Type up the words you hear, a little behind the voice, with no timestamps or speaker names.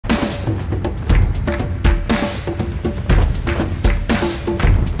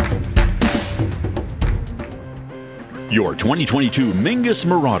Your 2022 Mingus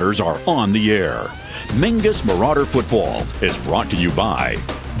Marauders are on the air. Mingus Marauder Football is brought to you by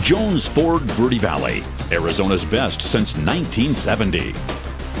Jones Ford Verde Valley, Arizona's best since 1970.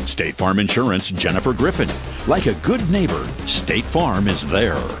 State Farm Insurance, Jennifer Griffin. Like a good neighbor, State Farm is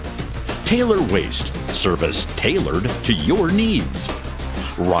there. Taylor Waste, service tailored to your needs.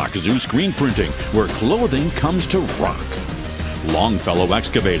 Rock Zoo Screen Printing, where clothing comes to rock. Longfellow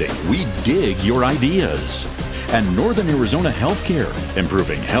Excavating, we dig your ideas. And Northern Arizona Healthcare,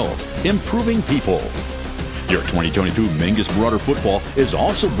 improving health, improving people. Your 2022 Mingus Marauder Football is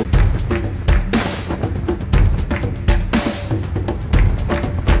also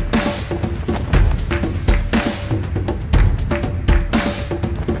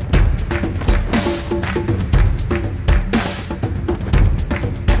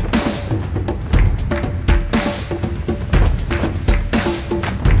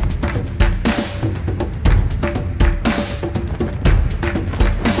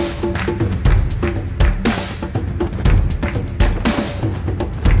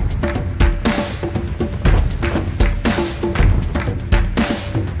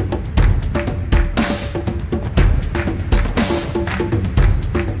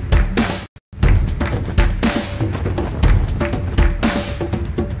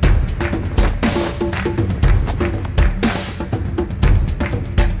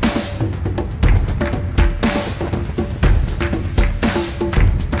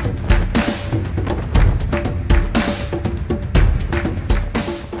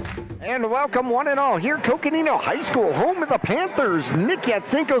welcome one and all here, Coconino High School, home of the Panthers. Nick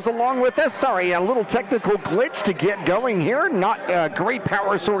Yatsinko's along with us. Sorry, a little technical glitch to get going here. Not great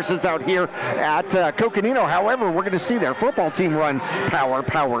power sources out here at Coconino. However, we're going to see their football team run power,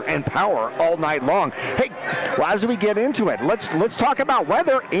 power, and power all night long. Hey, well, as we get into it, let's talk about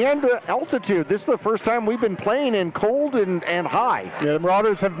weather and altitude. This is the first time we've been playing in cold and high. Yeah, the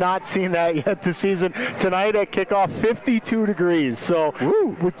Marauders have not seen that yet this season. Tonight at kickoff, 52 degrees. So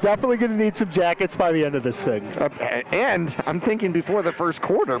we're definitely going to need some jackets by the end of this thing. And I'm thinking before the first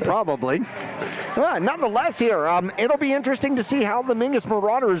quarter, probably. Nonetheless here, it'll be interesting to see how the Mingus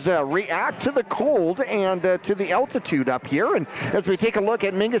Marauders react to the cold and to the altitude up here. And as we take a look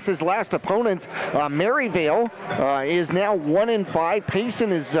at Mingus's last opponents, Maryvale is now 1-5.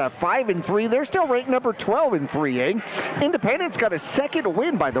 Payson is 5-3. They're still ranked number 12 in 3A. Independence got a second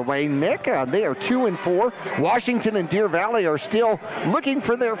win, by the way, Nick. They are 2-4. Washington and Deer Valley are still looking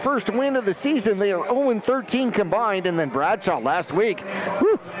for their first win of the season. They are 0-13 combined, and then Bradshaw last week,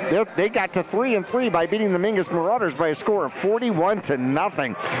 they got to 3-3 by beating the Mingus Marauders by a score of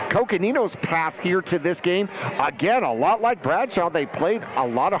 41-0. Coconino's path here to this game, again, a lot like Bradshaw, they played a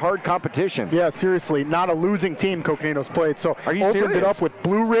lot of hard competition. Yeah, seriously, not a losing team Coconino's played. So opened it up with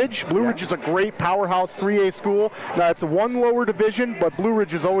Blue Ridge. Blue Ridge is a great powerhouse 3A school. Now it's one lower division, but Blue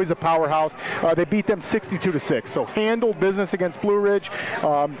Ridge is always a powerhouse. They beat them 62-6. So handled business against Blue Ridge.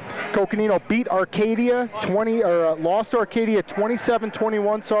 Coconino beat Arcadia lost to Arcadia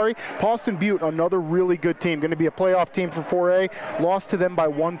 27-21, sorry. Paulston Butte, another really good team, going to be a playoff team for 4A, lost to them by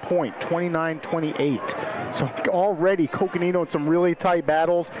 1 point, 29-28. So already Coconino in some really tight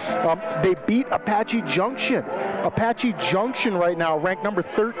battles. They beat Apache Junction. Apache Junction right now ranked number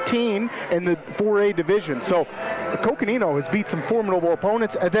 13 in the 4A division. So Coconino has beat some formidable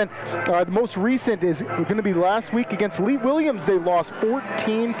opponents. And then the most recent is going to be last week against Lee Williams. They lost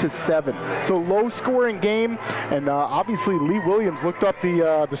 14-7. So low scoring game, and obviously Lee Williams looked up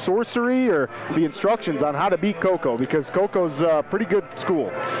the sorcery or the instructions on how to beat Coco, because Coco's a pretty good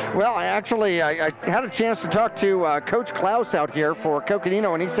school. Well, I had a chance to talk to Coach Klaus out here for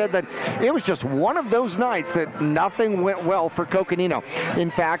Coconino, and he said that it was just one of those nights that nothing went well for Coconino.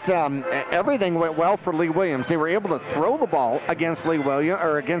 In fact, everything went well for Lee Williams. They were able to throw the ball against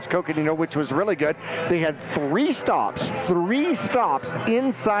against Coconino, which was really good. They had three stops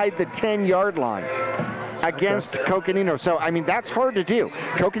inside the 10-yard line against Coconino. So, I mean, that's hard to do.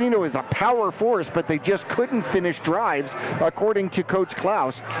 Coconino is a power force, but they just couldn't finish drives, according to Coach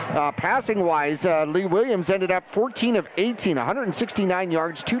Klaus. Passing-wise, Lee Williams ended up 14 of 18, 169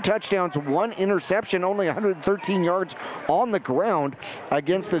 yards, 2 touchdowns, 1 interception, only 113 yards on the ground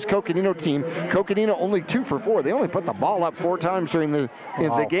against this Coconino team. Coconino only 2 for 4. They only put the ball up 4 times during the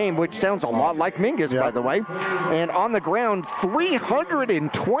game, which sounds a lot like Mingus, by the way. And on the ground,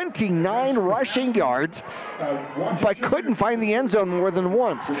 329 rushing yards, but couldn't find the end zone more than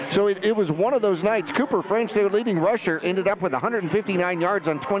once. So it was one of those nights. Cooper French, their leading rusher, ended up with 159 yards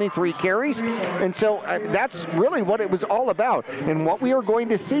on 23 carries. And so that's really what it was all about. And what we are going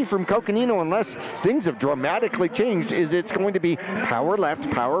to see from Coconino, unless things have dramatically changed, is it's going to be power left,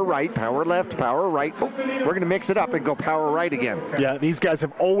 power right, power left, power right. Oh, we're going to mix it up and go power right again. Yeah, these guys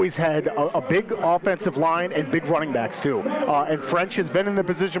have always had a big offensive line and big running backs too. And French has been in the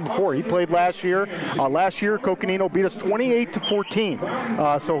position before. He played last year. Last year, Coconino beat us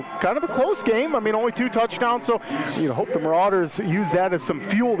 28-14. So kind of a close game. I mean, only 2 touchdowns. So hope the Marauders use that as some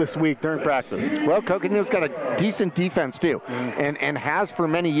fuel this week during practice. Well, Coconino's got a decent defense too, and has for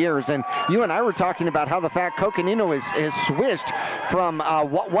many years. And you and I were talking about how the fact Coconino has switched from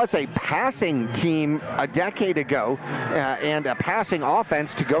what was a passing team a decade ago and a passing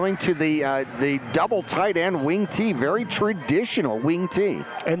offense to going to the double tight end wing T, very traditional wing T.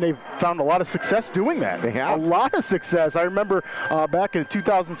 And they've found a lot of success doing that. They have. A lot of success. I remember back in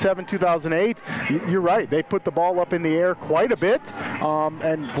 2007, 2008, you're right, they put the ball up in the air quite a bit.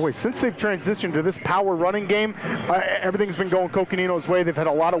 And boy, since they've transitioned to this power running game, everything's been going Coconino's way. They've had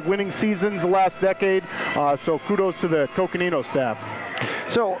a lot of winning seasons the last decade. So kudos to the Coconino staff.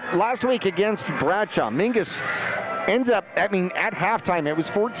 So last week against Bradshaw, Mingus ends up, at halftime it was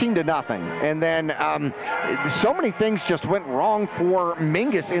 14-0, and then so many things just went wrong for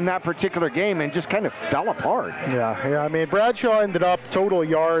Mingus in that particular game and just kind of fell apart. Yeah. I mean, Bradshaw ended up total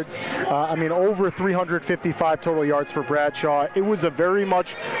yards. Over 355 total yards for Bradshaw. It was a very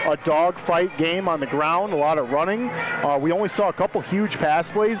much a dogfight game on the ground, a lot of running. We only saw a couple huge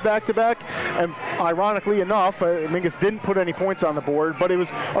pass plays back to back, and ironically enough, Mingus didn't put any points on the board, but it was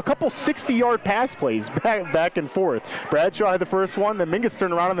a couple 60-yard pass plays back and forth. Bradshaw had the first one, then Mingus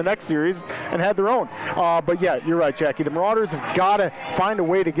turned around in the next series and had their own. But yeah, you're right, Jackie. The Marauders have got to find a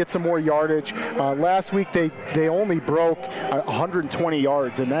way to get some more yardage. Last week they only broke 120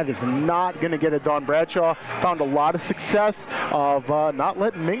 yards, and that is not going to get it done. Bradshaw found a lot of success of not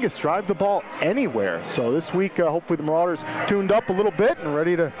letting Mingus drive the ball anywhere. So this week, hopefully the Marauders tuned up a little bit and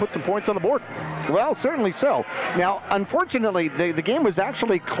ready to put some points on the board. Well, certainly so. Now, unfortunately, the game was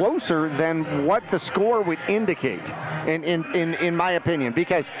actually closer than what the score would indicate. In my opinion,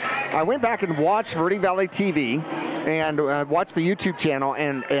 because I went back and watched Verde Valley TV and watched the YouTube channel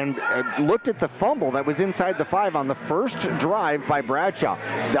and looked at the fumble that was inside the 5 on the first drive by Bradshaw.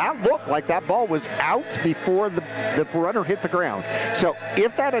 That looked like that ball was out before the runner hit the ground. So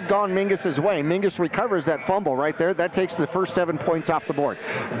if that had gone Mingus's way, Mingus recovers that fumble right there. That takes the first 7 points off the board.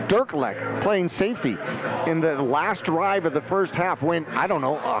 Dirklek playing safety in the last drive of the first half went,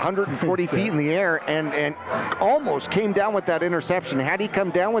 140 feet in the air and almost came down with that interception. Had he come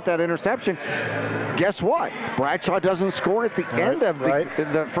down with that interception, guess what? Bradshaw doesn't score at the end of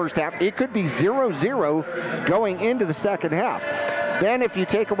the first half. It could be 0-0 going into the second half. Then if you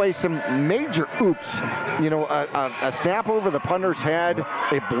take away some major oops, a snap over the punter's head,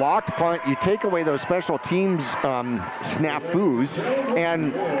 a blocked punt, you take away those special teams snafus,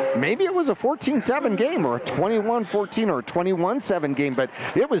 and maybe it was a 14-7 game or a 21-14 or a 21-7 game, but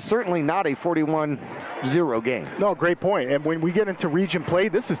it was certainly not a 41-0 game. No, great point. And when we get into region play,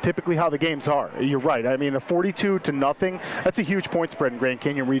 this is typically how the games are. You're right. I mean, a 42-0, that's a huge point spread in Grand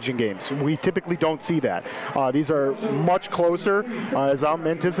Canyon region games. We typically don't see that. These are much closer. As I'm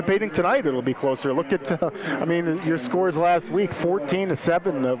anticipating tonight, it'll be closer. Look at, your scores last week,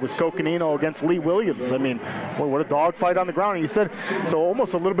 14-7 was Coconino against Lee Williams. Boy, what a dogfight on the ground. And you said, so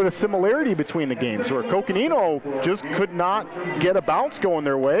almost a little bit of similarity between the games where Coconino just could not get a bounce going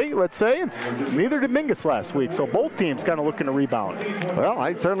their way, let's say, and neither did Mingus last week. So both teams kind of looking to rebound. Well,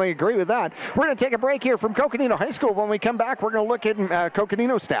 I certainly agree with that. We're going to take a break here from Coconino High School. When we come back, we're going to look at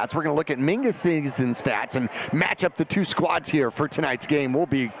Coconino stats. We're going to look at Mingus season stats and match up the two squads here for tonight's game. We'll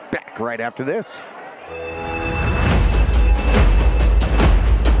be back right after this.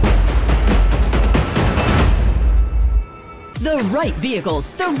 The right vehicles,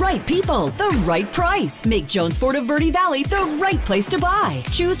 the right people, the right price. Make Jones Ford of Verde Valley the right place to buy.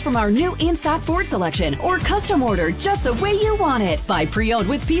 Choose from our new in-stock Ford selection or custom order just the way you want it. Buy pre-owned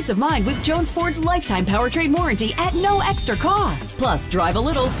with peace of mind with Jones Ford's lifetime powertrain warranty at no extra cost. Plus, drive a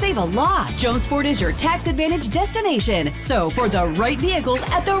little, save a lot. Jones Ford is your tax advantage destination. So, for the right vehicles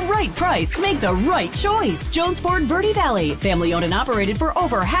at the right price, make the right choice. Jones Ford Verde Valley, family owned and operated for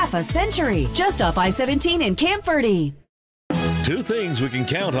over half a century. Just off I-17 in Camp Verde. Two things we can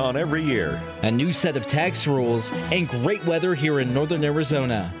count on every year. A new set of tax rules and great weather here in northern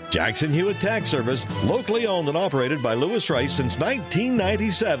Arizona. Jackson Hewitt Tax Service, locally owned and operated by Lewis Wright since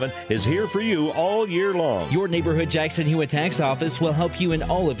 1997, is here for you all year long. Your neighborhood Jackson Hewitt Tax Office will help you in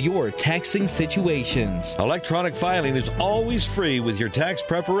all of your taxing situations. Electronic filing is always free with your tax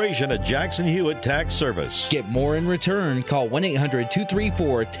preparation at Jackson Hewitt Tax Service. Get more in return. Call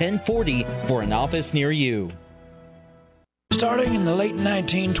 1-800-234-1040 for an office near you. Starting in the late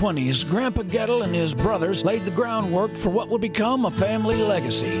 1920s, Grandpa Gettle and his brothers laid the groundwork for what would become a family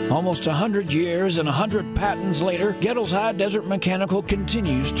legacy. Almost 100 years and 100 patents later, Gettle's High Desert Mechanical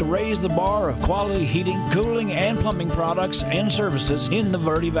continues to raise the bar of quality heating, cooling, and plumbing products and services in the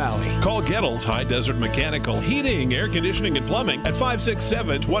Verde Valley. Call Gettle's High Desert Mechanical Heating, Air Conditioning, and Plumbing at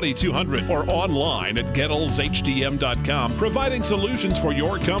 567-2200 or online at GettlesHDM.com, providing solutions for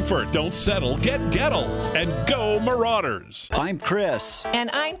your comfort. Don't settle. Get Gettles and go Marauders. I'm Chris. And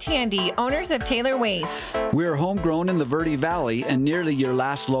I'm Tandy, owners of Taylor Waste. We're homegrown in the Verde Valley and nearly your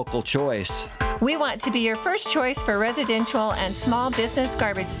last local choice. We want to be your first choice for residential and small business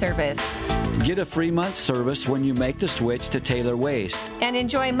garbage service. Get a free month service when you make the switch to Taylor Waste. And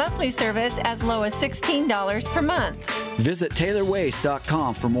enjoy monthly service as low as $16 per month. Visit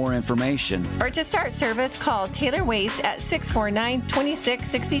TaylorWaste.com for more information. Or to start service, call Taylor Waste at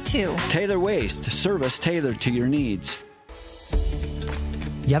 649-2662. Taylor Waste, service tailored to your needs.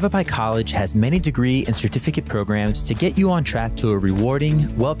 Yavapai College has many degree and certificate programs to get you on track to a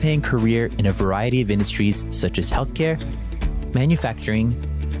rewarding, well-paying career in a variety of industries such as healthcare, manufacturing,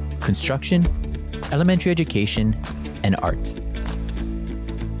 construction, elementary education, and art.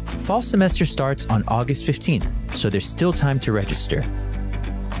 Fall semester starts on August 15th, so there's still time to register.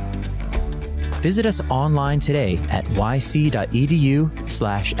 Visit us online today at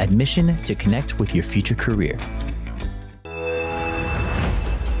yc.edu/admission to connect with your future career.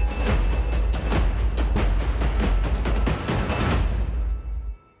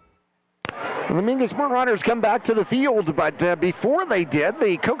 The Mingus Marauders come back to the field, but before they did,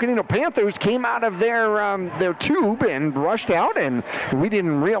 the Coconino Panthers came out of their tube and rushed out, and we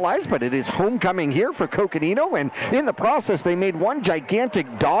didn't realize, but it is homecoming here for Coconino, and in the process, they made one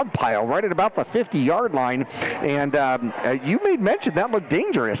gigantic dog pile right at about the 50-yard line, and you made mention that looked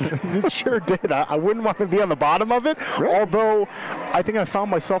dangerous. It sure did. I wouldn't want to be on the bottom of it, really? Although I think I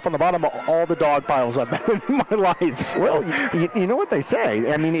found myself on the bottom of all the dog piles I've been in my life. So. Well, you know what they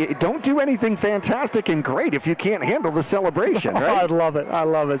say. I mean, don't do anything fantastic and great if you can't handle the celebration, right? I love it. I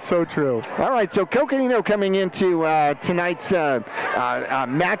love it. So true. All right, so Coconino coming into tonight's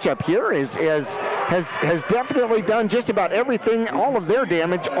matchup here has definitely done just about everything, all of their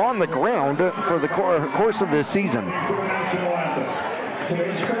damage on the ground for the course of this season.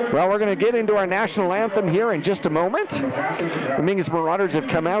 Well, we're going to get into our national anthem here in just a moment. The Mingus Marauders have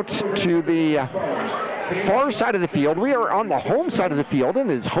come out to the far side of the field. We are on the home side of the field,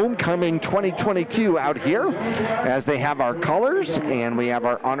 and it's homecoming 2022 out here as they have our colors, and we have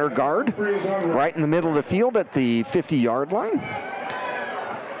our honor guard right in the middle of the field at the 50-yard line.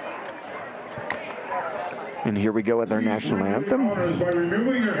 And here we go with our national anthem. Honors by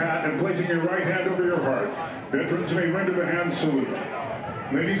removing your hat and placing your right hand over your heart. Veterans may render the hand salute.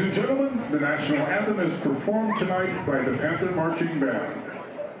 Ladies and gentlemen, the national anthem is performed tonight by the Panther Marching Band.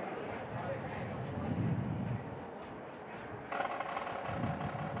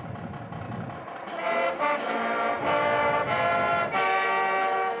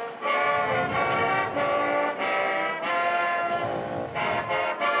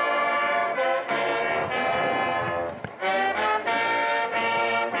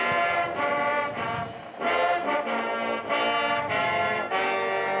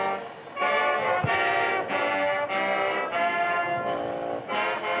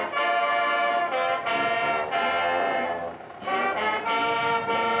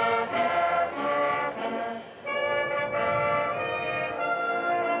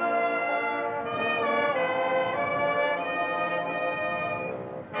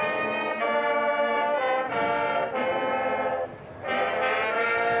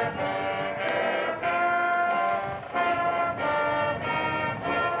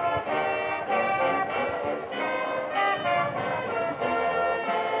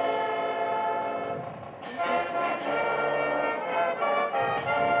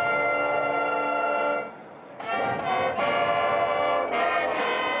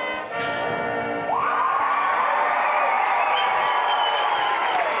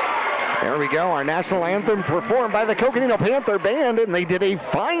 There we go, our national anthem performed by the Coconino Panther Band, and they did a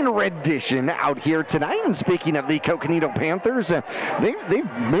fine rendition out here tonight. And speaking of the Coconino Panthers, they've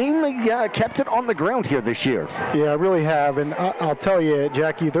mainly kept it on the ground here this year. Yeah, really have, and I'll tell you,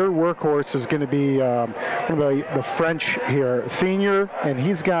 Jackie, their workhorse is going to be one of the French here, senior, and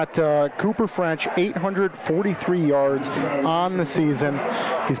he's got Cooper French, 843 yards on the season.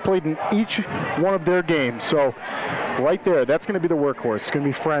 He's played in each one of their games, so right there, that's going to be the workhorse. It's going to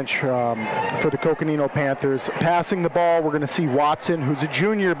be French for the Coconino Panthers. Passing the ball, we're going to see Watson, who's a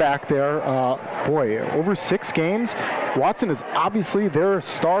junior back there. Boy, over 6 games. Watson is obviously their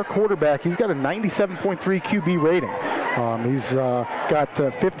star quarterback. He's got a 97.3 QB rating. He's got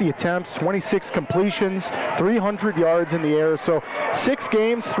 50 attempts, 26 completions, 300 yards in the air. So 6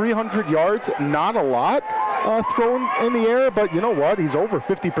 games, 300 yards, not a lot thrown in the air, but you know what? He's over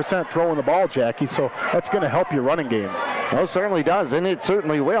 50% throwing the ball, Jackie, so that's going to help your running game. Well, it certainly does, and it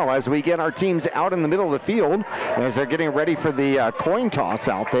certainly will as we get our teams out in the middle of the field as they're getting ready for the coin toss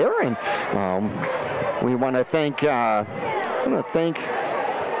out there. And we want to thank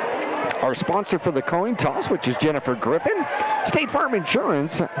our sponsor for the coin toss, which is Jennifer Griffin, State Farm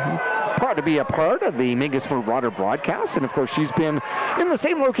Insurance. Proud to be a part of the Mingus Marauder broadcast, and of course she's been in the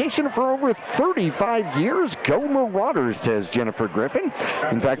same location for over 35 years. Go Marauders, says Jennifer Griffin.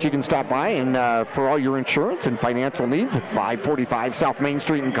 In fact, you can stop by and for all your insurance and financial needs at 545 South Main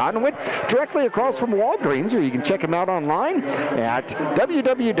Street in Cottonwood, directly across from Walgreens, or you can check them out online at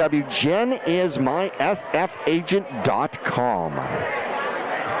www.jenismysfagent.com.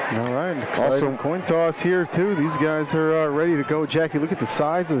 All right, exciting coin toss here too. These guys are ready to go. Jackie, look at the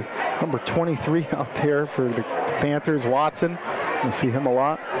size of number 23 out there for the Panthers, Watson. You'll see him a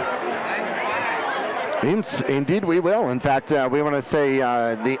lot. Indeed we will. In fact, we want to say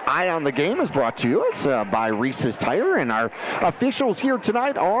the Eye on the Game is brought to us by Reese's Tire, and our officials here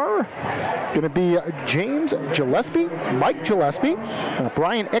tonight are going to be James Gillespie, Mike Gillespie,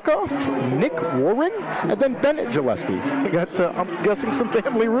 Brian Eckhoff, Nick Waring, and then Bennett Gillespie. We got, I'm guessing, some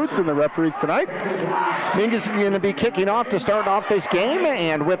family roots in the referees tonight. Mingus is going to be kicking off to start off this game,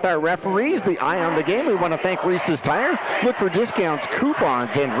 and with our referees, the Eye on the Game, we want to thank Reese's Tire. Look for discounts,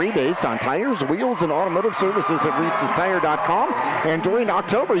 coupons, and rebates on tires, wheels, and automotive services at Reese'sTire.com. And during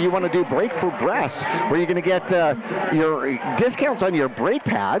October, you want to do Brake for Breasts, where you're going to get your discounts on your brake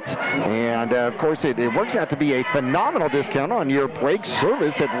pads. And of course, it works out to be a phenomenal discount on your brake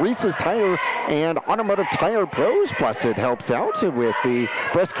service at Reese's Tire and Automotive Tire Pros. Plus, it helps out with the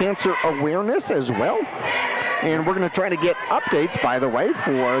breast cancer awareness as well. And we're going to try to get updates, by the way,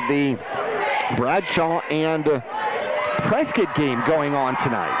 for the Bradshaw and Prescott game going on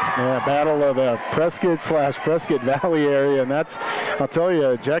tonight. Yeah, battle of the Prescott/Prescott Valley area, and that's, I'll tell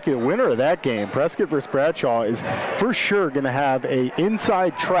you, Jackie, the winner of that game, Prescott versus Bradshaw, is for sure going to have a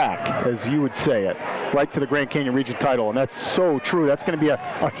inside track, as you would say it, right to the Grand Canyon Region title, and that's so true. That's going to be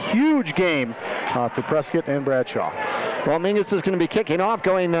a huge game for Prescott and Bradshaw. Well, Mingus is going to be kicking off,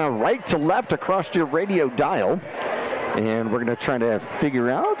 going right to left across your radio dial, and we're going to try to figure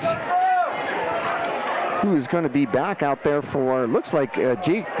out who is going to be back out there for, looks like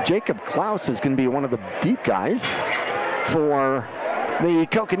Jacob Klaus is going to be one of the deep guys for the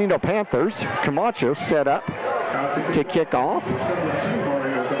Coconino Panthers. Camacho set up to kick off.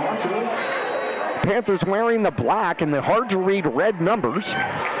 Panthers wearing the black and the hard-to-read red numbers.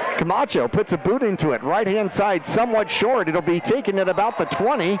 Camacho puts a boot into it, right-hand side, somewhat short. It'll be taken at about the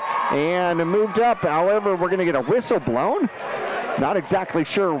 20 and moved up. However, we're going to get a whistle blown. Not exactly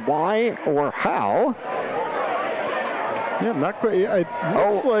sure why or how. Yeah, not quite. It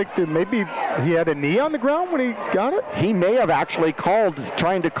looks like maybe he had a knee on the ground when he got it. He may have actually called,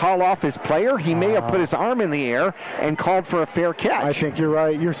 trying to call off his player. He may have put his arm in the air and called for a fair catch. I think you're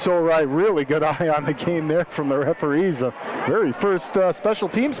right. You're so right. Really good eye on the game there from the referees. Very first special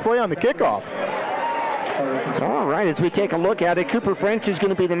teams play on the kickoff. All right, as we take a look at it, Cooper French is going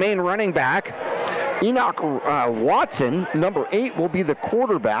to be the main running back. Enoch Watson, number 8, will be the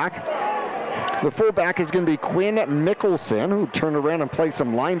quarterback. The fullback is going to be Quinn Mickelson, who turned around and played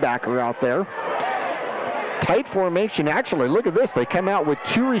some linebacker out there. Tight formation. Actually, look at this. They come out with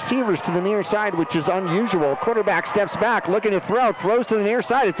 2 receivers to the near side, which is unusual. Quarterback steps back, looking to throw, throws to the near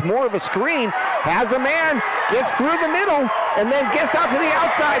side. It's more of a screen. Has a man, gets through the middle, and then gets out to the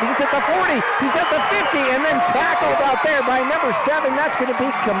outside. He's at the 40, he's at the 50, and then tackled out there by number 7. That's going to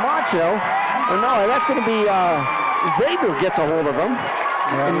be Camacho. Or no, that's going to be Xavier gets a hold of him.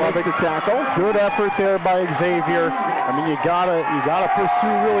 And makes the tackle. Good effort there by Xavier. I mean, you gotta pursue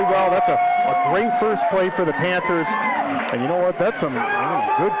really well. That's a great first play for the Panthers. And you know what? That's some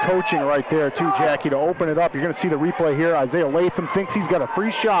good coaching right there too, Jackie, to open it up. You're going to see the replay here. Isaiah Latham thinks he's got a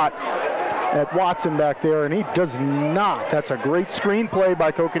free shot. at Watson back there, and he does not. That's a great screen play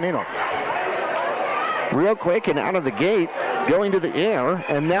by Coconino. Real quick and out of the gate, going to the air,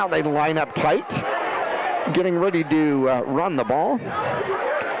 and now they line up tight, getting ready to run the ball.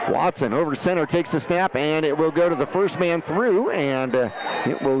 Watson over center takes the snap, and it will go to the first man through, and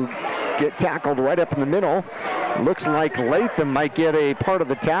it will get tackled right up in the middle. Looks like Latham might get a part of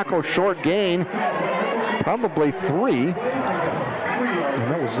the tackle. Short gain, probably 3.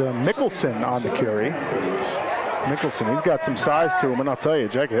 And that was Mickelson on the carry. Mickelson, he's got some size to him, and I'll tell you,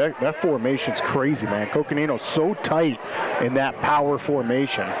 Jackie, that formation's crazy, man. Coconino's so tight in that power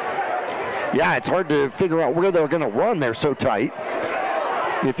formation. Yeah, it's hard to figure out where they're going to run. They're so tight.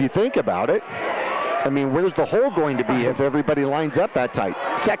 If you think about it, I mean, where's the hole going to be if everybody lines up that tight?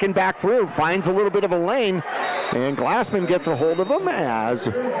 Second back through, finds a little bit of a lane, and Glassman gets a hold of him, as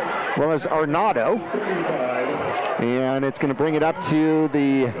well as Arnado. And it's going to bring it up to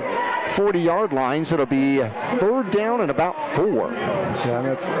the 40-yard line, so it'll be 3rd down and about 4. Yeah, and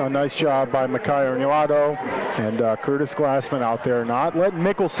that's a nice job by Makai Arnado and Curtis Glassman out there, not letting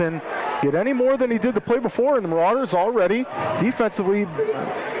Mickelson get any more than he did the play before, and the Marauders already defensively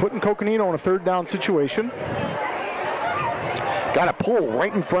putting Coconino in a 3rd down situation. Got a pull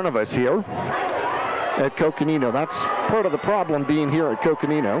right in front of us here at Coconino. That's part of the problem being here at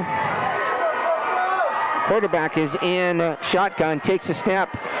Coconino. Quarterback is in shotgun, takes a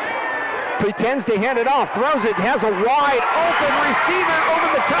snap, pretends to hand it off, throws it, has a wide open receiver over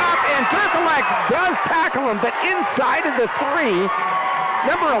the top, and Turkalek does tackle him, but inside of the 3.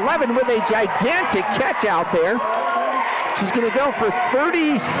 Number 11 with a gigantic catch out there. She's going to go for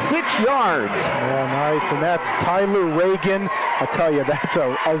 36 yards. Yeah, nice, and that's Tyler Reagan. I'll tell you, that's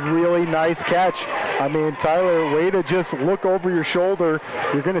a really nice catch. I mean, Tyler, way to just look over your shoulder.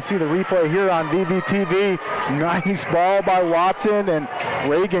 You're going to see the replay here on VVTV. Nice ball by Watson, and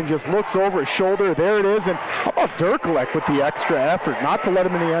Reagan just looks over his shoulder. There it is, and how about Durkalek with the extra effort, not to let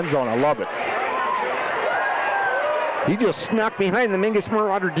him in the end zone. I love it. He just snuck behind the Mingus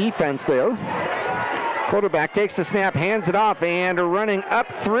Marauder defense there. Quarterback takes the snap, hands it off, and running up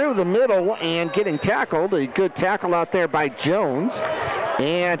through the middle and getting tackled. A good tackle out there by Jones,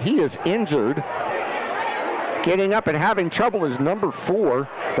 and he is injured. Getting up and having trouble is number 4.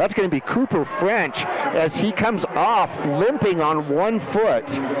 That's going to be Cooper French as he comes off limping on 1 foot.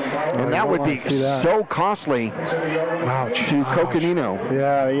 And that would be so costly to Coconino.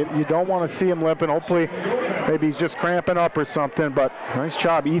 Yeah, you don't want to see him limping. Hopefully, maybe he's just cramping up or something. But nice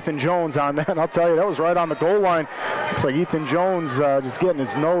job, Ethan Jones, on that. And I'll tell you, that was right on the goal line. Looks like Ethan Jones just getting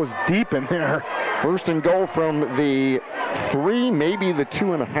his nose deep in there. 1st and goal from the 3, maybe the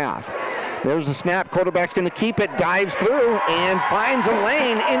 2.5. There's the snap. Quarterback's going to keep it, dives through, and finds a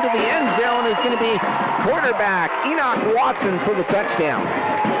lane into the end zone. Is going to be quarterback Enoch Watson for the touchdown.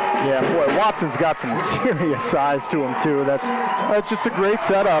 Yeah, boy, Watson's got some serious size to him, too. That's just a great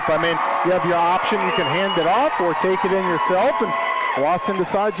setup. I mean, you have your option. You can hand it off or take it in yourself, and Watson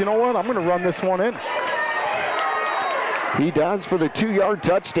decides, you know what, I'm going to run this one in. He does for the 2-yard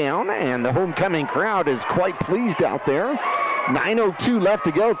touchdown, and the homecoming crowd is quite pleased out there. 9:02 left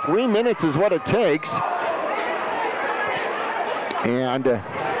to go. 3 minutes is what it takes. And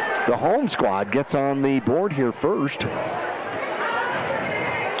the home squad gets on the board here first.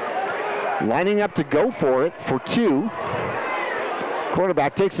 Lining up to go for it for 2.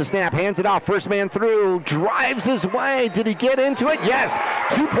 Quarterback takes the snap, hands it off, first man through, drives his way. Did he get into it? Yes.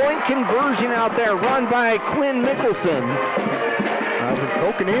 2-point conversion out there, run by Quinn Mickelson. As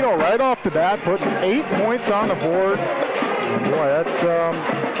Coconino right off the bat, putting 8 points on the board. Boy, that's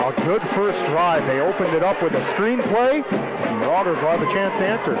a good first drive. They opened it up with a screen play. The Marauders will have a chance to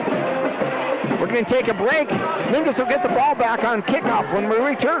answer. We're going to take a break. Mingus will get the ball back on kickoff when we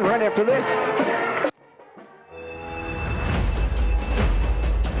return right after this.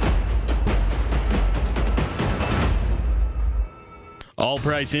 All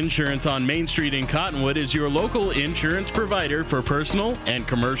Price Insurance on Main Street in Cottonwood is your local insurance provider for personal and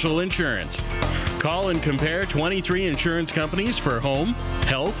commercial insurance. Call and compare 23 insurance companies for home,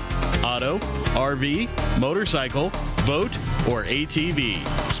 health, auto, RV, motorcycle, boat, or ATV.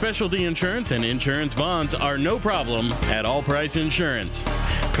 Specialty insurance and insurance bonds are no problem at All Price Insurance.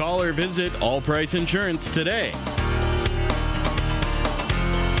 Call or visit All Price Insurance today.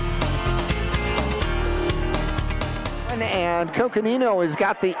 And Coconino has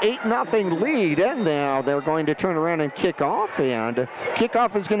got the 8-0 lead, and now they're going to turn around and kick off. And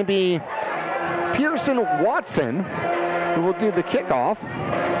kickoff is going to be Pearson Watson, who will do the kickoff.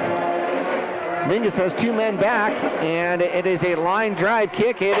 Mingus has 2 men back, and it is a line drive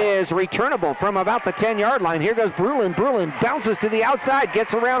kick. It is returnable from about the 10-yard line. Here goes Brulin. Brulin bounces to the outside,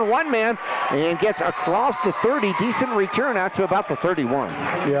 gets around 1 man, and gets across the 30. Decent return out to about the 31.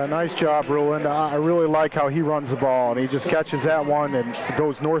 Yeah, nice job, Brulin. I really like how he runs the ball, and he just catches that one and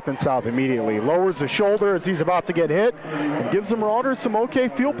goes north and south immediately. Lowers the shoulder as he's about to get hit, and gives the Marauders some okay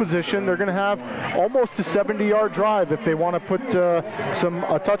field position. They're going to have almost a 70-yard drive if they want to put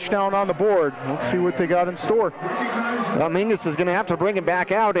a touchdown on the board. Let's see what they got in store. Well, Mingus is going to have to bring it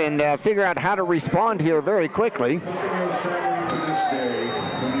back out and figure out how to respond here very quickly.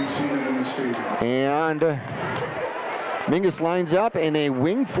 And Mingus lines up in a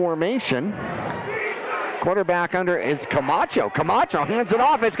wing formation. Quarterback under, it's Camacho. Camacho hands it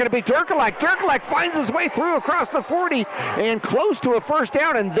off. It's going to be Durkalek. Durkalek finds his way through across the 40 and close to a first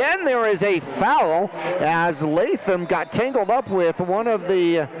down. And then there is a foul as Latham got tangled up with one of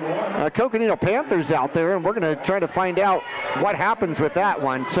the Coconino Panthers out there. And we're going to try to find out what happens with that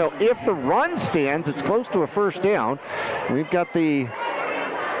one. So if the run stands, it's close to a first down. We've got the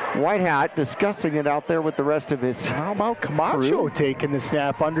White Hat discussing it out there with the rest of his How about Camacho taking the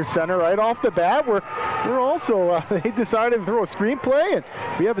snap under center right off the bat? We're also, they decided to throw a screenplay, and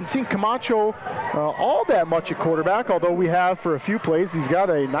we haven't seen Camacho all that much at quarterback, although we have for a few plays. He's got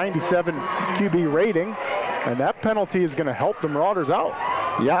a 97 QB rating, and that penalty is going to help the Marauders out.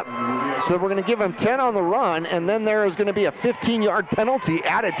 Yep. So we're going to give him 10 on the run, and then there is going to be a 15-yard penalty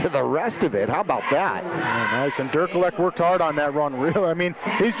added to the rest of it. How about that? Yeah, nice. And Durkalek worked hard on that run. Really, I mean,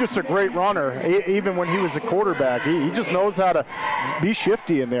 he's just a great runner. Even when he was a quarterback, he just knows how to be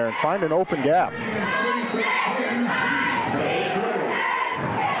shifty in there and find an open gap.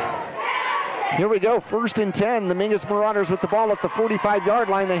 Here we go, 1st and 10. The Mingus Marauders with the ball at the 45-yard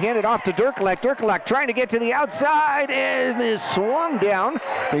line. They hand it off to Durkalek. Durkalek trying to get to the outside and is swung down.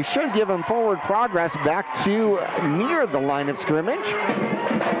 They should give him forward progress back to near the line of scrimmage.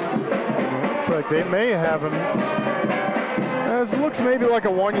 Looks like they may have him. It looks maybe like a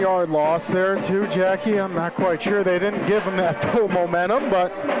 1-yard loss there too, Jackie. I'm not quite sure. They didn't give him that full momentum,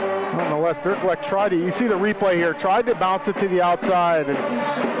 but nonetheless, Durkalek tried to, you see the replay here, tried to bounce it to the outside,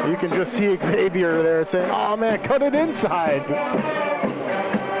 and you can just see Xavier there saying, oh man, cut it inside.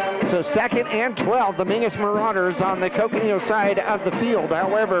 So 2nd and 12, the Mingus Marauders on the Coconino side of the field.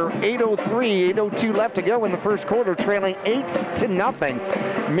 However, 8:02 left to go in the first quarter, trailing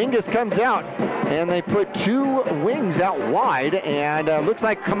 8-0. Mingus comes out, and they put 2 wings out wide, and looks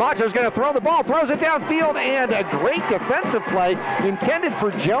like Camacho's going to throw the ball, throws it downfield, and a great defensive play intended for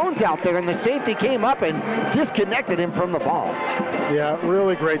Jones out there, and the safety came up and disconnected him from the ball. Yeah,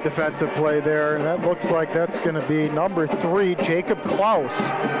 really great defensive play there, and that looks like that's going to be number 3, Jacob Klaus,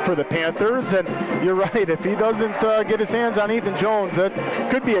 for the Panthers. And you're right, if he doesn't get his hands on Ethan Jones, that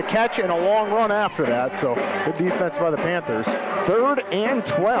could be a catch and a long run after that. So good defense by the Panthers. 3rd and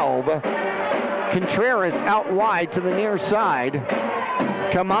 12. Contreras out wide to the near side.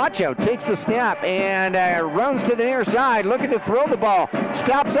 Camacho takes the snap and runs to the near side, looking to throw the ball.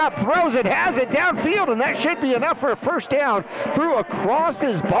 Stops up, throws it, has it downfield, and that should be enough for a first down. Threw across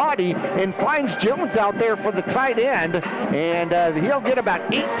his body and finds Jones out there for the tight end, and he'll get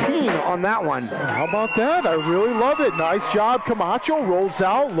about 18 on that one. How about that? I really love it. Nice job, Camacho. Rolls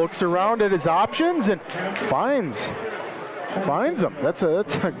out, looks around at his options, and finds him. That's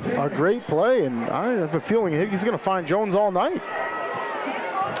a great play, and I have a feeling he's going to find Jones all night.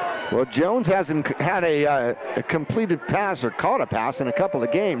 Well, Jones hasn't had a completed pass or caught a pass in a couple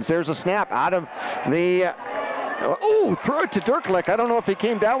of games. There's a snap out of the throw it to Durkalek. I don't know if he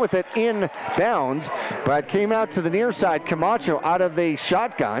came down with it in bounds, but came out to the near side. Camacho out of the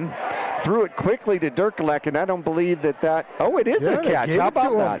shotgun. Threw it quickly to Durkalek, and I don't believe that it is a catch. How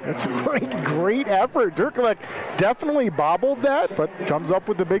about that? It's a great effort. Durkalek definitely bobbled that, but comes up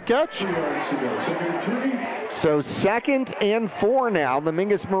with the big catch. So 2nd and 4 now. The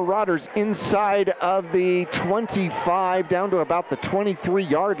Mingus Marauders inside of the 25 down to about the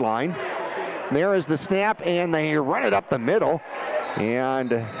 23-yard line. There is the snap, and they run it up the middle, and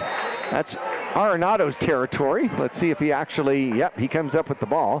that's Arenado's territory. Let's see if he actually, he comes up with the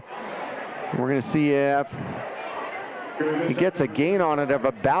ball. We're going to see if he gets a gain on it of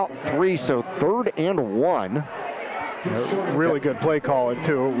about 3, so 3rd and 1. Really good play calling,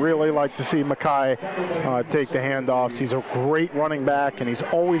 too. Really like to see Mackay take the handoffs. He's a great running back, and he's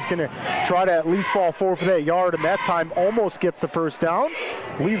always going to try to at least fall forward for that yard, and that time almost gets the first down.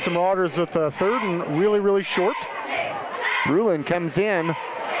 Leaves the Marauders with a 3rd and really, really short. Brulin comes in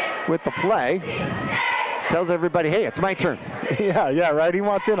with the play. Tells everybody, hey, it's my turn. Yeah, right. He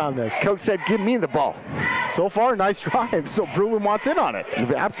wants in on this. Coach said, give me the ball. so far, nice drive. So Brulin wants in on it.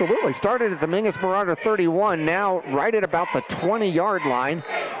 Absolutely. Started at the Mingus Marauder 31, now right at about the 20-yard line.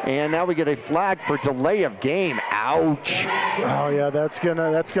 And now we get a flag for delay of game. Ouch. Oh yeah, that's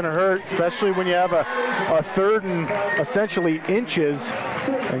gonna hurt, especially when you have a third and essentially inches.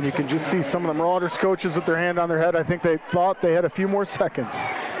 And you can just see some of the Marauders coaches with their hand on their head. I think they thought they had a few more seconds.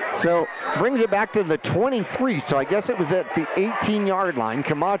 So brings it back to the 23. So I guess it was at the 18-yard line.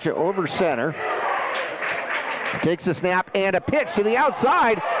 Camacho over center. Takes a snap and a pitch to the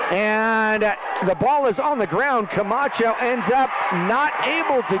outside, and the ball is on the ground. Camacho ends up not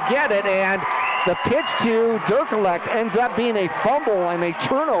able to get it, and the pitch to Derkelek ends up being a fumble and a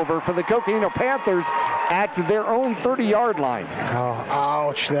turnover for the Coconino Panthers at their own 30-yard line. Oh,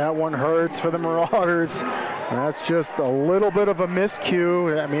 ouch, that one hurts for the Marauders. That's just a little bit of a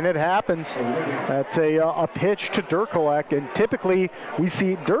miscue. I mean, it happens. That's a pitch to Derkelek, and typically we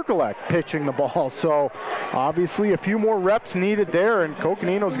see Derkelek pitching the ball. So obviously a few more reps needed there, and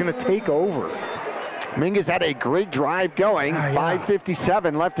Coconino's going to take over. Mingus had a great drive going.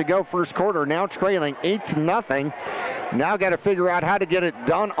 5:57 left to go first quarter. Now trailing 8-0. Now got to figure out how to get it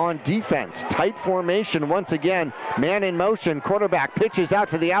done on defense. Tight formation once again. Man in motion. Quarterback pitches out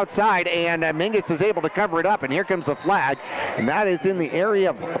to the outside, and Mingus is able to cover it up. And here comes the flag, and that is in the area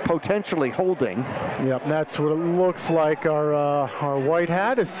of potentially holding. Yep, that's what it looks like. Our white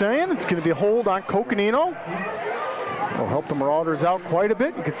hat is saying it's going to be a hold on Coconino. Will help the Marauders out quite a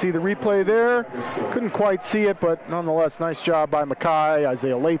bit. You can see the replay there. Couldn't quite see it, but nonetheless, nice job by Mackay.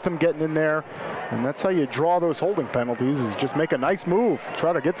 Isaiah Latham getting in there. And that's how you draw those holding penalties, is just make a nice move.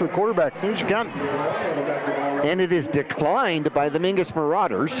 Try to get to the quarterback as soon as you can. And it is declined by the Mingus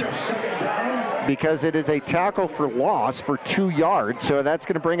Marauders because it is a tackle for loss for 2 yards. So that's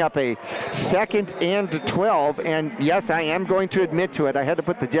going to bring up a 2nd and 12. And yes, I am going to admit to it. I had to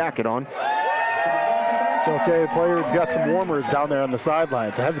put the jacket on. It's okay, the players got some warmers down there on the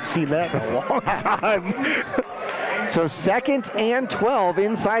sidelines. I haven't seen that in a long time. So 2nd and 12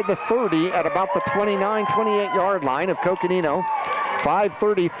 inside the 30 at about the 29, 28-yard line of Coconino.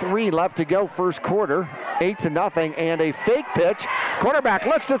 5:33 left to go first quarter. 8-0, and a fake pitch. Quarterback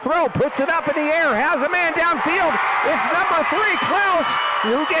looks to throw, puts it up in the air, has a man downfield. It's number 3, Klaus,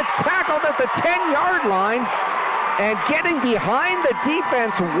 who gets tackled at the 10-yard line. And getting behind the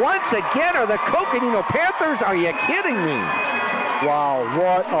defense once again are the Coconino Panthers. Are you kidding me? Wow,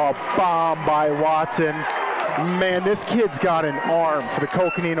 what a bomb by Watson. Man, this kid's got an arm for the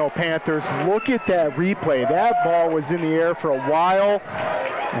Coconino Panthers. Look at that replay. That ball was in the air for a while.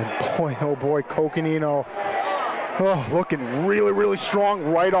 And boy, oh boy, Coconino looking really, really strong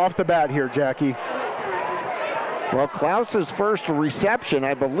right off the bat here, Jackie. Well, Klaus's first reception,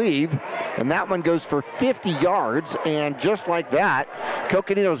 I believe, and that one goes for 50 yards, and just like that,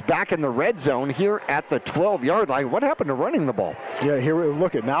 Coconino's back in the red zone here at the 12-yard line. What happened to running the ball? Yeah, here,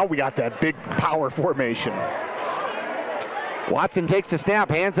 look at, now we got that big power formation. Watson takes the snap,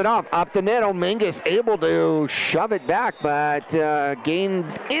 hands it off, up the middle. Mingus able to shove it back, but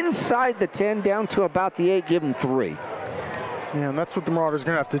gained inside the 10, down to about the 8, give him 3. Yeah, and that's what the Marauders are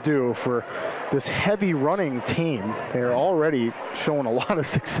going to have to do for this heavy running team. They're already showing a lot of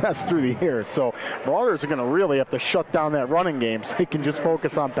success through the year. So Marauders are going to really have to shut down that running game so they can just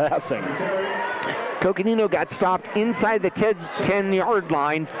focus on passing. Coconino got stopped inside the 10-yard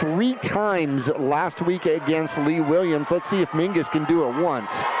line 3 times last week against Lee Williams. Let's see if Mingus can do it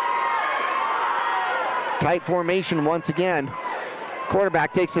once. Tight formation once again.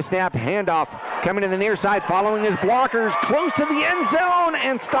 Quarterback takes the snap, handoff, coming to the near side, following his blockers, close to the end zone,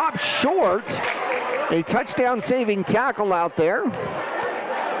 and stops short. A touchdown-saving tackle out there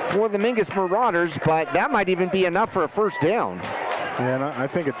for the Mingus Marauders, but that might even be enough for a first down. And I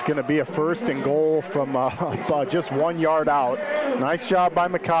think it's going to be a 1st and goal from just 1 yard out. Nice job by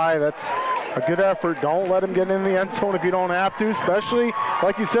Mackay. That's a good effort. Don't let him get in the end zone if you don't have to, especially,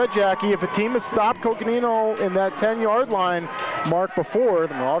 like you said, Jackie, if a team has stopped Coconino in that 10-yard line mark before,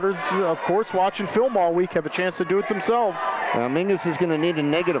 the Marauders, of course, watching film all week, have a chance to do it themselves. Well, Mingus is going to need a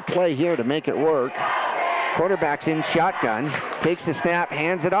negative play here to make it work. Quarterback's in shotgun, takes the snap,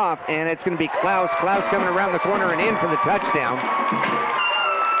 hands it off, and it's going to be Klaus. Klaus coming around the corner and in for the touchdown.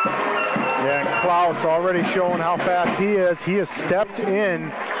 Yeah, and Klaus already showing how fast he is. He has stepped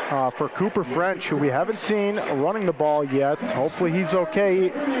in for Cooper French, who we haven't seen running the ball yet. Hopefully he's okay.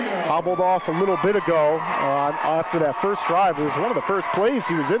 Hobbled off a little bit ago after that first drive. It was one of the first plays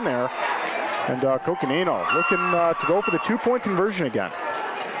he was in there. And Coconino looking to go for the 2-point conversion again.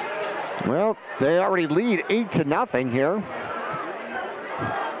 Well, they already lead 8-0 here.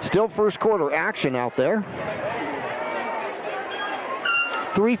 Still first quarter action out there.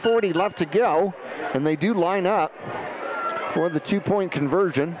 3:40 left to go. And they do line up for the two-point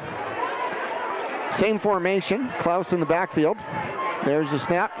conversion. Same formation, Klaus in the backfield. There's a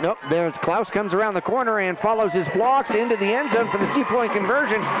snap. Nope, there's Klaus, comes around the corner and follows his blocks into the end zone for the two-point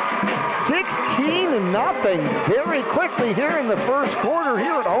conversion. 16-0 very quickly here in the first quarter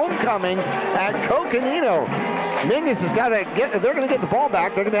here at homecoming at Coconino. Mingus has got to get, they're going to get the ball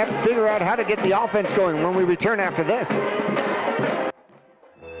back. They're going to have to figure out how to get the offense going when we return after this.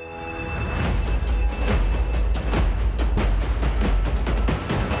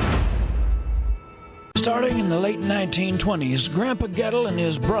 Starting in the late 1920s, Grandpa Gettle and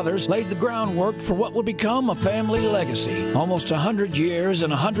his brothers laid the groundwork for what would become a family legacy. Almost 100 years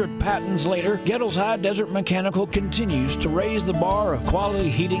and 100 patents later, Gettle's High Desert Mechanical continues to raise the bar of quality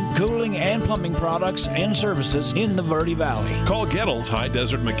heating, cooling, and plumbing products and services in the Verde Valley. Call Gettle's High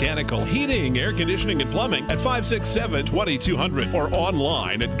Desert Mechanical Heating, Air Conditioning, and Plumbing at 567-2200 or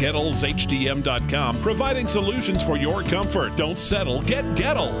online at GettlesHDM.com, providing solutions for your comfort. Don't settle, get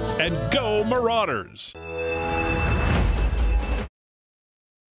Gettles, and go Marauders!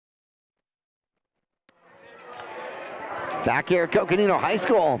 Back here at Coconino High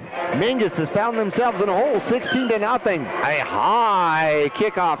School, Mingus has found themselves in a hole, 16-0. A high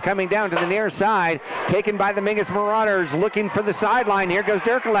kickoff coming down to the near side, taken by the Mingus Marauders, looking for the sideline. Here goes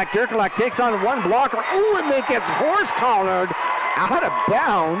Derkelek. Derkelek takes on one blocker. Ooh, and then gets horse-collared out of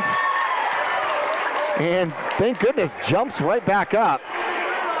bounds. And thank goodness, jumps right back up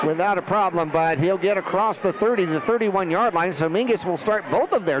without a problem, but he'll get across the 30 to the 31-yard line, so Mingus will start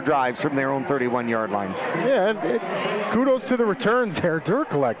both of their drives from their own 31-yard line. Yeah, and kudos to the returns there.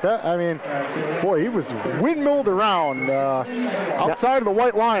 Derkelek, I mean, boy, he was windmilled around outside of the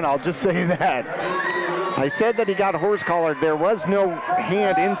white line, I'll just say that. I said that he got horse collared. There was no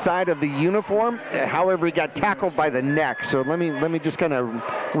hand inside of the uniform. However, he got tackled by the neck, so let me just kind of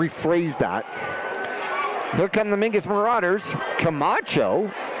rephrase that. Here come the Mingus Marauders. Camacho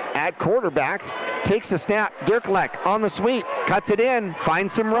at quarterback takes the snap. Derkelek on the sweep, cuts it in,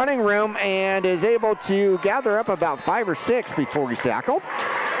 finds some running room, and is able to gather up about 5 or 6 before he's tackled.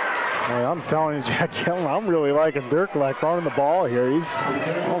 Boy, I'm telling you, Jack Hillen, I'm really liking Derkelek running the ball here. He's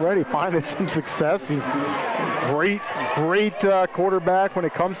already finding some success. He's great quarterback when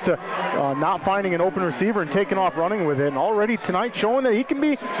it comes to not finding an open receiver and taking off running with it. And already tonight showing that he can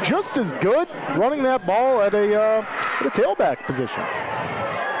be just as good running that ball at a tailback position.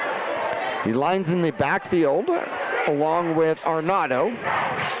 He lines in the backfield along with Arnado.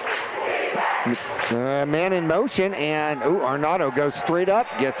 Man in motion, and Arnado goes straight up,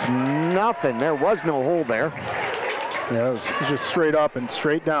 gets nothing. There was no hole there. Yeah, it was just straight up and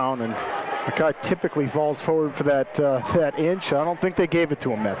straight down, and the guy typically falls forward for that inch. I don't think they gave it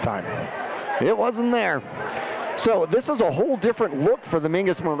to him that time. It wasn't there. So this is a whole different look for the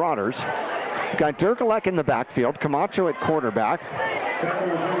Mingus Marauders. Got Derkelek in the backfield, Camacho at quarterback.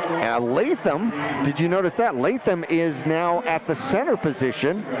 Latham, did you notice that? Latham is now at the center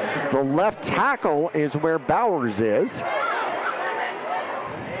position. The left tackle is where Bowers is.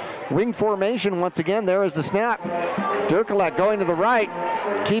 Wing formation once again. There is the snap. Derkelek going to the right,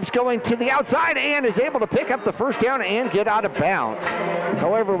 keeps going to the outside and is able to pick up the first down and get out of bounds.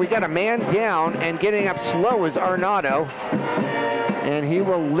 However, we got a man down, and getting up slow is Arnado, and he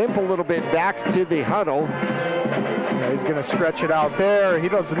will limp a little bit back to the huddle. Yeah, he's going to stretch it out there. He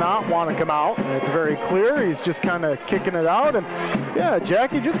does not want to come out. It's very clear. He's just kind of kicking it out. And yeah,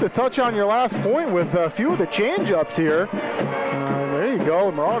 Jackie, just to touch on your last point with a few of the change-ups here. There you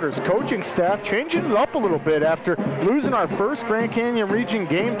go, Marauders coaching staff changing it up a little bit after losing our first Grand Canyon Region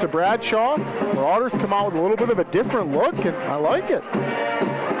game to Bradshaw. Marauders come out with a little bit of a different look, and I like it.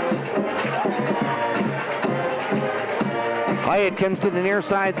 Hyatt comes to the near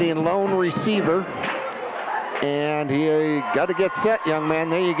side, the lone receiver. And he got to get set, young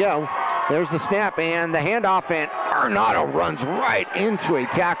man. There you go. There's the snap and the handoff, and Arnado runs right into a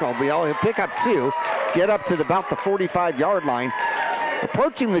tackle. He'll pick up 2, get up to about the 45-yard line.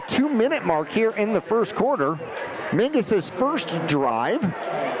 Approaching the 2-minute mark here in the first quarter. Mingus's first drive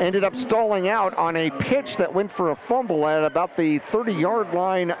ended up stalling out on a pitch that went for a fumble at about the 30-yard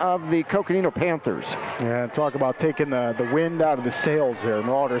line of the Coconino Panthers. Yeah, talk about taking the wind out of the sails there.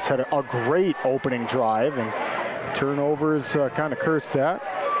 Marauders had a great opening drive, and turnovers kind of cursed that.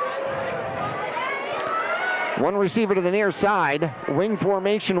 One receiver to the near side, wing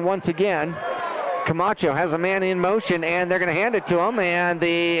formation once again. Camacho has a man in motion, and they're going to hand it to him, and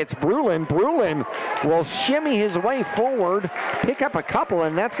it's Brulin. Brulin will shimmy his way forward, pick up a couple,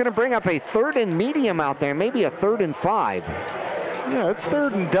 and that's going to bring up a 3rd and medium out there, maybe a 3rd and 5. Yeah, it's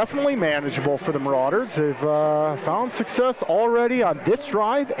third and definitely manageable for the Marauders. They've found success already on this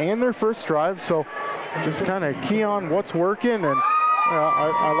drive and their first drive, so just kind of key on what's working. And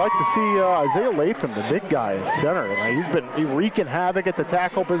I like to see Isaiah Latham, the big guy in center. He's been wreaking havoc at the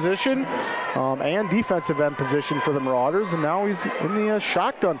tackle position and defensive end position for the Marauders, and now he's in the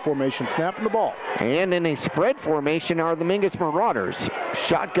shotgun formation, snapping the ball. And in a spread formation are the Mingus Marauders.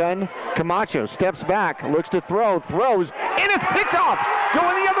 Shotgun, Camacho steps back, looks to throw, throws, and it's picked off.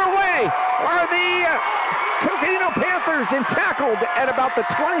 Going the other way are the Coconino Panthers, and tackled at about the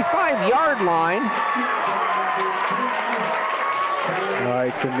 25-yard line.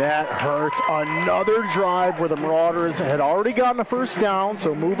 Right, and that hurts. Another drive where the Marauders had already gotten a first down,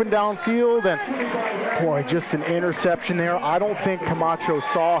 so moving downfield, and boy, just an interception there. I don't think Camacho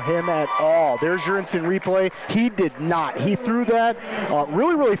saw him at all. There's your instant replay. He did not. He threw that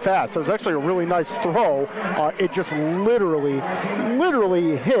really, really fast. It was actually a really nice throw. It just literally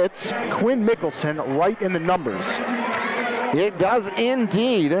hits Quinn Mickelson right in the numbers. It does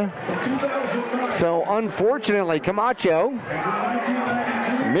indeed. So unfortunately, Camacho,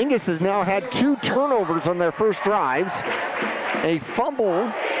 Mingus has now had 2 turnovers on their first drives. A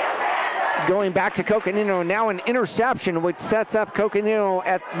fumble going back to Coconino, now an interception, which sets up Coconino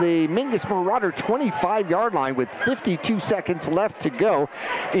at the Mingus Marauder 25-yard line with 52 seconds left to go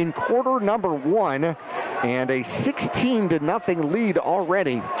in quarter number 1, and a 16-0 lead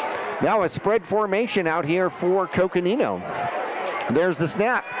already. Now a spread formation out here for Coconino. There's the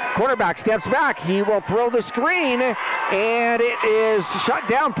snap. Quarterback steps back. He will throw the screen, and it is shut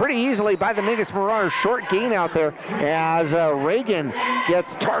down pretty easily by the Mingus Marauders. Short gain out there as Reagan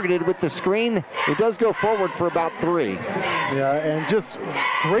gets targeted with the screen. It does go forward for about 3. Yeah, and just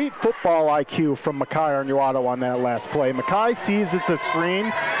great football IQ from Makai Arnuato on that last play. Makai sees it's a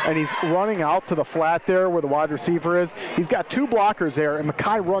screen, and he's running out to the flat there where the wide receiver is. He's got 2 blockers there, and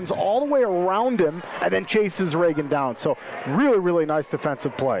Makai runs all the way around him and then chases Reagan down. So really, really nice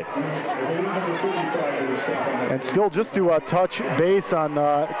defensive play. And still, just to touch base on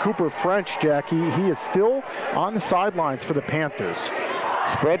Cooper French, Jackie, he is still on the sidelines for the Panthers.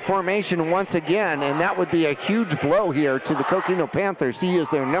 Spread formation once again, and that would be a huge blow here to the Coconino Panthers. He is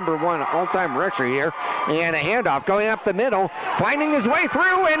their #1 all-time rusher here. And a handoff going up the middle, finding his way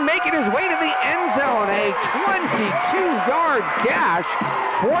through and making his way to the end zone. A 22-yard dash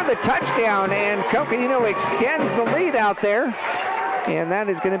for the touchdown, and Coconino extends the lead out there. And that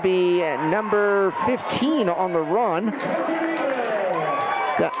is going to be number 15 on the run. Is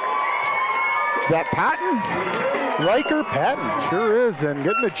that Patton? Riker Patton, sure is, and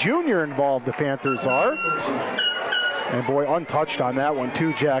getting the junior involved, the Panthers are. And boy, untouched on that one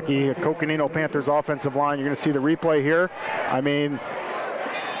too, Jackie. Coconino Panthers offensive line, you're going to see the replay here. I mean,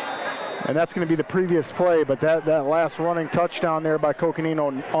 and that's going to be the previous play, but that last running touchdown there by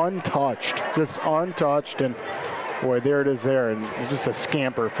Coconino, untouched, just untouched. And boy, there it is there, and it's just a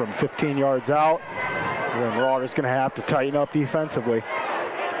scamper from 15 yards out. And Marauders going to have to tighten up defensively.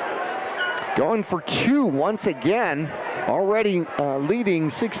 Going for 2 once again, already leading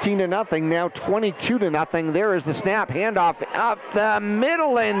 16-0, now 22-0. There is the snap, handoff up the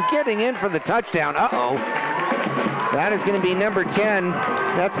middle and getting in for the touchdown. Uh-oh. That is going to be number 10.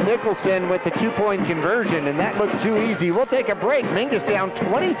 That's Mickelson with the 2-point conversion, and that looked too easy. We'll take a break. Mingus down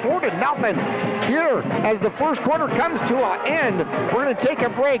 24-0 here as the first quarter comes to an end. We're going to take a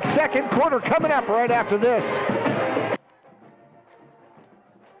break. Second quarter coming up right after this.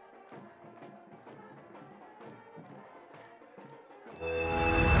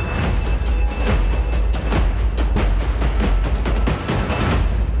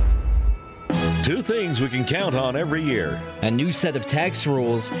 Two things we can count on every year. A new set of tax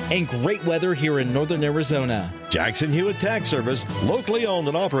rules and great weather here in northern Arizona. Jackson Hewitt Tax Service, locally owned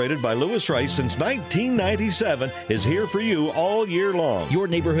and operated by Lewis Wright since 1997, is here for you all year long. Your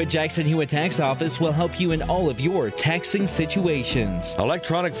neighborhood Jackson Hewitt Tax Office will help you in all of your taxing situations.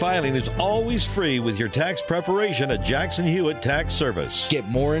 Electronic filing is always free with your tax preparation at Jackson Hewitt Tax Service. Get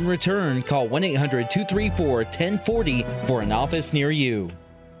more in return. Call 1-800-234-1040 for an office near you.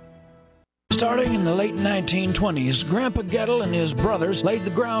 Starting in the late 1920s, Grandpa Gettle and his brothers laid the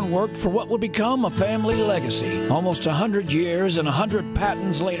groundwork for what would become a family legacy. Almost 100 years and 100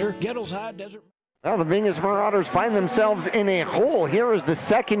 patents later, Gettle's High Desert... Well, the Mingus Marauders find themselves in a hole here as the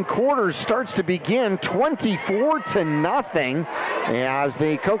second quarter starts to begin, 24-0, as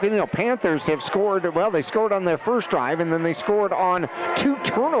the Coconino Panthers have scored. Well, they scored on their first drive, and then they scored on 2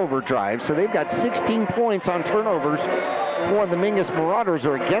 turnover drives, so they've got 16 points on turnovers for the Mingus Marauders,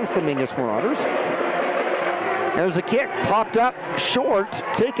 or against the Mingus Marauders. There's a kick, popped up short,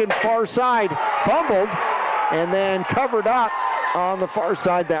 taken far side, fumbled, and then covered up on the far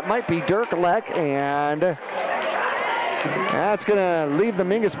side. That might be Dirkelek, and that's going to leave the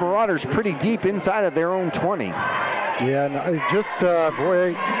Mingus Marauders pretty deep inside of their own 20. Yeah, and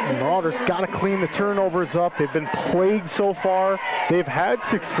boy, the Marauders got to clean the turnovers up. They've been plagued so far. They've had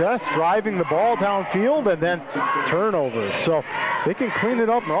success driving the ball downfield and then turnovers. So they can clean it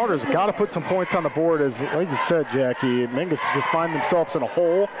up. Marauders got to put some points on the board. As like you said, Jackie, Mingus just find themselves in a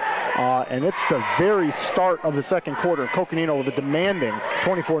hole, and it's the very start of the second quarter. Coconino with a demanding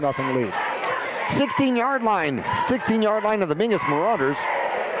 24-0 lead. 16-yard line of the Mingus Marauders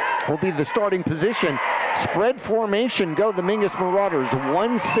will be the starting position. Spread formation go the Mingus Marauders.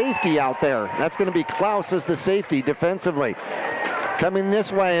 One safety out there. That's going to be Klaus as the safety defensively. Coming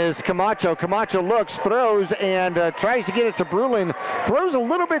this way is Camacho. Camacho looks, throws, and tries to get it to Brulin. Throws a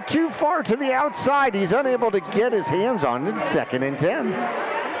little bit too far to the outside. He's unable to get his hands on it. 2nd and 10.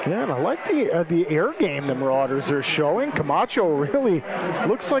 Yeah, and I like the air game the Marauders are showing. Camacho really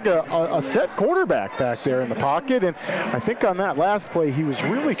looks like a set quarterback back there in the pocket, and I think on that last play he was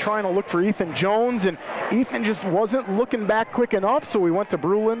really trying to look for Ethan Jones, and Ethan just wasn't looking back quick enough, so we went to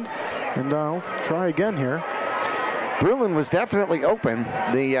Brulin, and I'll try again here. Brulin was definitely open.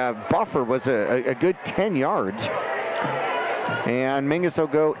 The buffer was a good 10 yards. And Mingus will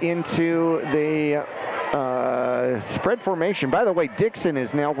go into the spread formation. By the way, Dixon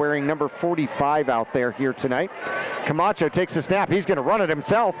is now wearing number 45 out there here tonight. Camacho takes the snap. He's going to run it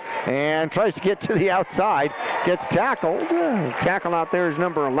himself and tries to get to the outside. Gets tackled. Tackle out there is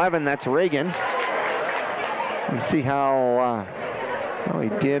number 11. That's Reagan. Let's see how he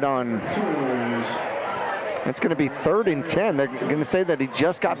did on... It's going to be 3rd and 10. They're going to say that he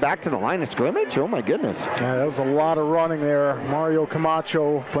just got back to the line of scrimmage. Oh, my goodness. Yeah, that was a lot of running there. Mario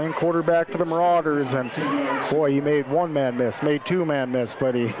Camacho playing quarterback for the Marauders. And, boy, he made 1-man miss, made 2-man miss,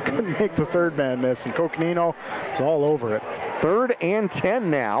 but he couldn't make the 3rd-man miss. And Coconino was all over it. 3rd and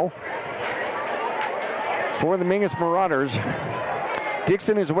 10 now for the Mingus Marauders.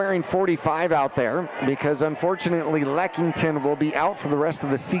 Dixon is wearing 45 out there because, unfortunately, Leckington will be out for the rest of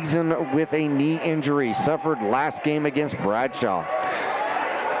the season with a knee injury. Suffered last game against Bradshaw.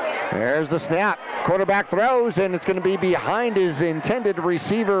 There's the snap. Quarterback throws, and it's going to be behind his intended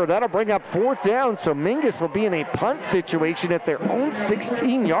receiver. That'll bring up 4th down, so Mingus will be in a punt situation at their own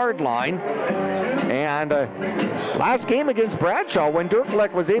 16-yard line. And last game against Bradshaw, when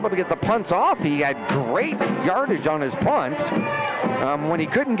Dirkelek was able to get the punts off, he had great yardage on his punts. When he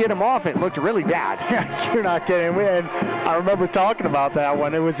couldn't get him off, it looked really bad. Yeah, you're not kidding. And I remember talking about that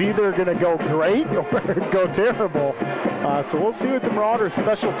one. It was either going to go great or go terrible. So we'll see what the Marauders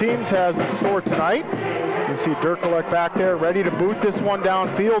special teams has in store tonight. You see Dirkelek back there ready to boot this one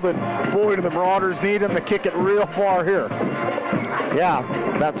downfield, and boy, do the Marauders need him to kick it real far here. Yeah,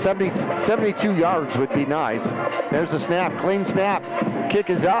 about 72 yards would be nice. There's the snap, clean snap. Kick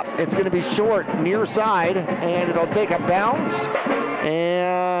is up. It's going to be short, near side, and it'll take a bounce,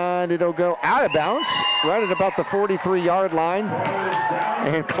 and it'll go out of bounds right at about the 43-yard line.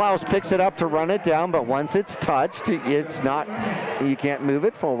 And Klaus picks it up to run it down, but once it's touched, it's not, you can't move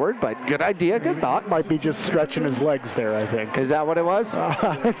it forward, but good idea, good thought. Might be just stretching his legs there, I think. Is that what it was?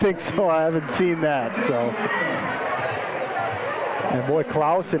 I think so. I haven't seen that, so. And boy,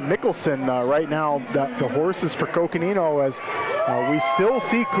 Klaus and Mickelson right now, the horses for Coconino, as we still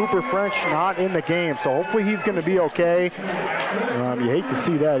see Cooper French not in the game, so hopefully he's going to be okay. You hate to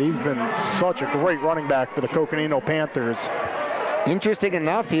see that. He's been such a great running back for the Coconino Panthers. Interesting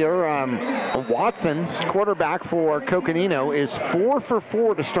enough here, Watson, quarterback for Coconino, is 4 for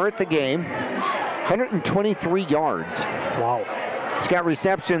 4 to start the game, 123 yards. Wow. He's got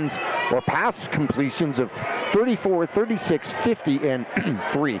receptions or pass completions of 34, 36, 50, and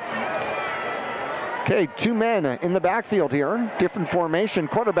 3. Okay, 2 men in the backfield here. Different formation.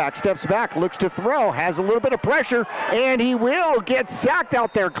 Quarterback steps back, looks to throw, has a little bit of pressure, and he will get sacked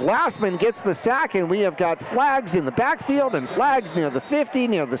out there. Glassman gets the sack, and we have got flags in the backfield and flags near the 50,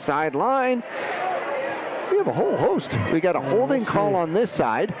 near the sideline. We have a whole host. We got a holding call on this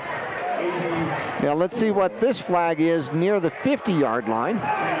side. Now let's see what this flag is near the 50-yard line.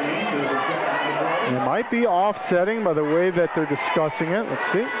 It might be offsetting by the way that they're discussing it.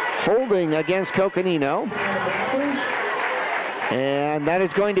 Let's see. Holding against Coconino. And that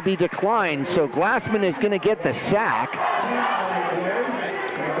is going to be declined. So Glassman is going to get the sack.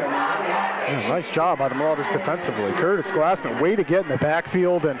 Yeah, nice job by the Marauders defensively. Curtis Glassman, way to get in the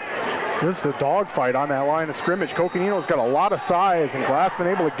backfield, and this is the dogfight on that line of scrimmage. Coconino's got a lot of size, and Glassman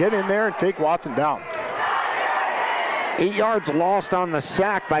able to get in there and take Watson down. 8 yards lost on the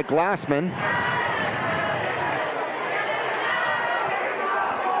sack by Glassman.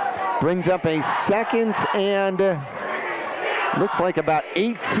 Brings up a 2nd and looks like about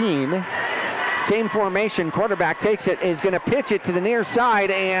 18. Same formation, quarterback takes it, is going to pitch it to the near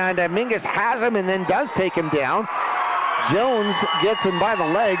side, and Mingus has him and then does take him down. Jones gets him by the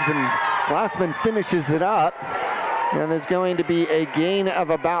legs, and Glassman finishes it up. And it's going to be a gain of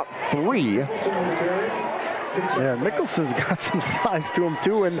about 3. Yeah, Mickelson's got some size to him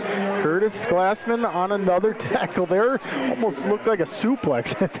too, and Curtis Glassman on another tackle there. Almost looked like a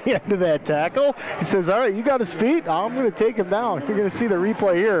suplex at the end of that tackle. He says, all right, you got his feet, I'm going to take him down. You're going to see the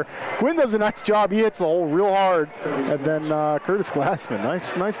replay here. Quinn does a nice job. He hits the hole real hard. And then Curtis Glassman,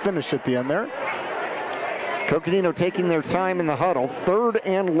 nice finish at the end there. Coconino taking their time in the huddle. 3rd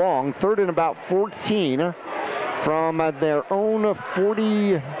and long, 3rd and about 14 from their own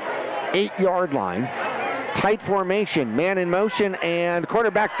 48-yard line. Tight formation, man in motion, and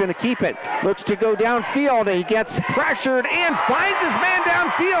quarterback's going to keep it. Looks to go downfield. He gets pressured and finds his man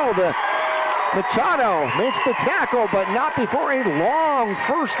downfield. Machado makes the tackle, but not before a long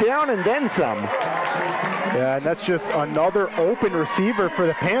first down and then some. Yeah, and that's just another open receiver for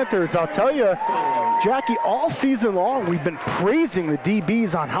the Panthers. I'll tell you, Jackie, all season long we've been praising the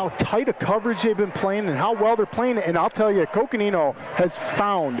DBs on how tight a coverage they've been playing and how well they're playing. And I'll tell you, Coconino has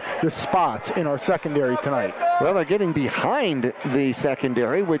found the spots in our secondary tonight. Well, they're getting behind the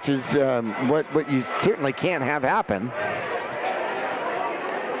secondary, which is what you certainly can't have happen.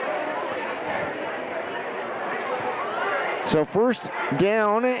 So first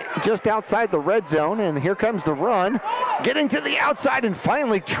down just outside the red zone, and here comes the run. Getting to the outside and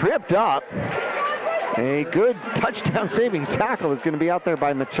finally tripped up. A good touchdown-saving tackle is going to be out there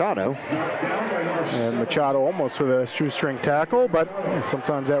by Machado. And Machado almost with a shoestring tackle, but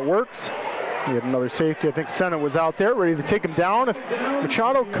sometimes that works. He had another safety. I think Senna was out there ready to take him down if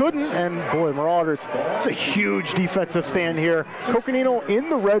Machado couldn't. And boy, Marauders, it's a huge defensive stand here. Coconino in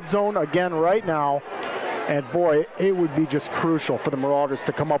the red zone again right now. And boy, it would be just crucial for the Marauders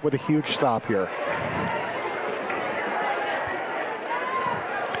to come up with a huge stop here.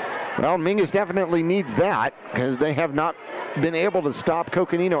 Well, Mingus definitely needs that because they have not been able to stop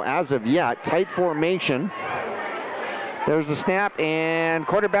Coconino as of yet. Tight formation. There's the snap, and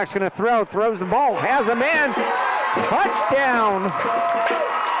quarterback's going to throw. Throws the ball, has a man. Touchdown.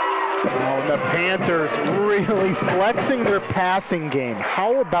 Oh, the Panthers really flexing their passing game.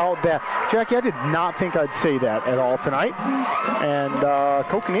 How about that? Jackie, I did not think I'd say that at all tonight. And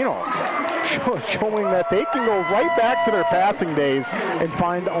Coconino showing that they can go right back to their passing days and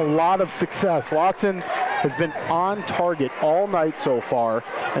find a lot of success. Watson has been on target all night so far,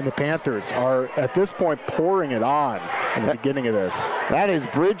 and the Panthers are, at this point, pouring it on in the beginning of this. That is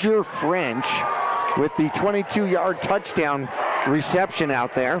Bridger French with the 22-yard touchdown reception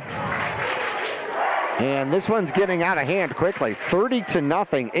out there. And this one's getting out of hand quickly.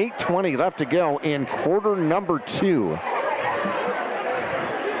 30-0, 8:20 left to go in quarter number 2.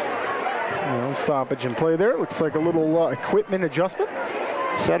 No stoppage in play there. Looks like a little equipment adjustment.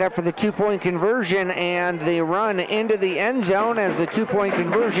 Set up for the 2-point conversion, and the run into the end zone as the 2-point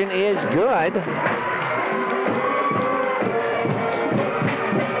conversion is good.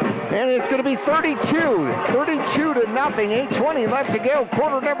 And it's going to be 32-0, 8:20 left to go.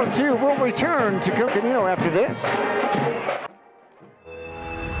 Quarter number 2 will return to Coconino after this.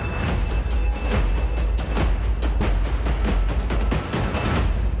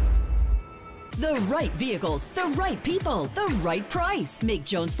 The right vehicles, the right people, the right price. Make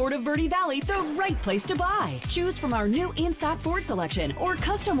Jones Ford of Verde Valley the right place to buy. Choose from our new in-stock Ford selection or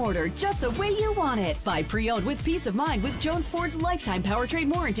custom order just the way you want it. Buy pre-owned with peace of mind with Jones Ford's lifetime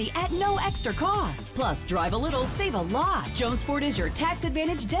powertrain warranty at no extra cost. Plus, drive a little, save a lot. Jones Ford is your tax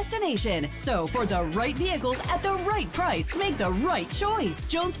advantage destination. So for the right vehicles at the right price, make the right choice.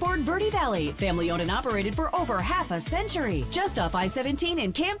 Jones Ford Verde Valley, family owned and operated for over half a century. Just off I-17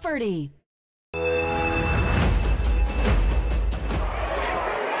 in Camp Verde.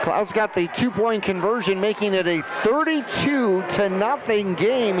 Cloud's got the 2-point conversion, making it a 32-0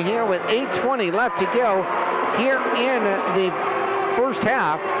 game here with 8:20 left to go here in the first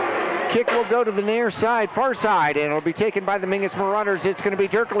half. Kick will go to the near side, far side, and it'll be taken by the Mingus Marauders. It's going to be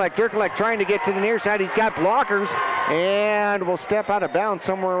Dirkelek. Dirkelek trying to get to the near side. He's got blockers and will step out of bounds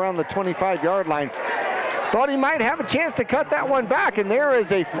somewhere around the 25-yard line. Thought he might have a chance to cut that one back, and there is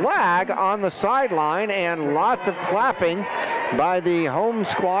a flag on the sideline and lots of clapping by the home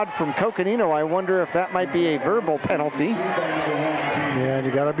squad from Coconino. I wonder if that might be a verbal penalty. Yeah, and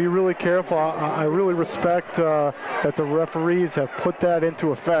you got to be really careful. I really respect that the referees have put that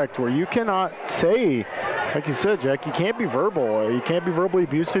into effect where you cannot say, like you said, Jack, you can't be verbal. You can't be verbally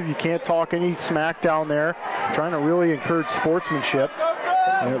abusive. You can't talk any smack down there. Trying to really encourage sportsmanship.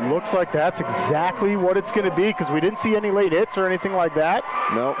 And it looks like that's exactly what it's going to be because we didn't see any late hits or anything like that.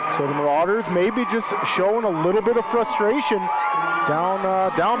 Nope. So the Marauders maybe just showing a little bit of frustration down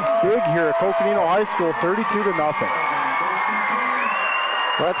big here at Coconino High School, 32-0.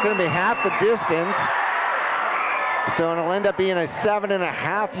 Well, that's going to be half the distance. So it'll end up being a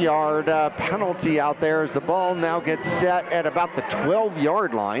 7.5-yard penalty out there as the ball now gets set at about the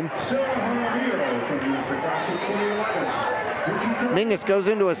 12-yard line. Mingus goes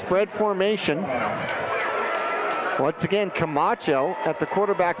into a spread formation. Once again, Camacho at the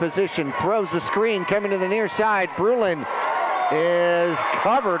quarterback position throws the screen coming to the near side. Brulin is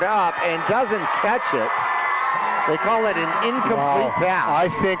covered up and doesn't catch it. They call it an incomplete pass. I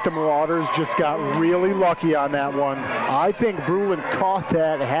think the Marauders just got really lucky on that one. I think Brulin caught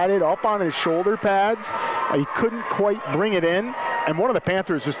that, had it up on his shoulder pads. He couldn't quite bring it in, and one of the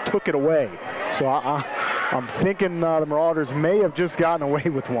Panthers just took it away. So I'm thinking the Marauders may have just gotten away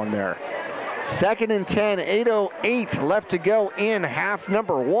with one there. 2nd and 10, 8:08 left to go in half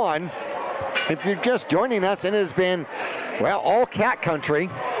number 1. If you're just joining us, it has been, well, all cat country.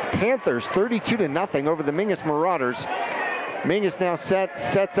 Panthers 32-0 over the Mingus Marauders. Mingus now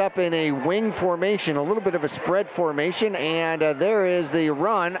sets up in a wing formation, a little bit of a spread formation, and there is the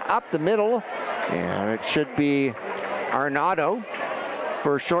run up the middle, and it should be Arnado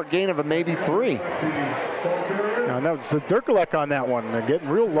for a short gain of a maybe 3. And that was the Dirkelek on that one. They're getting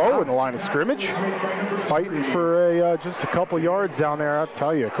real low in the line of scrimmage, fighting for just a couple yards down there. I'll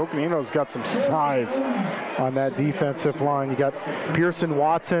tell you, Coconino's got some size on that defensive line. You got Pearson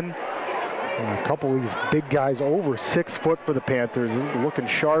Watson, and a couple of these big guys over 6 foot for the Panthers. This is looking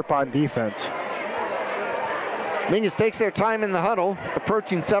sharp on defense. Mingus takes their time in the huddle,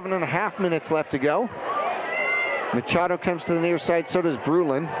 approaching 7.5 minutes left to go. Machado comes to the near side, so does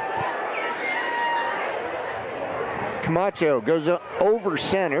Brulin. Camacho goes over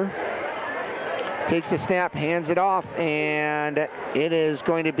center, takes the snap, hands it off, and it is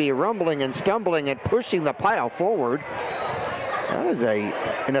going to be rumbling and stumbling and pushing the pile forward. That is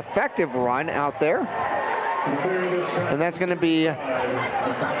an effective run out there. And that's going to be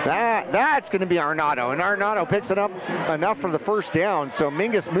that's going to be Arnado, and Arnado picks it up enough for the first down. So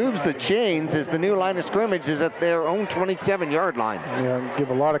Mingus moves the chains as the new line of scrimmage is at their own 27-yard line. Yeah, give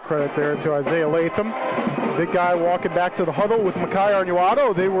a lot of credit there to Isaiah Latham. Big guy walking back to the huddle with Makai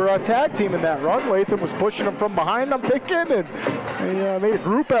Arnuado. They were a tag team in that run. Latham was pushing him from behind, I'm thinking, and they made a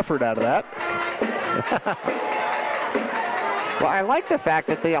group effort out of that. Well, I like the fact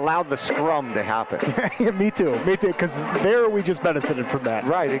that they allowed the scrum to happen. Yeah, me too, because there we just benefited from that.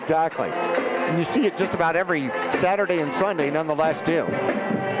 Right, exactly. And you see it just about every Saturday and Sunday nonetheless, too.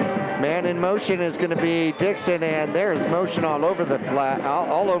 Man in motion is going to be Dixon, and there's motion all over the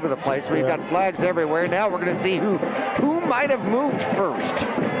all over the place. We've got flags everywhere. Now we're going to see who might have moved first.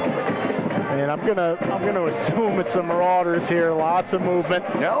 And I'm gonna assume it's the Marauders here. Lots of movement.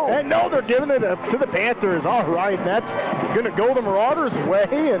 No. And no, they're giving it to the Panthers. All right, that's gonna go the Marauders' way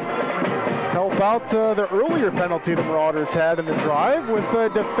and help out the earlier penalty the Marauders had in the drive with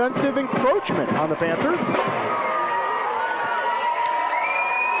defensive encroachment on the Panthers.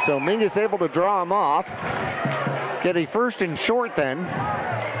 So Mingus able to draw him off. Get a 1st and short then.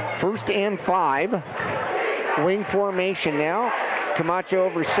 1st and 5. Wing formation now. Camacho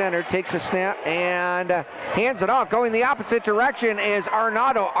over center, takes a snap and hands it off. Going the opposite direction is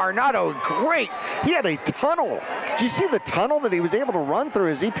Arnado. Arnado, great. He had a tunnel. Did you see the tunnel that he was able to run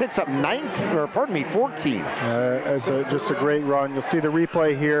through as he picks up 14? It's just a great run. You'll see the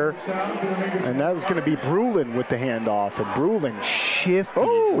replay here. And that was going to be Brulin with the handoff. And Brulin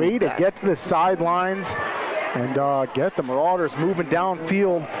shifty, way to get to the sidelines and get the Marauders moving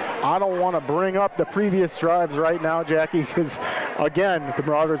downfield. I don't want to bring up the previous drives right now, Jackie, because, again, the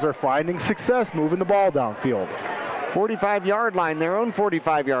Marauders are finding success moving the ball downfield. 45-yard line, their own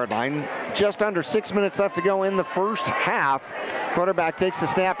 45-yard line. Just under 6 minutes left to go in the first half. Quarterback takes the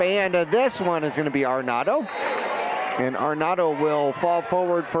snap, and this one is going to be Arnado. And Arnado will fall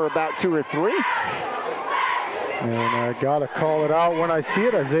forward for about 2 or 3. And I got to call it out when I see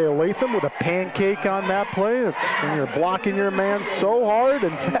it. Isaiah Latham with a pancake on that play. It's when you're blocking your man so hard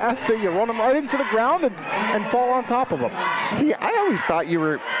and fast that you run him right into the ground and fall on top of him. See, I always thought you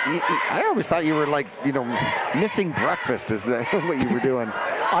were like, missing breakfast. Is that what you were doing?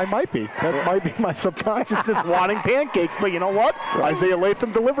 I might be. That might be my subconsciousness wanting pancakes. But you know what? Right. Isaiah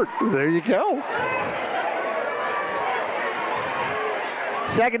Latham delivered. There you go.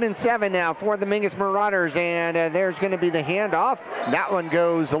 2nd and 7 now for the Mingus Marauders, and there's going to be the handoff. That one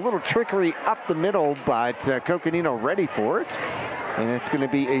goes a little trickery up the middle, but Coconino ready for it. And it's going to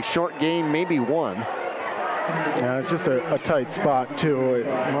be a short gain, maybe 1. Yeah, just a tight spot, too.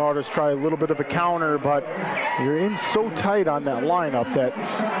 Marauders try a little bit of a counter, but you're in so tight on that lineup that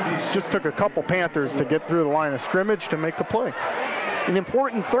it just took a couple Panthers to get through the line of scrimmage to make the play. An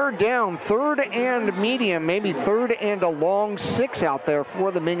important third down, third and medium, maybe third and a long 6 out there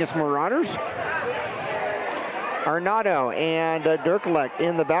for the Mingus Marauders. Arnado and Dirkelek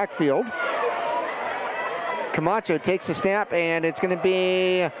in the backfield. Camacho takes a snap, and it's going to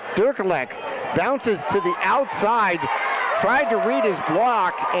be Dirkelek. Bounces to the outside, tried to read his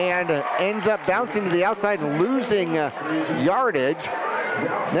block, and ends up bouncing to the outside and losing yardage.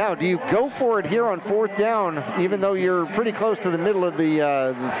 Now, do you go for it here on 4th down, even though you're pretty close to the middle of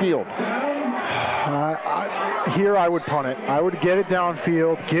the field? Here I would punt it. I would get it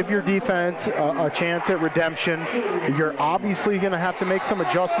downfield, give your defense a chance at redemption. You're obviously going to have to make some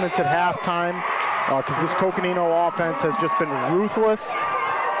adjustments at halftime because this Coconino offense has just been ruthless.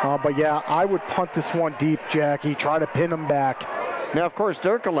 But yeah, I would punt this one deep, Jackie. Try to pin them back. Now, of course,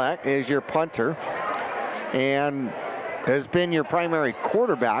 Dirkelek is your punter and has been your primary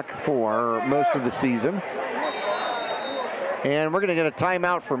quarterback for most of the season. And we're going to get a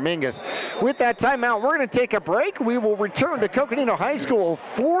timeout for Mingus. With that timeout, we're going to take a break. We will return to Coconino High School.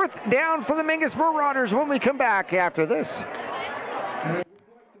 4th down for the Mingus Marauders when we come back after this.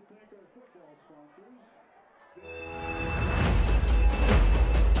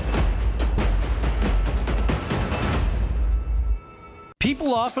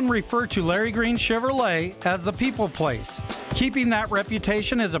 People often refer to Larry Green Chevrolet as the people place. Keeping that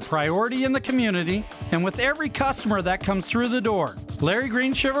reputation is a priority in the community and with every customer that comes through the door. Larry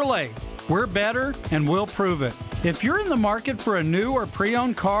Green Chevrolet, we're better and we'll prove it. If you're in the market for a new or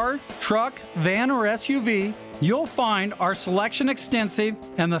pre-owned car, truck, van, or SUV, you'll find our selection extensive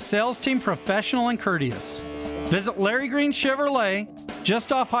and the sales team professional and courteous. Visit Larry Green Chevrolet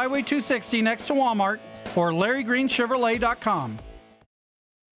just off Highway 260 next to Walmart or LarryGreenChevrolet.com.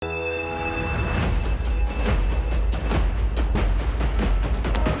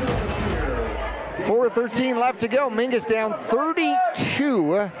 4:13 left to go. Mingus down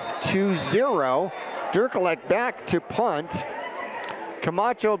 32-0. Dirkelek back to punt.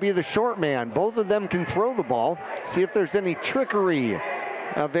 Camacho will be the short man. Both of them can throw the ball. See if there's any trickery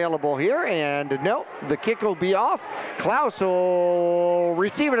available here. And nope, the kick will be off. Klaus will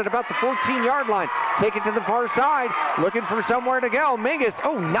receive it at about the 14-yard line. Take it to the far side. Looking for somewhere to go. Mingus,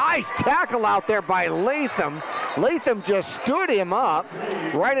 oh, nice tackle out there by Latham. Latham just stood him up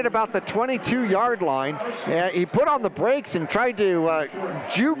right at about the 22-yard line. He put on the brakes and tried to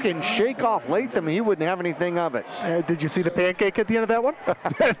juke and shake off Latham. He wouldn't have anything of it. Did you see the pancake at the end of that one?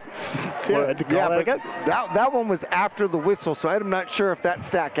 That one was after the whistle, so I'm not sure if that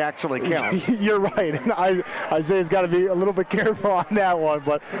stack actually counts. You're right. And Isaiah's got to be a little bit careful on that one,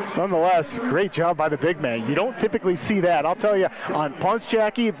 but nonetheless, great job by the big man. You don't typically see that. I'll tell you, on punts,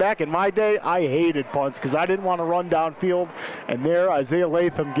 Jackie, back in my day, I hated punts because I didn't want to run downfield, and there Isaiah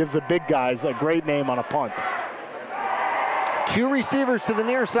Latham gives the big guys a great name on a punt. 2 receivers to the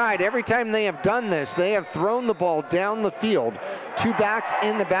near side. Every time they have done this, they have thrown the ball down the field. 2 backs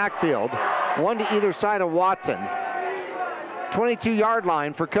in the backfield, 1 to either side of Watson. 22-yard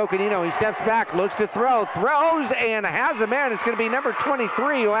line for Coconino. He steps back, looks to throw, throws, and has a man. It's going to be number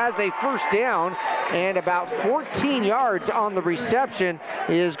 23 who has a first down, and about 14 yards on the reception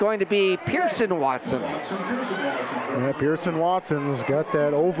is going to be Pearson Watson. Yeah, Pearson Watson's got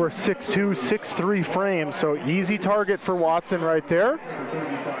that over 6'2", 6'3" frame, so easy target for Watson right there.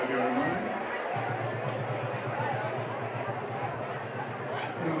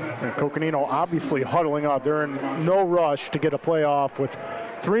 And Coconino obviously huddling up. They're in no rush to get a play off with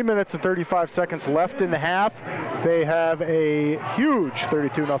 3 minutes and 35 seconds left in the half. They have a huge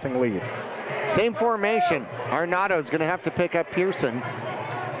 32-0 lead. Same formation. Arnado's going to have to pick up Pearson.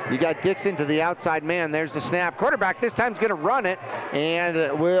 You got Dixon to the outside man. There's the snap. Quarterback this time is going to run it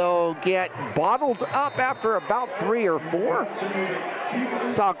and will get bottled up after about 3 or 4.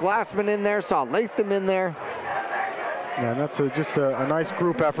 Saw Glassman in there, saw Latham in there. Yeah, and that's just a nice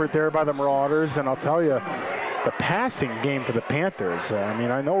group effort there by the Marauders. And I'll tell you, the passing game for the Panthers, I mean,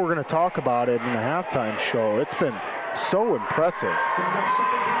 I know we're going to talk about it in the halftime show. It's been so impressive.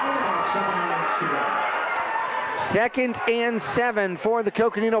 2nd and 7 for the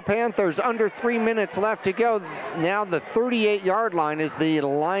Coconino Panthers. Under 3 minutes left to go. Now the 38-yard line is the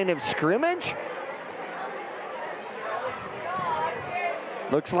line of scrimmage.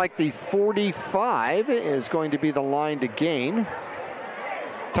 Looks like the 45 is going to be the line to gain.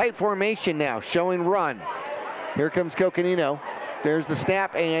 Tight formation now, showing run. Here comes Coconino. There's the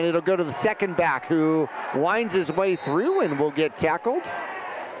snap, and it'll go to the second back who winds his way through and will get tackled.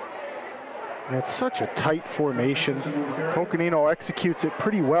 It's such a tight formation. Coconino executes it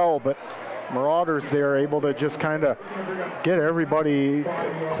pretty well, but Marauders, they're able to just kind of get everybody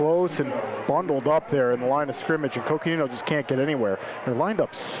close and bundled up there in the line of scrimmage, and Coconino just can't get anywhere. They're lined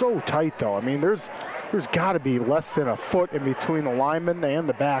up so tight, though. I mean, there's got to be less than a foot in between the linemen and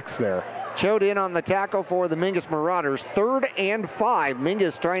the backs there. Chode in on the tackle for the Mingus Marauders. 3rd and 5.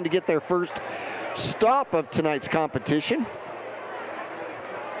 Mingus trying to get their first stop of tonight's competition.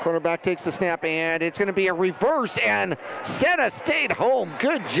 Quarterback takes the snap, and it's going to be a reverse, and Seta stayed home.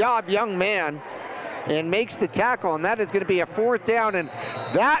 Good job, young man, and makes the tackle, and that is going to be a 4th down, and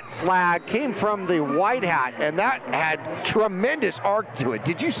that flag came from the white hat, and that had tremendous arc to it.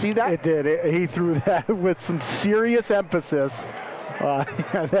 Did you see that? It did. He threw that with some serious emphasis.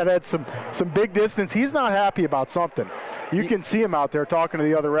 That had some big distance. He's not happy about something. You can see him out there talking to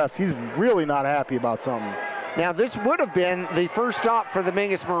the other refs. He's really not happy about something. Now, this would have been the first stop for the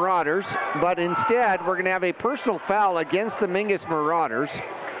Mingus Marauders, but instead, we're going to have a personal foul against the Mingus Marauders.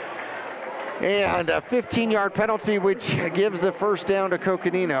 And a 15-yard penalty, which gives the first down to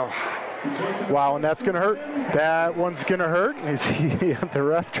Coconino. Wow, and that's going to hurt. That one's going to hurt. You see the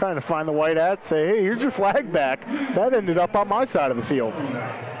ref trying to find the white hat, say, hey, here's your flag back. That ended up on my side of the field.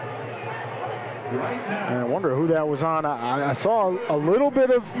 And I wonder who that was on. I saw a little bit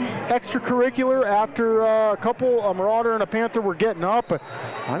of extracurricular after a couple, a Marauder and a Panther were getting up, but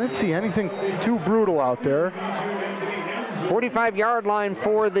I didn't see anything too brutal out there. 45-yard line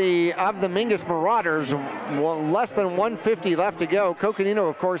for the Mingus Marauders. Well, less than 150 left to go. Coconino,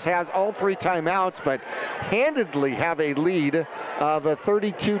 of course, has all 3 timeouts, but handedly have a lead of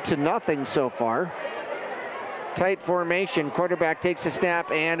 32-0 so far. Tight formation. Quarterback takes a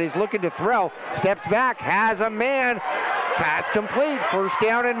snap and is looking to throw. Steps back, has a man. Pass complete. First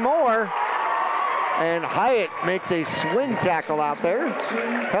down and more. And Hyatt makes a swing tackle out there.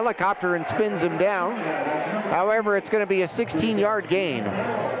 Helicopter and spins him down. However, it's going to be a 16-yard gain.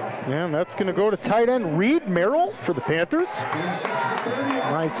 Yeah, and that's going to go to tight end Reed Merrill for the Panthers.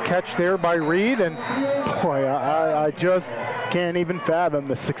 Nice catch there by Reed, and boy, I just can't even fathom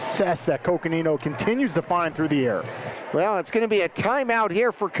the success that Coconino continues to find through the air. Well, it's going to be a timeout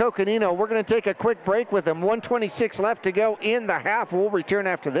here for Coconino. We're going to take a quick break with them. 1:26 left to go in the half. We'll return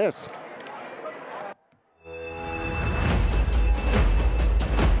after this.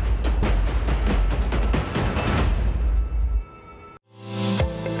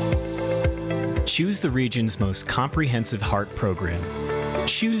 Choose the region's most comprehensive heart program.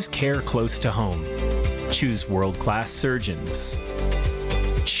 Choose care close to home. Choose world-class surgeons.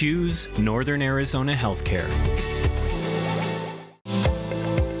 Choose Northern Arizona Healthcare.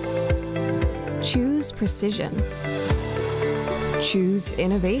 Choose precision. Choose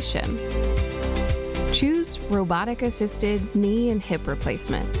innovation. Choose robotic-assisted knee and hip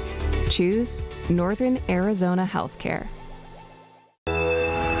replacement. Choose Northern Arizona Healthcare.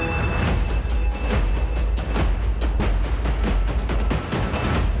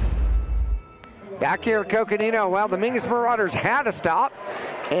 Back here at Coconino, well, the Mingus Marauders had a stop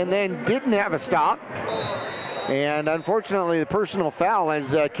and then didn't have a stop. And unfortunately, the personal foul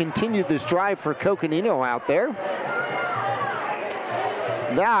has continued this drive for Coconino out there.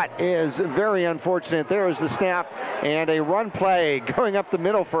 That is very unfortunate. There is the snap and a run play going up the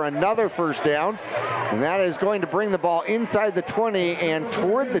middle for another first down. And that is going to bring the ball inside the 20 and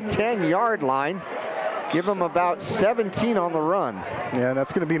toward the 10-yard line. Give them about 17 on the run. Yeah,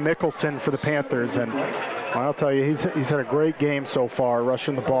 that's going to be Mickelson for the Panthers. And I'll tell you, he's had a great game so far,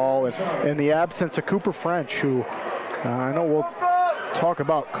 rushing the ball. And in the absence of Cooper French, who I know we'll talk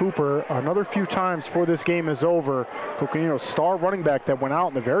about Cooper another few times before this game is over. Coconino's star running back that went out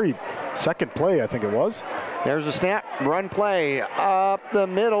in the very second play, I think it was. There's a snap, run play up the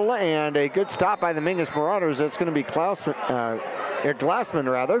middle, and a good stop by the Mingus Marauders. It's going to be Glassman,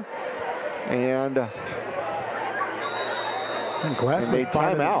 rather. And Glassman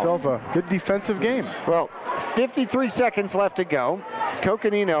finding himself a good defensive game. Well, 53 seconds left to go.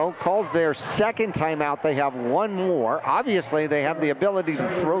 Coconino calls their second timeout. They have one more. Obviously, they have the ability to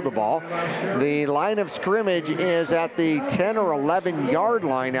throw the ball. The line of scrimmage is at the 10 or 11-yard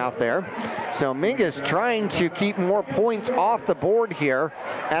line out there. So Mingus trying to keep more points off the board here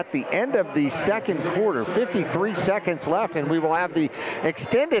at the end of the second quarter. 53 seconds left, and we will have the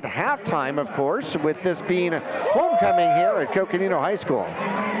extended halftime, of course, with this being homecoming here at Coconino High School.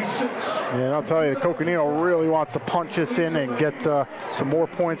 Yeah, and I'll tell you, Coconino really wants to punch this in and get some more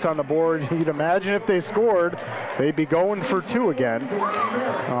points on the board. You'd imagine if they scored, they'd be going for 2 again.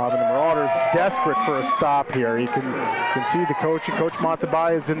 But the Marauders desperate for a stop here. You can see the coach, and Coach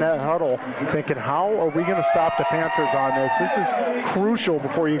Montebai is in that huddle thinking, how are we going to stop the Panthers on this? This is crucial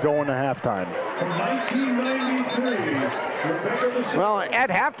before you go into halftime. Well, at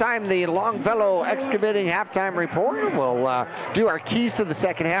halftime, the Longfellow Excavating halftime report will do our keys to the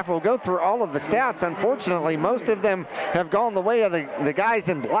second half. We'll go through all of the stats. Unfortunately, most of them have gone the way of the guys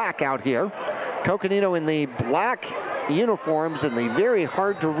in black out here. Coconino in the black uniforms and the very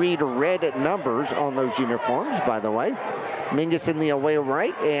hard to read red numbers on those uniforms, by the way. Mingus in the away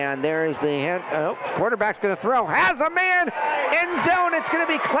right, and there is the hand. Oh, quarterback's going to throw. Has a man. End zone. It's going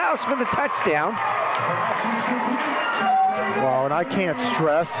to be Klaus for the touchdown. Wow, and I can't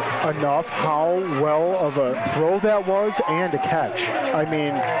stress enough how well of a throw that was and a catch. I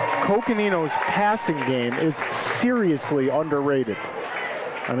mean, Coconino's passing game is seriously underrated.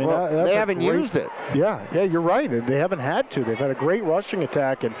 I mean, well, they haven't used it. Yeah, you're right. They haven't had to. They've had a great rushing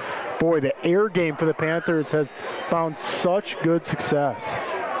attack, and boy, the air game for the Panthers has found such good success.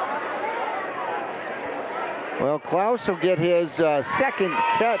 Well, Klaus will get his second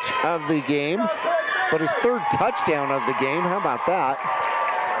catch of the game, but his third touchdown of the game. How about that?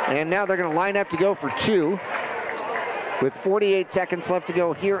 And now they're going to line up to go for 2 with 48 seconds left to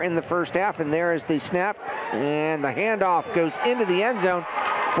go here in the first half. And there is the snap, and the handoff goes into the end zone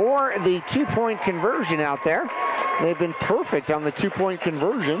for the 2-point conversion out there. They've been perfect on the 2-point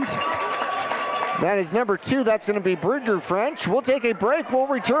conversions. That is number 2. That's going to be Bridger French. We'll take a break. We'll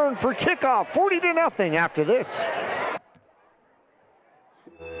return for kickoff, 40-0 after this.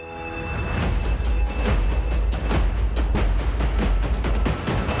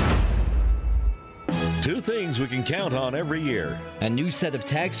 Two things we can count on every year. A new set of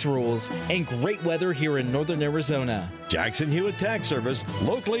tax rules and great weather here in northern Arizona. Jackson Hewitt Tax Service,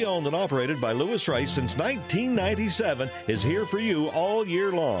 locally owned and operated by Lewis Wright since 1997, is here for you all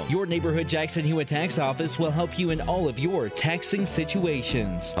year long. Your neighborhood Jackson Hewitt Tax Office will help you in all of your taxing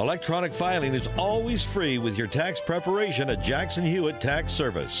situations. Electronic filing is always free with your tax preparation at Jackson Hewitt Tax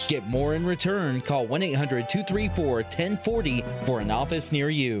Service. Get more in return. Call 1-800-234-1040 for an office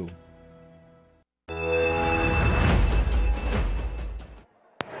near you.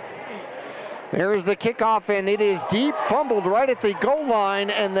 There's the kickoff, and it is deep, fumbled right at the goal line,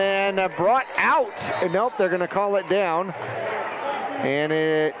 and then brought out. Nope, they're going to call it down.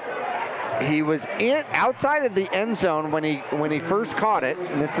 And he was outside of the end zone when he first caught it.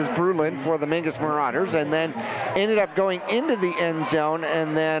 And this is Brulin for the Mingus Marauders, and then ended up going into the end zone.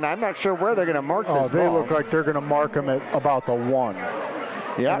 And then I'm not sure where they're going to mark this ball. They look like they're going to mark him at about the 1.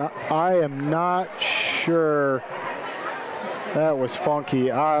 Yeah, I am not sure. That was funky.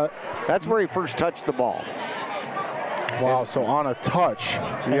 That's where he first touched the ball. Wow, so on a touch.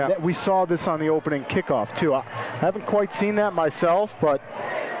 Yeah. We saw this on the opening kickoff, too. I haven't quite seen that myself, but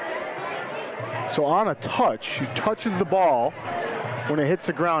so on a touch, he touches the ball when it hits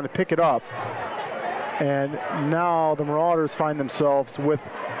the ground to pick it up. And now the Marauders find themselves with,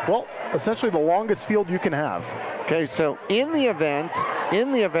 well, essentially the longest field you can have. Okay, so in the event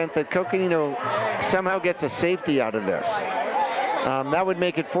that Coconino somehow gets a safety out of this, that would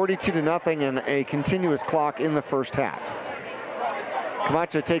make it 42-0 and a continuous clock in the first half.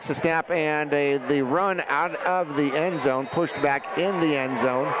 Camacho takes a snap, and the run out of the end zone, pushed back in the end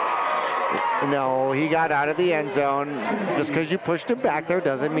zone. No, he got out of the end zone. Just because you pushed him back there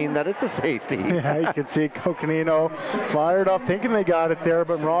doesn't mean that it's a safety. Yeah, you can see Coconino fired up, thinking they got it there,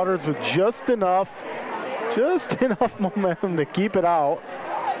 but Marauders with just enough momentum to keep it out.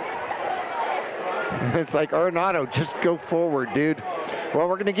 It's like, Arenado, just go forward, dude. Well,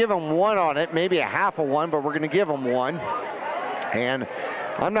 we're going to give him 1 on it, maybe a half of 1, but we're going to give him 1. And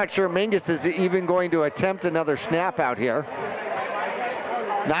I'm not sure Mingus is even going to attempt another snap out here.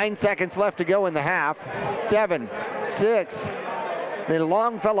 9 seconds left to go in the half. 7, 6. The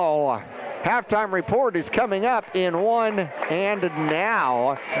Longfellow halftime report is coming up in 1, and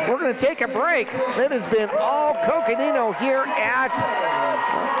now we're going to take a break. It has been all Coconino here at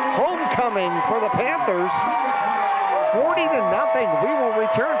homecoming for the Panthers. 40-0. We will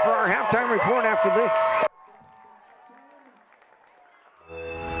return for our halftime report after this.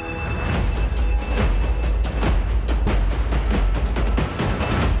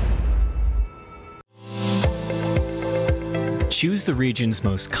 Choose the region's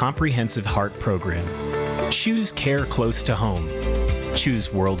most comprehensive heart program. Choose care close to home.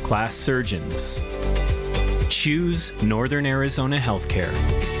 Choose world-class surgeons. Choose Northern Arizona Healthcare.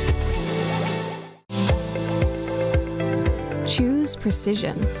 Choose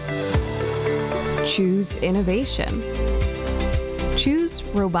precision. Choose innovation. Choose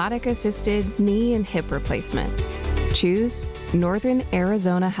robotic-assisted knee and hip replacement. Choose Northern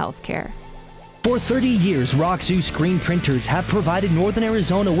Arizona Healthcare. For 30 years, Roxu screen printers have provided Northern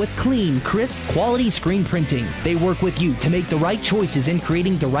Arizona with clean, crisp, quality screen printing. They work with you to make the right choices in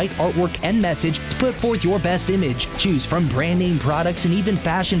creating the right artwork and message to put forth your best image. Choose from brand name products and even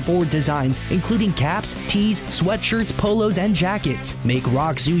fashion-forward designs, including caps, tees, sweatshirts, polos, and jackets. Make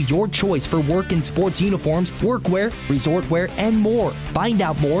Roxu your choice for work and sports uniforms, workwear, resort wear, and more. Find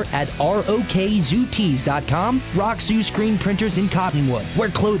out more at rokzootees.com. Roxu screen printers in Cottonwood, where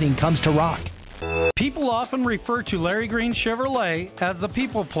clothing comes to rock. People often refer to Larry Green Chevrolet as the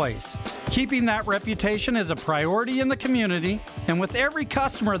people place. Keeping that reputation is a priority in the community and with every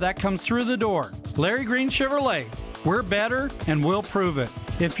customer that comes through the door. Larry Green Chevrolet, we're better and we'll prove it.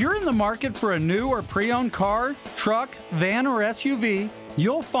 If you're in the market for a new or pre-owned car, truck, van, or SUV,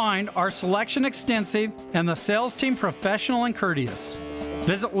 you'll find our selection extensive and the sales team professional and courteous.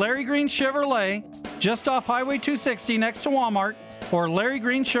 Visit Larry Green Chevrolet just off Highway 260 next to Walmart or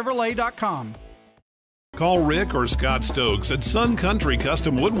LarryGreenChevrolet.com. Call Rick or Scott Stokes at Sun Country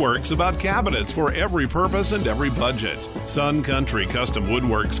Custom Woodworks about cabinets for every purpose and every budget. Sun Country Custom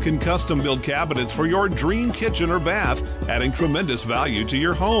Woodworks can custom build cabinets for your dream kitchen or bath, adding tremendous value to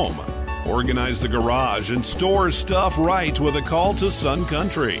your home. Organize the garage and store stuff right with a call to Sun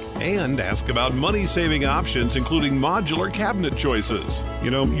Country. And ask about money-saving options, including modular cabinet choices.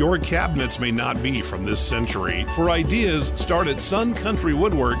 You know, your cabinets may not be from this century. For ideas, start at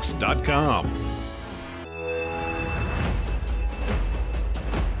suncountrywoodworks.com.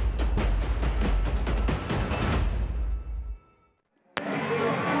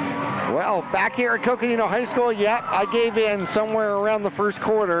 Well, back here at Coconino High School, yeah, I gave in somewhere around the first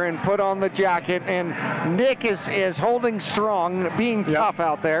quarter and put on the jacket, and Nick is holding strong, being tough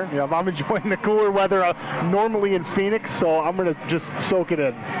out there. Yeah, I'm enjoying the cooler weather normally in Phoenix, so I'm going to just soak it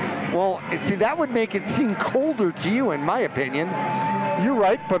in. Well, see, that would make it seem colder to you, in my opinion. You're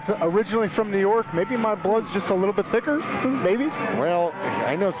right, but originally from New York, maybe my blood's just a little bit thicker, maybe? Well,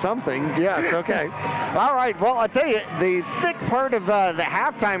 I know something. Yes, okay. All right, well, I'll tell you, the thick part of the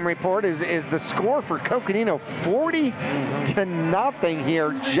halftime report is the score for Coconino, 40-0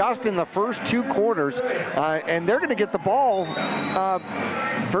 here just in the first two quarters. And they're going to get the ball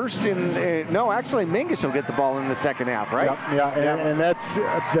first in, no, actually Mingus will get the ball in the second half, right? Yep, and that's,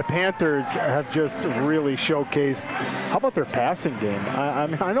 the Panthers have just really showcased, how about their passing game? I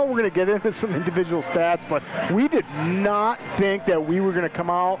mean, I know we're going to get into some individual stats, but we did not think that we were going to come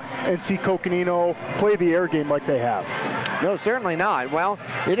out and see Coconino play the air game like they have. No, certainly not. Well,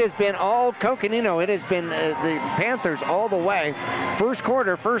 it has been all Coconino. It has been the Panthers all the way. First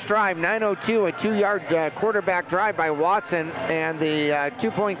quarter, first drive, 9:02, a 2-yard quarterback drive by Watson, and the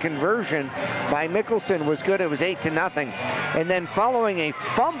two-point conversion by Mickelson was good. It was 8-0. And then following a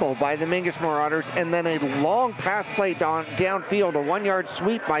fumble by the Mingus Marauders, and then a long pass play downfield, a 1-yard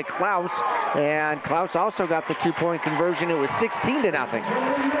sweep by Klaus, and Klaus also got the two-point conversion. It was 16-0.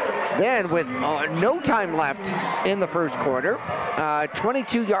 Then with no time left in the first quarter,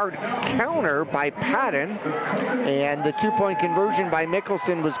 22-yard counter by Patton, and the two-point conversion by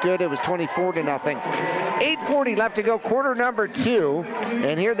Mickelson was good. It was 24-0. 8:40 left to go, quarter number 2,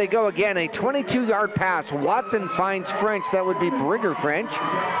 and here they go again, a 22-yard pass. Watson finds French. That would be Bridger French,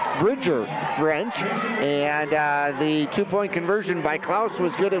 and the two-point conversion by Klaus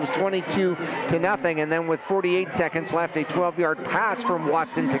was good. It was 22-0, and then with 48 seconds left, a 12-yard pass from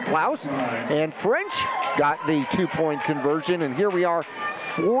Watson to Klaus, and French got the two-point conversion, and here we are,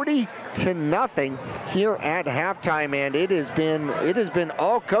 40-0 here at halftime, and it has been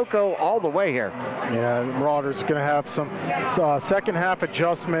all Coco all the way here. Yeah, the Marauders going to have some second half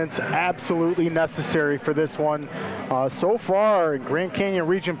adjustments, absolutely necessary for this one. So far in Grand Canyon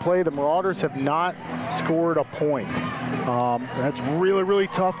region play, the Marauders have not scored a point. That's really, really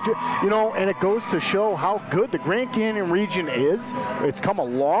tough, you know, and it goes to show how good the Grand Canyon region is. It's come a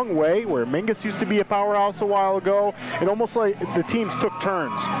long way, where Mingus used to be a powerhouse a while ago, and almost like the teams took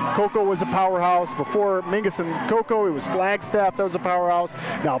turns. Coco was a powerhouse. Before Mingus and Coco, it was Flagstaff that was a powerhouse.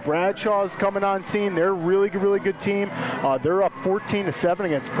 Now Bradshaw's coming on scene. They're a really, really good team. They're up 14-7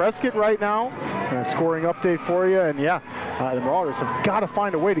 against Prescott right now. Scoring update for you, and yeah, the Marauders have got to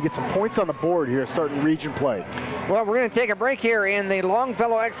find a way to get some points on the board here starting region play. Well, we're going to take a break here in the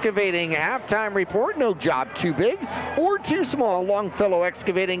Longfellow Excavating halftime report. No job too big or too small. Longfellow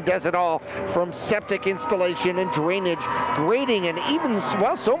Excavating does it all, from septic installation and drainage, grading, and even,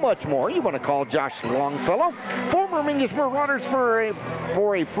 well, so much more. You want to call Josh Longfellow, former Mingus Marauders, for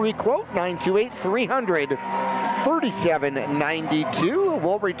a free quote, 928-300-3792.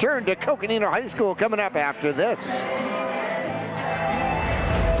 We'll return to Coconino High School coming up after this.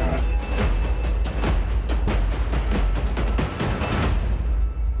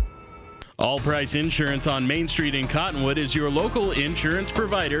 All Price Insurance on Main Street in Cottonwood is your local insurance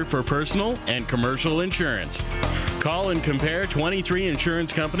provider for personal and commercial insurance. Call and compare 23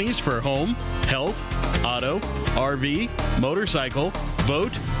 insurance companies for home, health, auto, RV, motorcycle,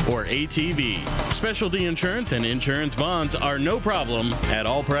 boat, or ATV. Specialty insurance and insurance bonds are no problem at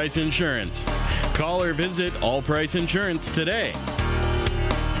All Price Insurance. Call or visit All Price Insurance today.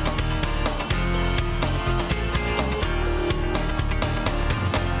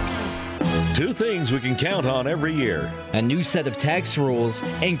 Two things we can count on every year. A new set of tax rules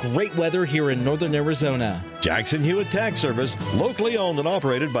and great weather here in northern Arizona. Jackson Hewitt Tax Service, locally owned and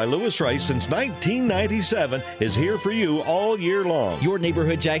operated by Lewis Wright since 1997, is here for you all year long. Your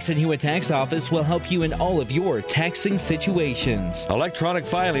neighborhood Jackson Hewitt Tax Office will help you in all of your taxing situations. Electronic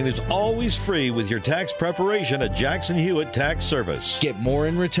filing is always free with your tax preparation at Jackson Hewitt Tax Service. Get more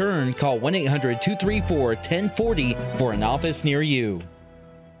in return. Call 1-800-234-1040 for an office near you.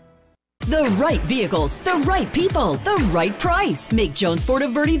 The right vehicles, the right people, the right price. Make Jones Ford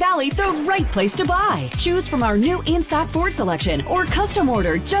of Verde Valley the right place to buy. Choose from our new in-stock Ford selection or custom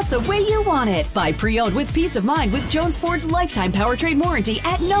order just the way you want it. Buy pre-owned with peace of mind with Jones Ford's lifetime powertrain warranty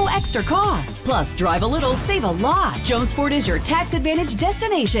at no extra cost. Plus, drive a little, save a lot. Jones Ford is your tax advantage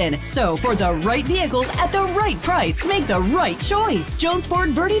destination. So, for the right vehicles at the right price, make the right choice. Jones Ford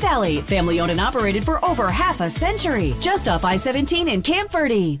Verde Valley, family owned and operated for over half a century. Just off I-17 in Camp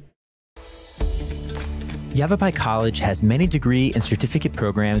Verde. Yavapai College has many degree and certificate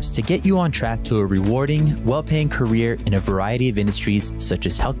programs to get you on track to a rewarding, well-paying career in a variety of industries such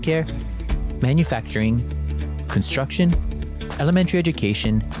as healthcare, manufacturing, construction, elementary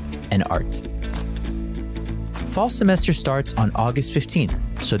education, and art. Fall semester starts on August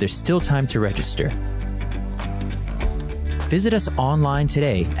 15th, so there's still time to register. Visit us online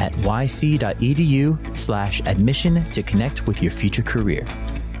today at yc.edu/admission to connect with your future career.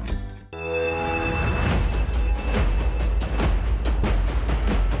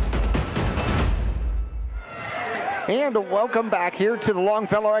 And welcome back here to the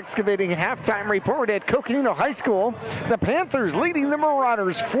Longfellow Excavating halftime report at Coconino High School. The Panthers leading the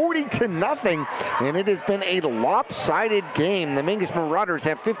Marauders 40-0, and it has been a lopsided game. The Mingus Marauders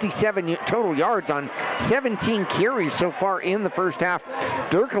have 57 total yards on 17 carries so far in the first half.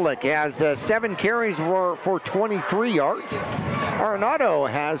 Durkalik has 7 carries for 23 yards. Arenado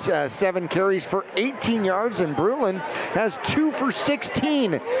has 7 carries for 18 yards, and Brulin has 2 for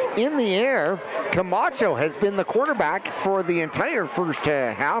 16 in the air. Camacho has been the quarterback for the entire first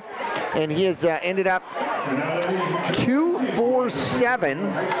half, and he has ended up 2 for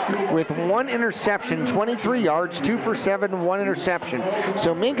 7 with 1 interception, 23 yards, 2 for 7, 1 interception.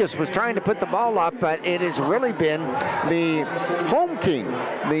 So Mingus was trying to put the ball up, but it has really been the home team,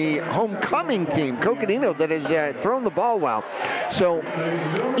 the homecoming team, Coconino, that has thrown the ball well. So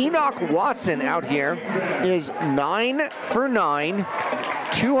Enoch Watson out here is 9 for 9,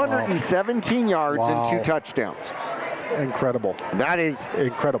 217 yards and 2 touchdowns. Incredible. That is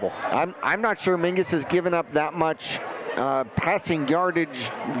incredible. I'm not sure Mingus has given up that much passing yardage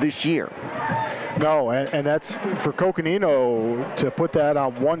this year. No, and that's for Coconino to put that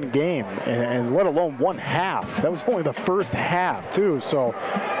on one game, and let alone one half. That was only the first half, too. So,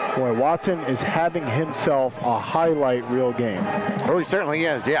 boy, Watson is having himself a highlight reel game. Oh, he certainly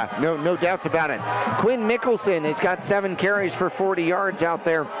is, yeah. No doubts about it. Quinn Mickelson has got 7 carries for 40 yards out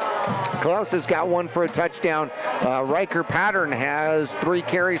there. Klaus has got 1 for a touchdown. Riker Pattern has 3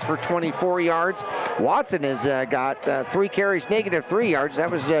 carries for 24 yards. Watson has got 3 carries, -3 yards.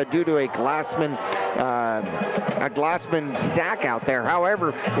 That was due to a Glassman sack out there.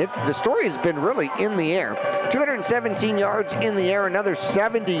 However, the story has been really in the air. 217 yards in the air, another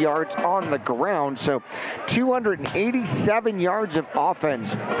 70 yards on the ground. So 287 yards of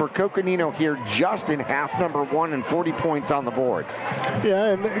offense for Coconino here just in half number 1 and 40 points on the board. Yeah,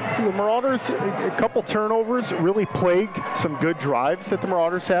 and the Marauders, a couple turnovers really plagued some good drives that the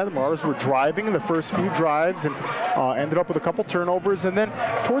Marauders had. The Marauders were driving in the first few drives and ended up with a couple turnovers. And then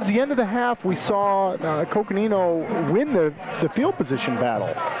towards the end of the half, we saw Coconino win the field position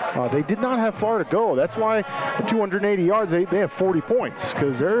battle. They did not have far to go. That's why at 280 yards, they have 40 points,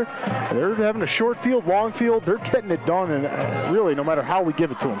 because they're having a short field, long field. They're getting it done, and really, no matter how we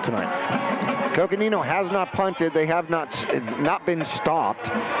give it to them tonight. Coconino has not punted. They have not been stopped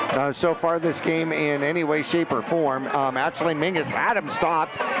so far this game in any way, shape, or form. Actually, Mingus had him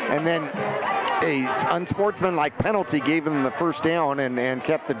stopped, and then a unsportsmanlike penalty gave them the first down and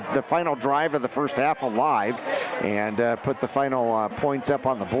kept the final drive of the first half alive, and put the final points up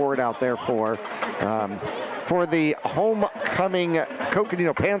on the board out there for for the homecoming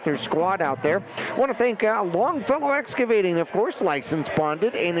Coconino Panthers squad out there. I want to thank Longfellow Excavating, of course, licensed,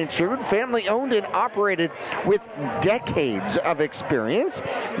 bonded, and insured, family owned and operated with decades of experience.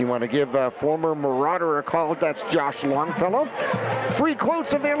 You want to give former Marauder a call, that's Josh Longfellow. Free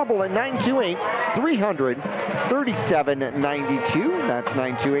quotes available at 928-300-3792. That's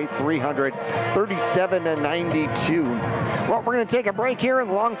 928-300-3792. Well, we're going to take a break here in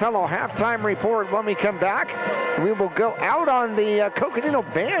the Longfellow halftime report. When we come back, we will go out on the Coconino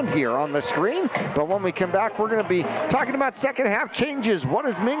band here on the screen. But when we come back, we're going to be talking about second half changes. What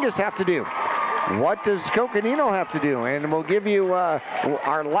does Mingus have to do? What does Coconino have to do? And we'll give you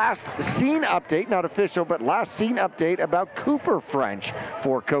our last scene update, not official, but last scene update about Cooper French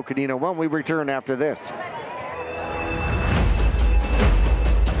for Coconino when we return after this.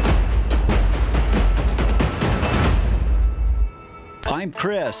 I'm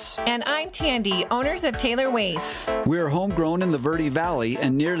Chris. And I'm Tandy, owners of Taylor Waste. We're homegrown in the Verde Valley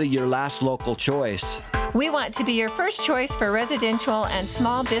and nearly your last local choice. We want to be your first choice for residential and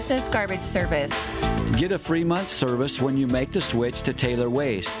small business garbage service. Get a free month service when you make the switch to Taylor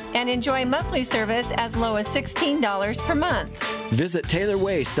Waste. And enjoy monthly service as low as $16 per month. Visit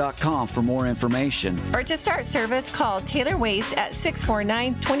TaylorWaste.com for more information. Or to start service, call Taylor Waste at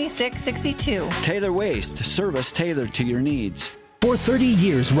 649-2662. Taylor Waste, service tailored to your needs. For 30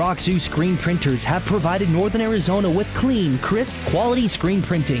 years, Roxu screen printers have provided Northern Arizona with clean, crisp, quality screen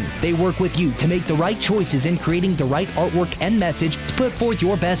printing. They work with you to make the right choices in creating the right artwork and message to put forth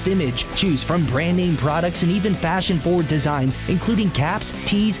your best image. Choose from brand name products and even fashion-forward designs, including caps,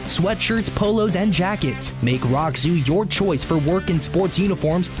 tees, sweatshirts, polos, and jackets. Make Roxu your choice for work and sports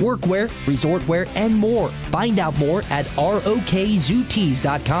uniforms, workwear, resort wear, and more. Find out more at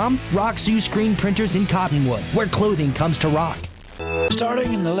ROKZooTees.com. Roxu screen printers in Cottonwood, where clothing comes to rock.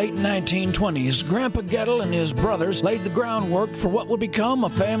 Starting in the late 1920s, Grandpa Gettle and his brothers laid the groundwork for what would become a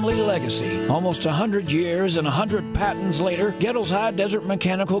family legacy. Almost 100 years and 100 patents later, Gettle's High Desert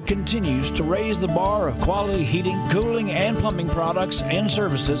Mechanical continues to raise the bar of quality heating, cooling, and plumbing products and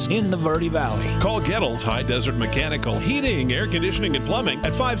services in the Verde Valley. Call Gettle's High Desert Mechanical Heating, Air Conditioning, and Plumbing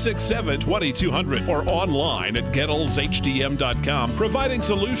at 567-2200 or online at GettlesHDM.com, providing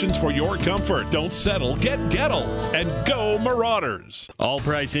solutions for your comfort. Don't settle. Get Gettles and go Marauders. All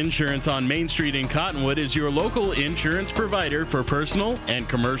Price Insurance on Main Street in Cottonwood is your local insurance provider for personal and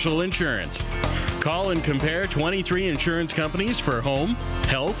commercial insurance. Call and compare 23 insurance companies for home,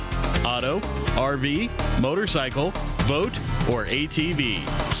 health, auto, RV, motorcycle, boat, or ATV.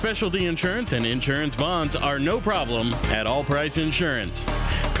 Specialty insurance and insurance bonds are no problem at All Price Insurance.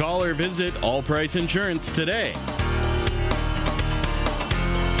 Call or visit All Price Insurance today.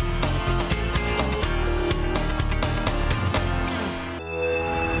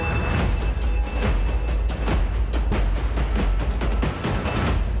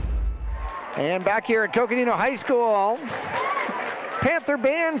 And back here at Coconino High School, Panther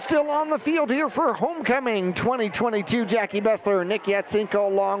band still on the field here for homecoming 2022. Jackie Bessler and Nick Yatsinko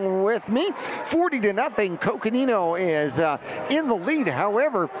along with me. 40-0. Coconino is in the lead.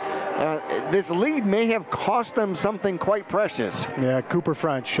 However, this lead may have cost them something quite precious. Yeah, Cooper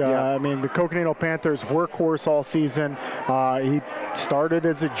French. I mean, the Coconino Panthers workhorse all season. He started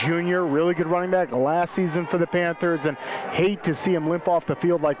as a junior, really good running back last season for the Panthers, and hate to see him limp off the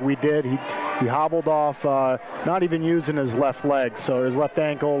field like we did. He hobbled off, not even using his left leg, so his left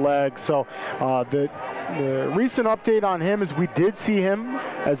ankle, leg. So the recent update on him is we did see him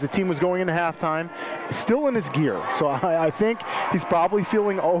as the team was going into halftime, still in his gear. So I think he's probably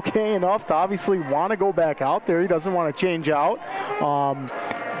feeling okay enough to obviously want to go back out there. He doesn't want to change out.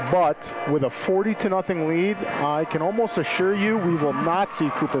 But with a 40-0 lead, I can almost assure you we will not see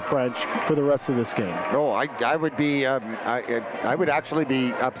Cooper French for the rest of this game. Oh, I would be, I would actually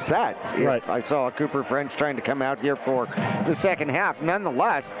be upset if I saw Cooper French trying to come out here for the second half.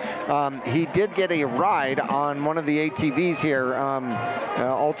 Nonetheless, he did get a ride on one of the ATVs here,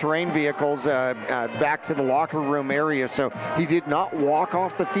 all-terrain vehicles, back to the locker room area. So he did not walk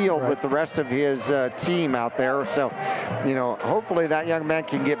off the field with the rest of his team out there. So, you know, hopefully that young man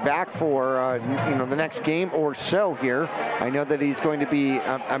can get back for you know, the next game or so here. I know that he's going to be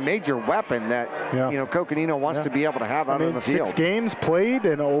a major weapon that you know, Coconino wants to be able to have out on the field. 6 games played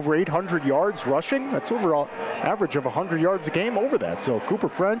and over 800 yards rushing. That's overall average of 100 yards a game over that. So Cooper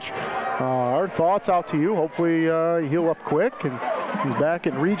French, our thoughts out to you. Hopefully heal up quick and He's back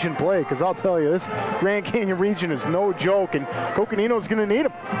in region play, because I'll tell you, this Grand Canyon region is no joke, and Coconino's going to need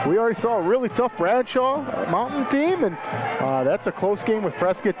him. We already saw a really tough Bradshaw Mountain team, and that's a close game with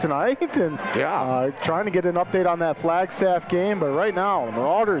Prescott tonight, and trying to get an update on that Flagstaff game, but right now, the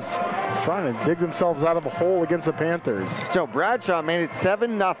Marauders trying to dig themselves out of a hole against the Panthers. So Bradshaw made it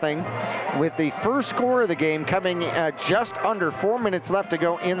 7-0 with the first score of the game coming just under 4 minutes left to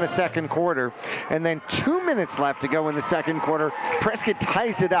go in the second quarter, and then 2 minutes left to go in the second quarter. Prescott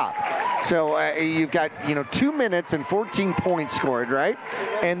ties it up. So you've got 2 minutes and 14 points scored, right?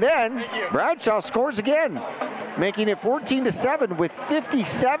 And then Bradshaw scores again, making it 14-7 with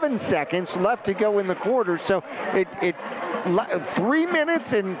 57 seconds left to go in the quarter. So it 3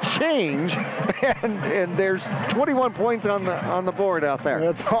 minutes and change, and there's 21 points on the board out there.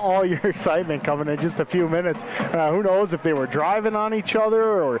 That's all your excitement coming in just a few minutes. Who knows if they were driving on each other,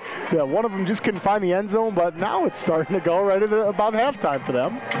 or one of them just couldn't find the end zone, but now it's starting to go right at about halftime for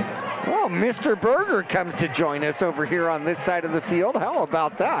them. Well, Mr. Berger comes to join us over here on this side of the field. How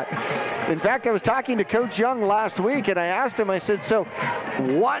about that? In fact, I was talking to Coach Young last week, and I asked him, I said, so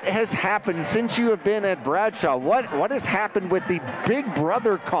what has happened since you have been at Bradshaw? What has happened with the big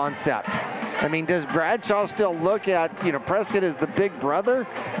brother concept? I mean, does Bradshaw still look at, Prescott as the big brother?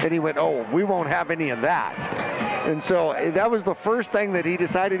 And he went, oh, we won't have any of that. And so that was the first thing that he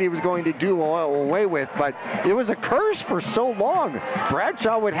decided he was going to do away with. But it was a curse for so long.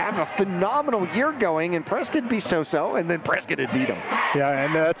 Bradshaw would have a phenomenal year going, and Prescott would be so-so, and then Prescott would beat him. Yeah,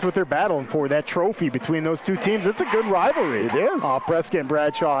 and that's what they're battling for, that trophy between those two teams. It's a good rivalry. It is. Prescott and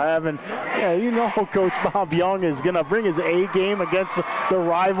Bradshaw have. And, Coach Bob Young is going to bring his A game against the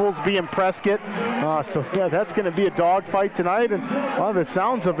rivals being Prescott. That's going to be a dogfight tonight. And, the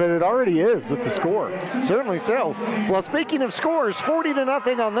sounds of it already is with the score. Certainly so. Well, speaking of scores,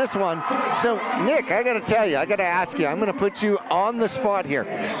 40-0 on this one. So, Nick, I got to tell you, I got to ask you, I'm going to put you on the spot here.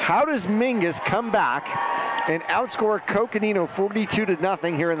 How does Mingus come back and outscore Coconino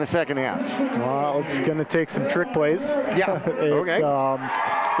 42-0 here in the second half? Well, it's going to take some trick plays. Yeah, okay.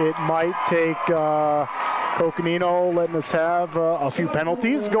 It might take Coconino letting us have a few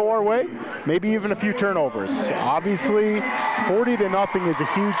penalties go our way, maybe even a few turnovers. Obviously, 40-0 is a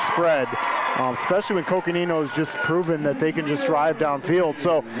huge spread, especially when Coconino has just proven that they can just drive downfield.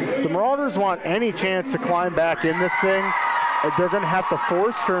 So the Marauders want any chance to climb back in this thing. They're going to have to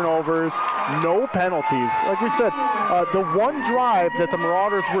force turnovers, no penalties. Like we said, the one drive that the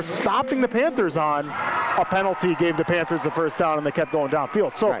Marauders were stopping the Panthers on, a penalty gave the Panthers the first down, and they kept going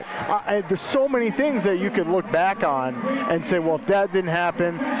downfield. So there's so many things that you could look back on and say, well, if that didn't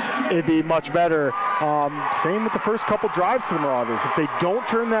happen, it'd be much better. Same with the first couple drives for the Marauders. If they don't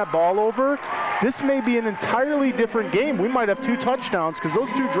turn that ball over, this may be an entirely different game. We might have 2 touchdowns, because those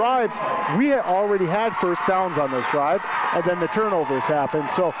 2 drives, we had already had first downs on those drives, and then the turnovers happen.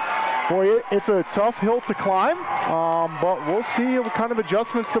 So, boy, it's a tough hill to climb, but we'll see what kind of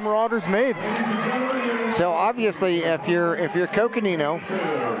adjustments the Marauders made. So obviously, if you're Coconino,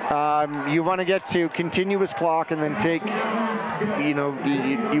 you want to get to continuous clock and then take,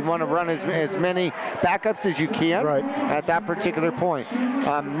 you want to run as many backups as you can at that particular point.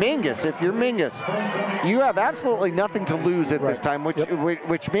 Mingus, if you're Mingus, you have absolutely nothing to lose at this time,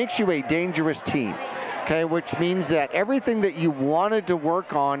 which makes you a dangerous team. Okay, which means that everything that you wanted to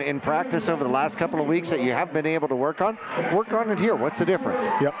work on in practice over the last couple of weeks that you haven't been able to work on it here. What's the difference?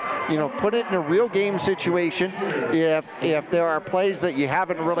 Yep. Put it in a real game situation. If there are plays that you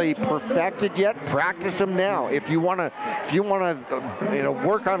haven't really perfected yet, practice them now. If you want to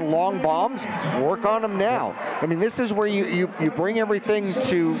work on long bombs, work on them now. I mean, this is where you bring everything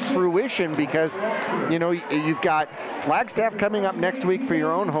to fruition, because you've got Flagstaff coming up next week for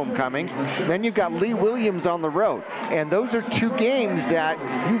your own homecoming. Then you've got Lee Williams on the road, and those are 2 games that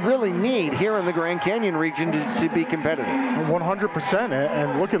you really need here in the Grand Canyon region to be competitive. 100%.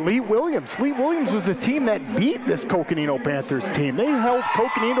 And look at Lee Williams. Lee Williams was the team that beat this Coconino Panthers team. They held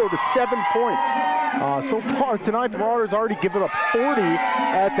Coconino to 7 points. So far tonight, the Marauders already given up 40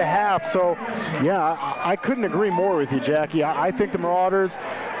 at the half. So, yeah, I couldn't agree more with you, Jackie. I think the Marauders,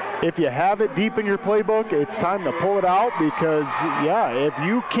 if you have it deep in your playbook, it's time to pull it out, because, if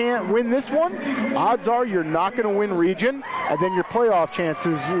you can't win this one, odds are you're not going to win region, and then your playoff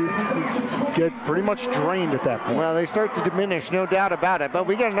chances get pretty much drained at that point. Well, they start to diminish, no doubt about it, but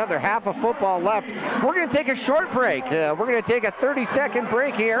we got another half of football left. We're going to take a short break. We're going to take a 30-second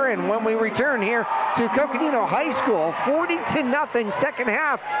break here, and when we return here to Coconino High School, 40-0 second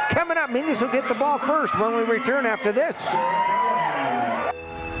half. Coming up, Mingus will get the ball first when we return after this.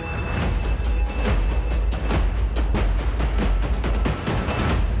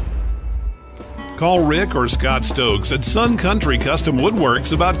 Call Rick or Scott Stokes at Sun Country Custom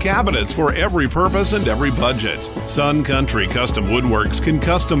Woodworks about cabinets for every purpose and every budget. Sun Country Custom Woodworks can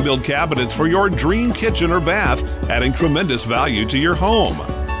custom build cabinets for your dream kitchen or bath, adding tremendous value to your home.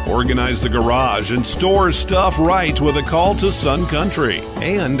 Organize the garage and store stuff right with a call to Sun Country.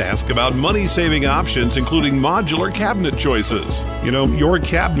 And ask about money-saving options, including modular cabinet choices. You know, your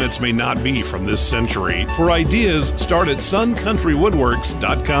cabinets may not be from this century. For ideas, start at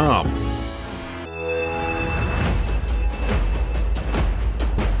suncountrywoodworks.com.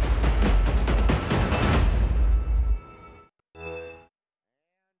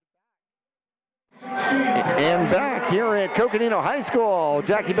 Here at Coconino High School,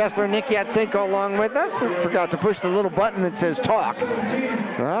 Jackie Bessler and Nick Yatsinko along with us. Forgot to push the little button that says talk.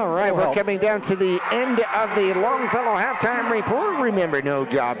 All right, we're coming down to the end of the Longfellow halftime report. Remember, no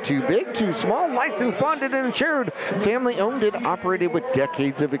job too big, too small, licensed, bonded, and insured. Family owned and operated with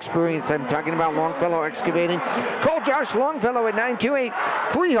decades of experience. I'm talking about Longfellow Excavating. Call Josh Longfellow at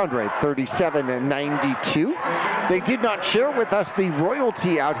 928-337-92. They did not share with us the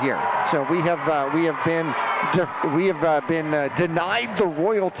royalty out here, so we have been denied the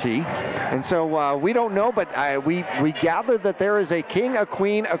royalty, and so we don't know, but we gather that there is a king, a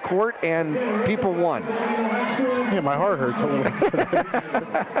queen, a court, and people won. Yeah, my heart hurts a little bit.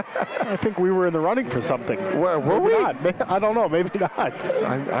 I think we were in the running for something. Were we? Not. I don't know, maybe not.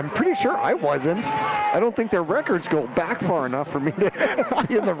 I'm pretty sure I wasn't. I don't think their records go back far enough for me to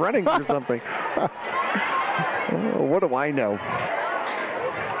be in the running for something. What do I know?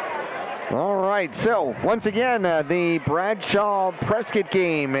 All right, so once again, the Bradshaw-Prescott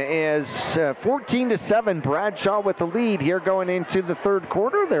game is 14-7. Bradshaw with the lead here going into the third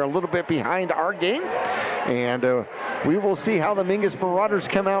quarter. They're a little bit behind our game, and we will see how the Mingus Marauders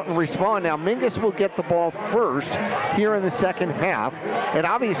come out and respond. Now, Mingus will get the ball first here in the second half, and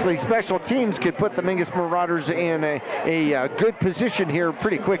obviously special teams could put the Mingus Marauders in a good position here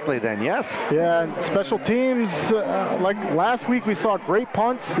pretty quickly then, yes? Yeah, and special teams, like last week we saw great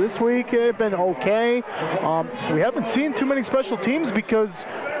punts. This week they've been okay. We haven't seen too many special teams because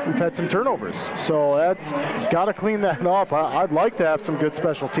we've had some turnovers. So that's got to clean that up. I'd like to have some good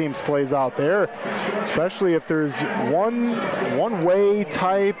special teams plays out there, especially if there's one way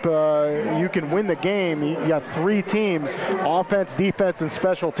type you can win the game. You got three teams, offense, defense, and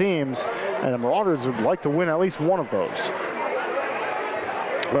special teams, and the Marauders would like to win at least one of those.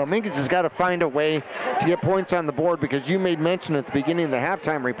 Well, Mingus has got to find a way to get points on the board, because you made mention at the beginning of the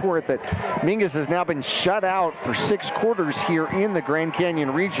halftime report that Mingus has now been shut out for 6 quarters here in the Grand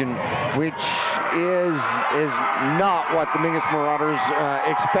Canyon region, which is not what the Mingus Marauders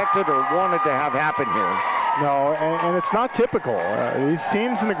expected or wanted to have happen here. No, and it's not typical. These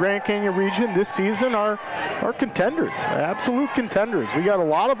teams in the Grand Canyon region this season are contenders, absolute contenders. We got a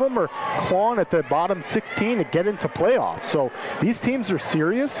lot of them are clawing at the bottom 16 to get into playoffs. So these teams are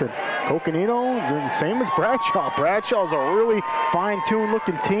serious, and Coconino, same as Bradshaw. Bradshaw's a really fine-tuned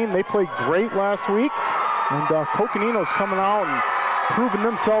looking team. They played great last week, and Coconino's coming out and proving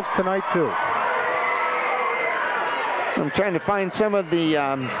themselves tonight too. I'm trying to find some of the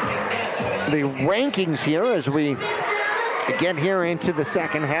rankings here as we get here into the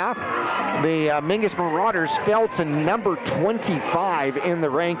second half. The Mingus Marauders fell to number 25 in the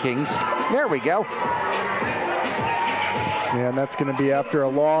rankings. There we go. Yeah, and that's going to be after a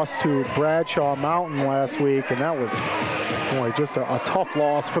loss to Bradshaw Mountain last week, and that was just a tough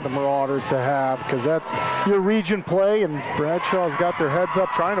loss for the Marauders to have, because that's your region play, and Bradshaw's got their heads up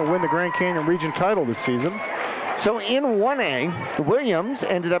trying to win the Grand Canyon region title this season. So in 1A, Williams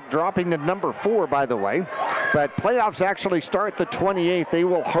ended up dropping to number 4, by the way. But playoffs actually start the 28th. They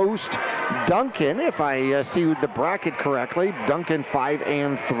will host Duncan, if I see the bracket correctly. Duncan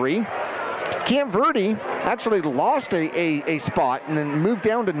 5-3. Camp Verde actually lost a spot and then moved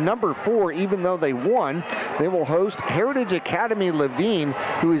down to number 4, even though they won. They will host Heritage Academy Levine,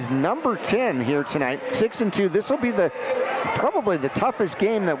 who is number 10 here tonight, 6-2. This will be probably the toughest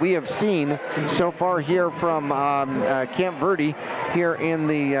game that we have seen so far here from Camp Verde here in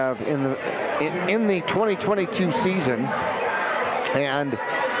the 2022 season. And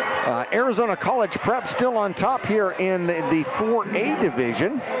Arizona College Prep still on top here in the 4A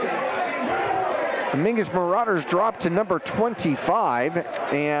division. The Mingus Marauders dropped to number 25,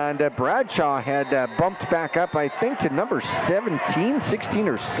 and Bradshaw had bumped back up, I think, to number 16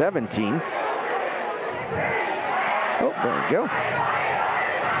 or 17. Oh, there we go.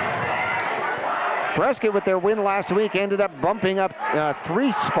 Prescott, with their win last week, ended up bumping up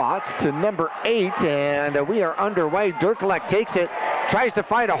 3 spots to number 8, and we are underway. Dirklek takes it, tries to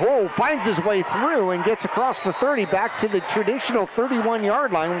find a hole, finds his way through, and gets across the 30 back to the traditional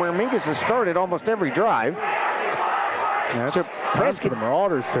 31-yard line where Mingus has started almost every drive. That's so time for the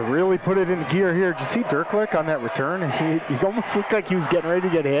Marauders to really put it in gear here. Did you see Dirklick on that return? He almost looked like he was getting ready to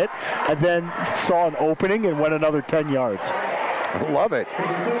get hit, and then saw an opening and went another 10 yards. I love it.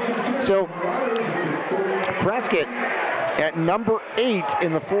 So Prescott at number 8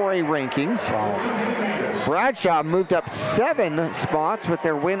 in the 4A rankings. Wow. Bradshaw moved up 7 spots with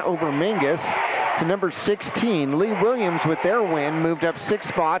their win over Mingus to number 16. Lee Williams with their win moved up 6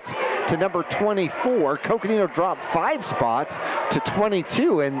 spots to number 24. Coconino dropped 5 spots to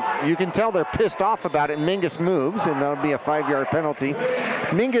 22, and you can tell they're pissed off about it. Mingus moves, and that'll be a 5-yard penalty.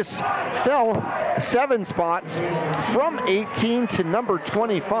 Mingus fell 7 spots from 18 to number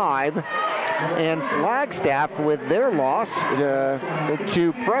 25, and Flagstaff with their loss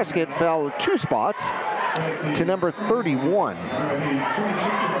to Prescott fell 2 spots to number 31.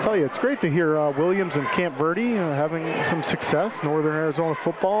 I'll tell you, it's great to hear Williams and Camp Verde having some success, Northern Arizona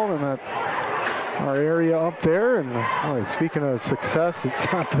football, and our area up there. And speaking of success, it's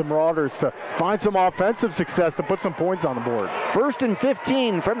time for the Marauders to find some offensive success to put some points on the board. 1st and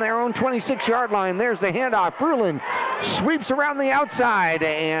 15 from their own 26-yard line. There's the handoff. Brulin sweeps around the outside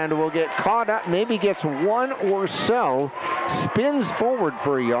and will get caught up, maybe gets 1 or so, spins forward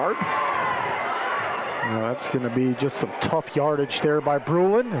for a yard. That's going to be just some tough yardage there by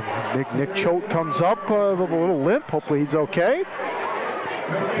Brulin. Big Nick Choate comes up with a little limp. Hopefully he's okay.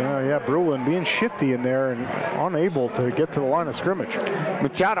 Yeah, Brulin being shifty in there and unable to get to the line of scrimmage.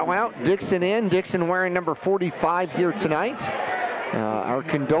 Machado out, Dixon in. Dixon wearing number 45 here tonight. Our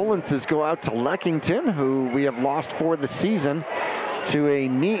condolences go out to Leckington, who we have lost for the season to a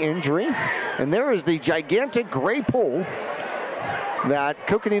knee injury. And there is the gigantic gray pole that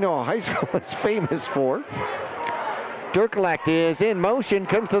Coconino High School is famous for. Dirkelect is in motion,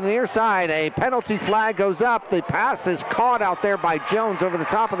 comes to the near side. A penalty flag goes up. The pass is caught out there by Jones over the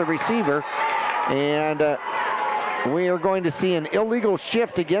top of the receiver. And we are going to see an illegal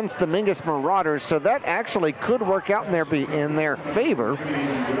shift against the Mingus Marauders. So that actually could work out in their favor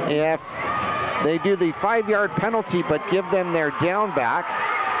if they do the 5-yard penalty but give them their down back.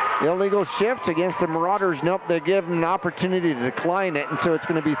 Illegal shift against the Marauders. Nope, they give them an opportunity to decline it, and so it's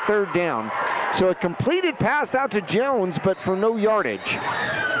going to be 3rd down. So a completed pass out to Jones, but for no yardage.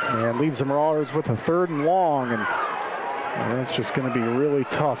 And leaves the Marauders with a 3rd and long, and that's just going to be really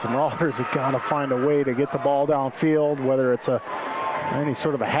tough. The Marauders have got to find a way to get the ball downfield, whether it's any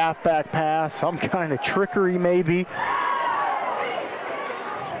sort of a halfback pass, some kind of trickery maybe.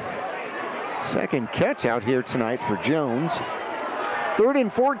 Second catch out here tonight for Jones. 3rd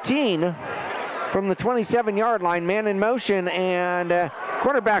and 14 from the 27-yard line. Man in motion, and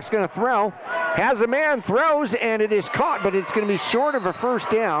quarterback's going to throw. Has a man, throws, and it is caught, but it's going to be short of a 1st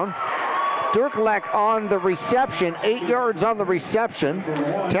down. Dirkelek on the reception, 8 yards on the reception.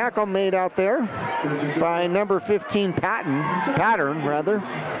 Tackle made out there by number 15, Pattern.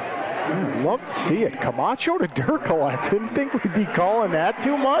 I'd love to see it. Camacho to Dirkelek. Didn't think we'd be calling that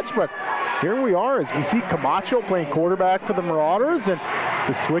too much, but here we are as we see Camacho playing quarterback for the Marauders, and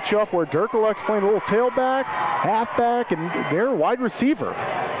the switch up where Dirkelek's playing a little tailback, halfback, and they're wide receiver.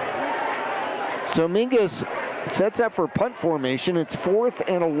 So Mingus sets up for punt formation. It's 4th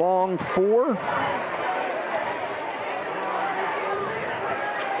and a long 4.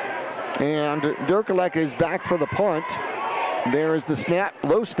 And Dirkelek is back for the punt. There is the snap,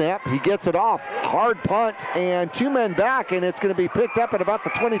 low snap. He gets it off. Hard punt, and 2 men back, and it's going to be picked up at about the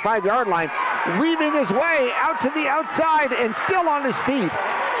 25-yard line. Weaving his way out to the outside and still on his feet.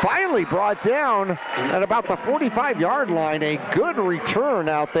 Finally brought down at about the 45-yard line. A good return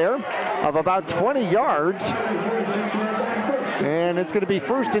out there of about 20 yards. And it's going to be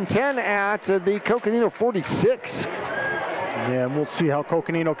 1st and 10 at the Coconino 46. Yeah, and we'll see how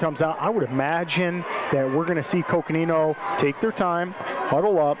Coconino comes out. I would imagine that we're going to see Coconino take their time,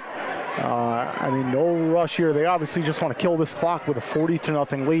 huddle up. No rush here. They obviously just want to kill this clock with a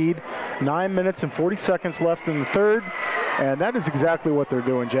 40-0 lead. 9 minutes and 40 seconds left in the 3rd, and that is exactly what they're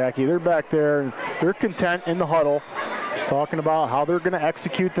doing, Jackie. They're back there, and they're content in the huddle, just talking about how they're going to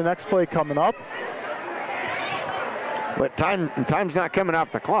execute the next play coming up. But time's not coming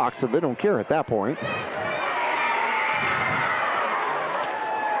off the clock, so they don't care at that point.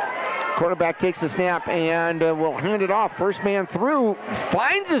 Quarterback takes the snap and will hand it off. First man through,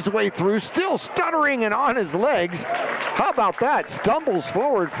 finds his way through, still stuttering and on his legs. How about that? Stumbles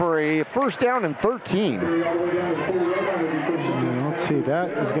forward for a 1st down and 13. Let's see,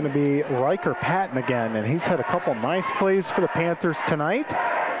 that is going to be Riker Patton again, and he's had a couple nice plays for the Panthers tonight.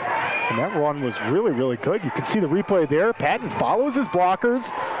 And that run was really, really good. You can see the replay there. Patton follows his blockers,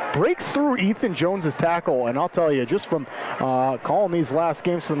 breaks through Ethan Jones's tackle, and I'll tell you, just from calling these last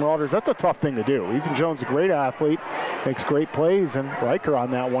games for the Marauders, that's a tough thing to do. Ethan Jones, a great athlete, makes great plays, and Riker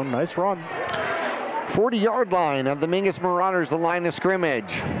on that one, nice run. 40-yard line of the Mingus Marauders, the line of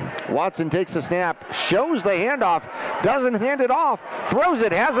scrimmage. Watson takes the snap, shows the handoff, doesn't hand it off, throws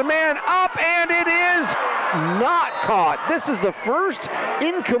it, has a man up, and it is not caught. This is the first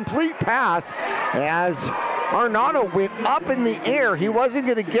incomplete pass as Arnaudo went up in the air. He wasn't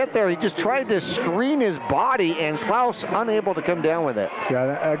going to get there. He just tried to screen his body, and Klaus unable to come down with it.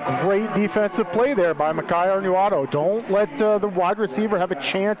 Yeah, a great defensive play there by Makai Arnaudo. Don't let the wide receiver have a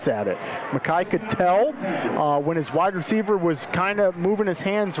chance at it. Makai could tell when his wide receiver was kind of moving his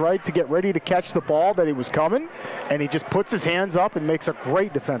hands right to get ready to catch the ball that he was coming, and he just puts his hands up and makes a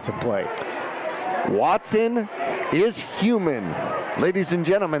great defensive play. Watson is human. Ladies and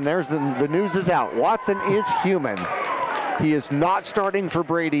gentlemen, there's the news is out. Watson is human. He is not starting for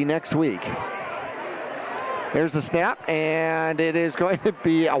Brady next week. There's the snap, and it is going to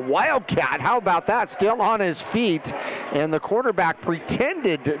be a Wildcat. How about that? Still on his feet, and the quarterback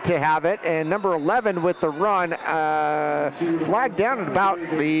pretended to have it, and number 11 with the run, flagged down at about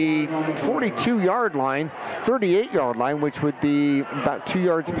the 42-yard line, 38-yard line, which would be about 2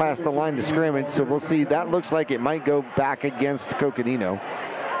 yards past the line to scrimmage. So we'll see. That looks like it might go back against Coconino.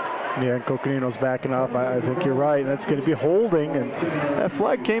 Yeah, and Coconino's backing up. I think you're right. That's going to be holding, and that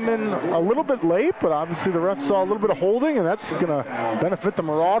flag came in a little bit late, but obviously the ref saw a little bit of holding, and that's going to benefit the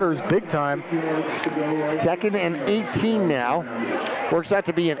Marauders big time. 2nd and 18 now. Works out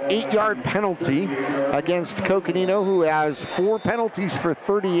to be an 8-yard penalty against Coconino, who has 4 penalties for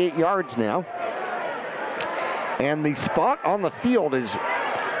 38 yards now. And the spot on the field is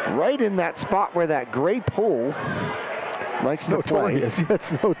right in that spot where that gray pole likes to notorious. play.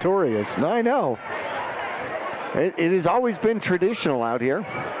 It's notorious. I know. It has always been traditional out here.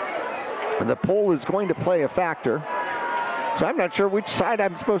 The pole is going to play a factor. So I'm not sure which side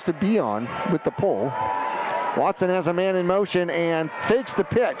I'm supposed to be on with the pole. Watson has a man in motion and fakes the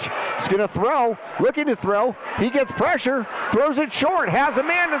pitch. He's going to throw, looking to throw. He gets pressure, throws it short, has a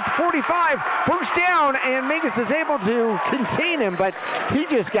man at the 45, first down, and Mingus is able to contain him, but he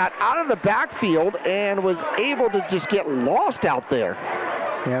just got out of the backfield and was able to just get lost out there.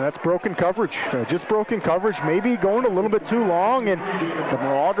 Yeah, that's broken coverage. Just broken coverage, maybe going a little bit too long, and the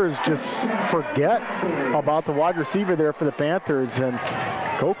Marauders just forget about the wide receiver there for the Panthers, and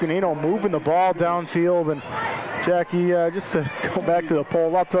Coconino moving the ball downfield. And Jackie, just to go back to the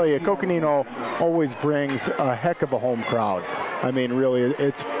poll, I'll tell you, Coconino always brings a heck of a home crowd. I mean, really,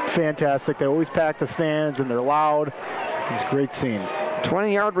 it's fantastic. They always pack the stands, and they're loud. It's a great scene.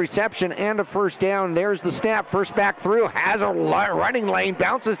 20-yard reception and a first down. There's the snap. First back through. Has a running lane.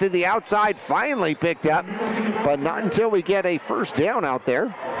 Bounces to the outside. Finally picked up. But not until we get a first down out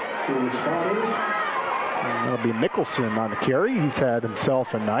there. That'll be Mickelson on the carry. He's had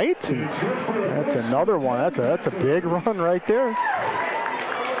himself a night. And that's another one. That's a big run right there.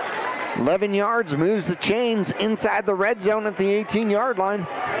 11 yards. Moves the chains inside the red zone at the 18-yard line.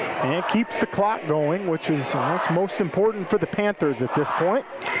 And keeps the clock going, which is what's most important for the Panthers at this point.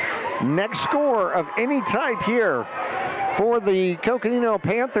 Next score of any type here for the Coconino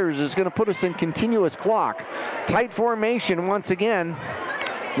Panthers is going to put us in continuous clock. Tight formation once again.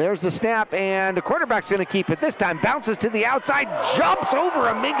 There's the snap, and the quarterback's going to keep it. This time bounces to the outside, jumps over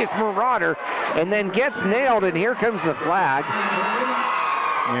a Mingus Marauder, and then gets nailed, and here comes the flag.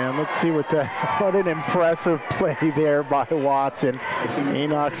 And let's see what an impressive play there by Watson.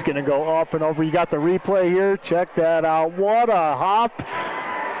 Enoch's going to go up and over. You got the replay here. Check that out. What a hop.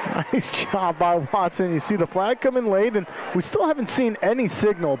 Nice job by Watson. You see the flag coming late, and we still haven't seen any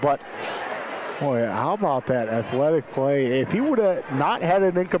signal, but boy, how about that athletic play? If he would have not had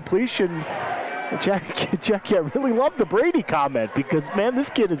an incompletion, Jackie, I really love the Brady comment because, man, this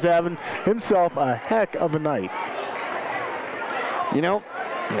kid is having himself a heck of a night. You know,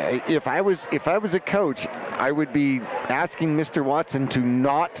 if I was a coach, I would be asking Mr. Watson to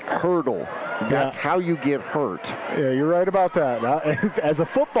not hurdle. That's how you get hurt. Yeah, you're right about that. As a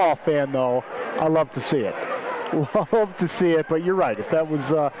football fan, though, I love to see it. Love to see it, but you're right. If that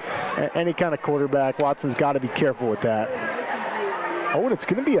was any kind of quarterback, Watson's got to be careful with that. Oh, and it's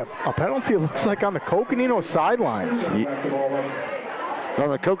going to be a penalty, it looks like, on the Coconino sidelines. On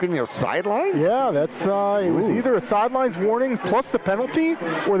the Coconino sidelines? Yeah, that's it was either a sidelines warning plus the penalty,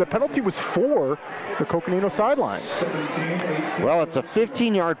 or the penalty was for the Coconino sidelines. Well, it's a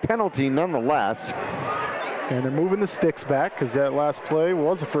 15-yard penalty nonetheless. And they're moving the sticks back because that last play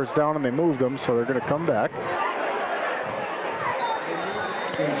was a first down and they moved them, so they're going to come back.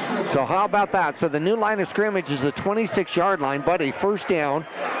 So how about that? So the new line of scrimmage is the 26-yard line, but a first down.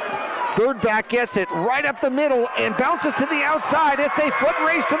 Third back gets it right up the middle and bounces to the outside. It's a foot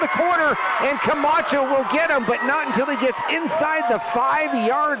race to the corner, and Camacho will get him, but not until he gets inside the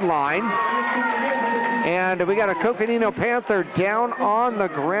 5-yard line. And we got a Coconino Panther down on the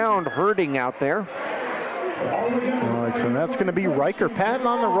ground, hurting out there. All right, so that's going to be Riker Patton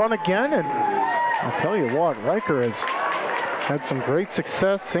on the run again, and I'll tell you what, Riker has had some great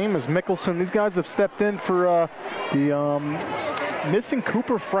success, same as Mickelson. These guys have stepped in for the missing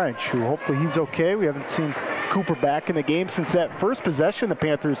Cooper French, who hopefully he's okay. We haven't seen Cooper back in the game since that first possession the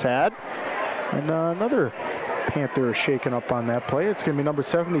Panthers had. And another Panther is shaking up on that play. It's going to be number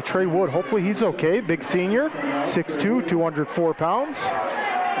 70, Trey Wood. Hopefully he's okay. Big senior, 6'2", 204 pounds.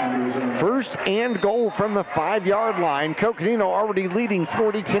 First and goal from the 5-yard line. Coconino already leading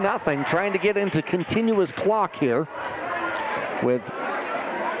 40-0, trying to get into continuous clock here with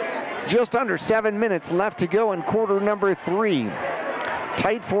just under 7 minutes left to go in quarter number 3.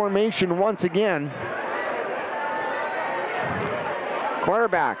 Tight formation once again.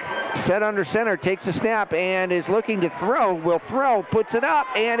 Quarterback set under center, takes a snap and is looking to throw. Will throw, puts it up,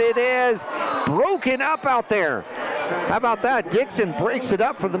 and it is broken up out there. How about that? Dixon breaks it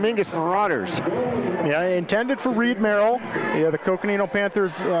up for the Mingus Marauders. Yeah, intended for Reed Merrill. Yeah, the Coconino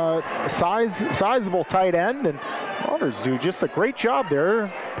Panthers sizable tight end, and Marauders do just a great job there.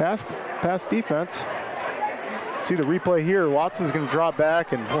 Pass defense. See the replay here. Watson's going to drop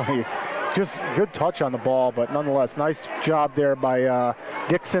back, and boy, just good touch on the ball, but nonetheless, nice job there by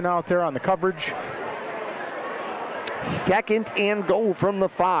Dixon out there on the coverage. Second and goal from the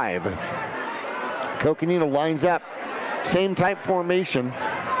 5. Coconino lines up, same type formation.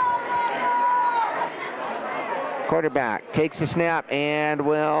 Quarterback takes the snap and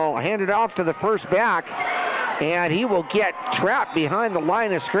will hand it off to the first back. And he will get trapped behind the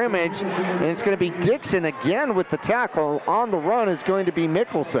line of scrimmage. And it's going to be Dixon again with the tackle. On the run is going to be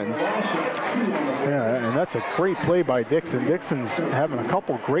Mickelson. Yeah, and that's a great play by Dixon. Dixon's having a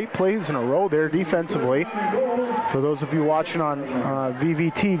couple great plays in a row there defensively. For those of you watching on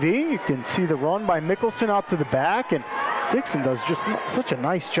VVTV, you can see the run by Mickelson out to the back. And Dixon does just such a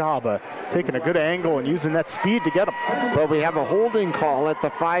nice job of taking a good angle and using that speed to get him. But we have a holding call at the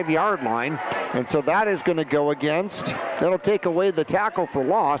 5-yard line, and so that is going to go against. That'll take away the tackle for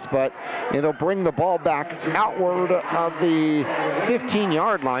loss, but it'll bring the ball back outward of the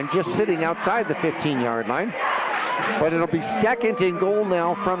 15-yard line, just sitting outside the 15-yard line. But it'll be second and goal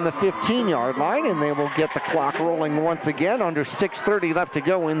now from the 15-yard line, and they will get the clock rolling once again. Under 6:30 left to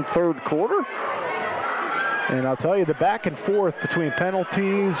go in third quarter. And I'll tell you, the back and forth between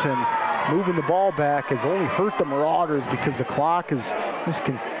penalties and moving the ball back has only hurt the Marauders because the clock is just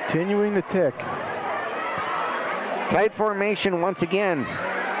continuing to tick. Tight formation once again.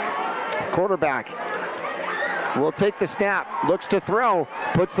 Quarterback will take the snap, looks to throw,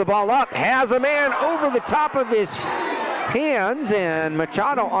 puts the ball up, has a man over the top of his hands, and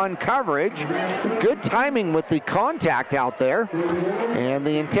Machado on coverage. Good timing with the contact out there. And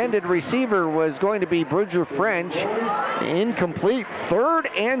the intended receiver was going to be Bridger French. Incomplete. 3rd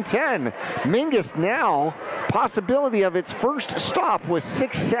and 10. Mingus now, possibility of its first stop with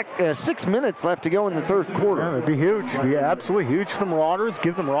 6 minutes left to go in the third quarter. Yeah, that'd be huge. It'd be absolutely huge for the Marauders.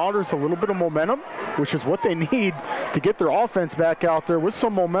 Give the Marauders a little bit of momentum, which is what they need to get their offense back out there with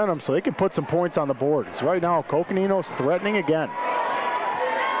some momentum so they can put some points on the board. So right now, Coconino's threatening again.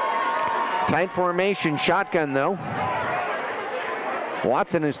 Tight formation, shotgun though.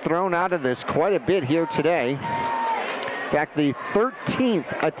 Watson is thrown out of this quite a bit here today. In fact, the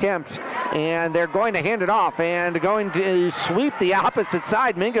 13th attempt, and they're going to hand it off and going to sweep the opposite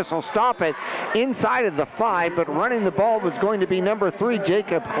side. Mingus will stop it inside of the 5, but running the ball was going to be number 3,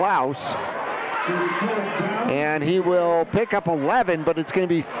 Jacob Klaus. And he will pick up 11, but it's going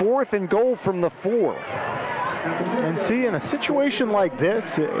to be 4th and goal from the 4. And see, in a situation like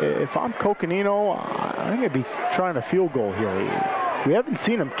this, if I'm Coconino, I think I'd be trying a field goal here. We haven't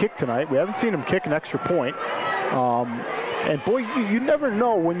seen him kick tonight. We haven't seen him kick an extra point. And boy, you never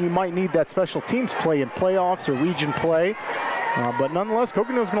know when you might need that special teams play in playoffs or region play. But nonetheless,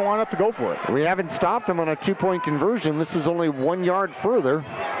 Coconino's going to line up to go for it. We haven't stopped him on a 2-point conversion. This is only 1 yard further.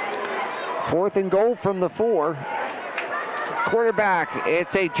 4th and goal from the 4. Quarterback,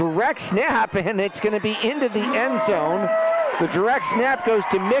 it's a direct snap, and it's going to be into the end zone. The direct snap goes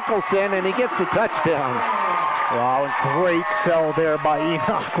to Mickelson, and he gets the touchdown. Wow, great sell there by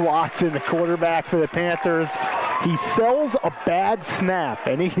Enoch Watson, the quarterback for the Panthers. He sells a bad snap,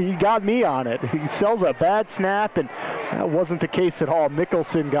 and he got me on it. He sells a bad snap, and that wasn't the case at all.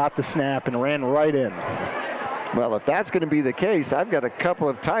 Mickelson got the snap and ran right in. Well, if that's going to be the case, I've got a couple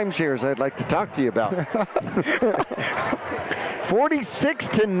of timeshares I'd like to talk to you about.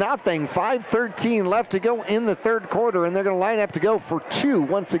 46-0, 5:13 left to go in the third quarter, and they're going to line up to go for 2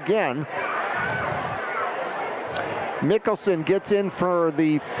 once again. Mickelson gets in from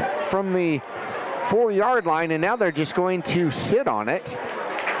the 4-yard line, and now they're just going to sit on it.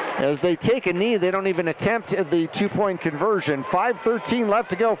 As they take a knee, they don't even attempt the 2-point conversion. 5:13 left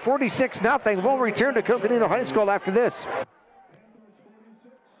to go, 46-0. We'll return to Coconino High School after this.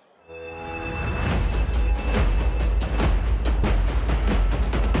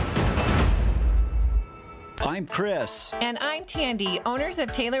 I'm Chris. And I'm Tandy, owners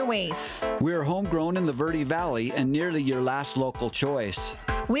of Taylor Waste. We're homegrown in the Verde Valley and nearly your last local choice.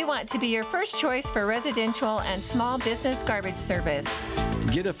 We want to be your first choice for residential and small business garbage service.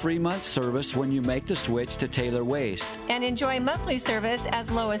 Get a free month service when you make the switch to Taylor Waste. And enjoy monthly service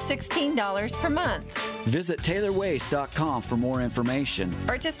as low as $16 per month. Visit TaylorWaste.com for more information.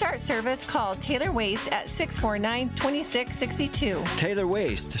 Or to start service, call Taylor Waste at 649-2662. Taylor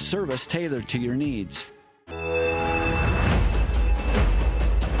Waste, service tailored to your needs.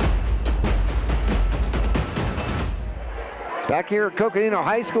 Back here at Coconino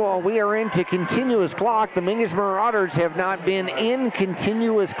High School, we are into continuous clock. The Mingus Marauders have not been in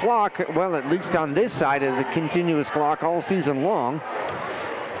continuous clock, well, at least on this side of the continuous clock all season long.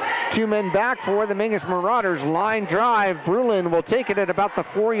 2 men back for the Mingus Marauders. Line drive. Brulin will take it at about the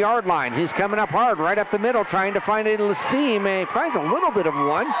 4-yard line. He's coming up hard, right up the middle, trying to find a seam. He finds a little bit of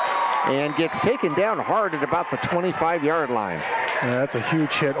one and gets taken down hard at about the 25-yard line. Yeah, that's a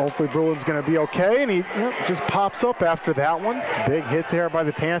huge hit. Hopefully Brulin's going to be okay, and he just pops up after that one. Big hit there by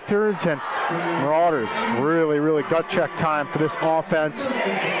the Panthers, and Marauders really, really gut check time for this offense.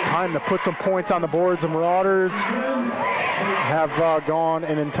 Time to put some points on the boards. The Marauders have gone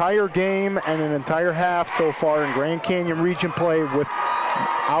an entire game and an entire half so far in Grand Canyon region play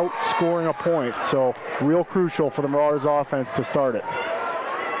without scoring a point. So real crucial for the Marauders offense to start it.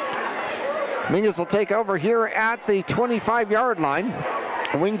 Mingus will take over here at the 25-yard line.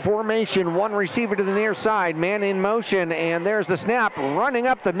 Wing formation, 1 receiver to the near side, man in motion, and there's the snap. Running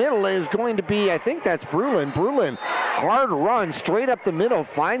up the middle is going to be, I think that's Brulin. Brulin, hard run, straight up the middle,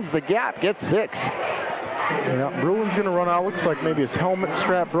 finds the gap, gets 6. Yeah, Brulin's going to run out. Looks like maybe his helmet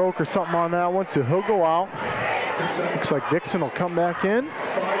strap broke or something on that one, so he'll go out. Looks like Dixon will come back in.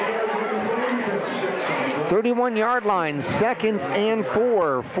 31-yard line, 2nd and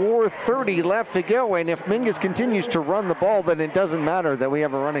 4. 4:30 left to go, and if Mingus continues to run the ball, then it doesn't matter that we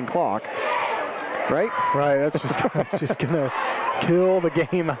have a running clock. Right? Right, that's just going to kill the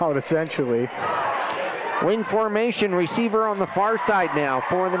game out, essentially. Wing formation, receiver on the far side now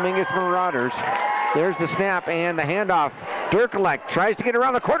for the Mingus Marauders. There's the snap and the handoff. Dirkelek tries to get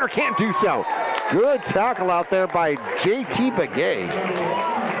around the corner, can't do so. Good tackle out there by J.T. Begay.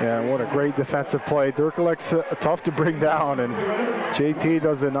 Yeah, what a great defensive play. Dirkelek's tough to bring down, and J.T.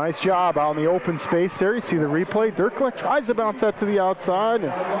 does a nice job out in the open space there. You see the replay. Dirkelek tries to bounce that to the outside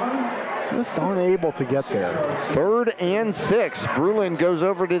and just unable to get there. 3rd and 6. Brulin goes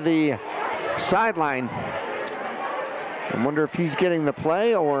over to the sideline. I wonder if he's getting the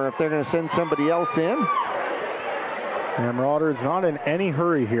play or if they're going to send somebody else in. And Marauders not in any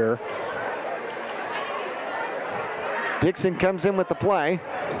hurry here. Dixon comes in with the play.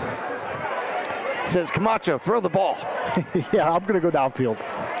 Says, Camacho, throw the ball. Yeah, I'm going to go downfield.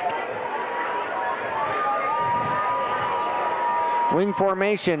 Wing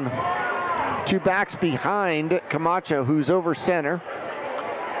formation. 2 backs behind Camacho, who's over center.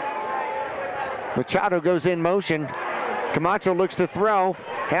 Machado goes in motion. Camacho looks to throw.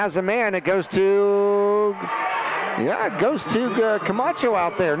 Has a man. It goes to... Yeah, it goes to Camacho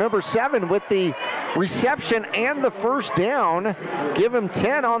out there. Number 7 with the reception and the first down. Give him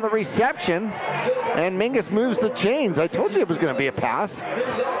 10 on the reception. And Mingus moves the chains. I told you it was going to be a pass.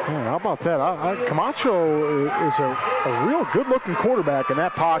 Man, how about that? Camacho is a real good-looking quarterback in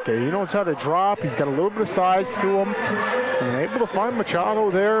that pocket. He knows how to drop. He's got a little bit of size to him. And able to find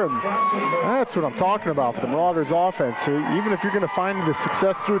Machado there. And that's what I'm talking about for the Marauders offense. So even if you're going to find the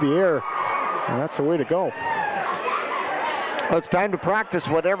success through the air, that's the way to go. Well, it's time to practice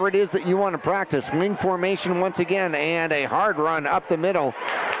whatever it is that you want to practice. Wing formation once again, and a hard run up the middle.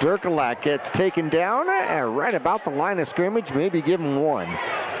 Dirkelek gets taken down right about the line of scrimmage, maybe give him 1.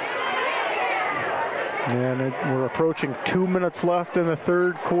 And we're approaching 2 minutes left in the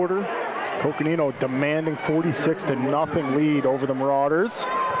third quarter. Coconino demanding 46-0 lead over the Marauders.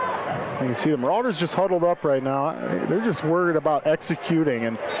 And you see the Marauders just huddled up right now. They're just worried about executing,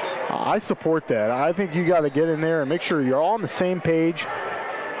 and I support that. I think you got to get in there and make sure you're all on the same page.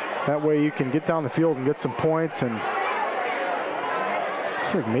 That way you can get down the field and get some points. And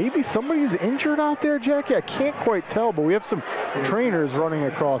looks like maybe somebody's injured out there, Jackie. I can't quite tell, but we have some trainers running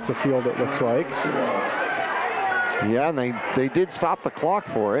across the field, it looks like. Yeah, and they did stop the clock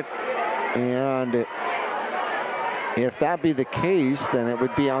for it. And if that be the case, then it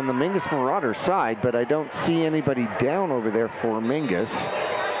would be on the Mingus Marauders side, but I don't see anybody down over there for Mingus.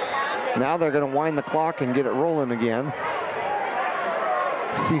 Now they're going to wind the clock and get it rolling again.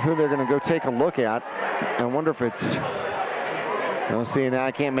 See who they're going to go take a look at. I wonder if it's... I'll see, now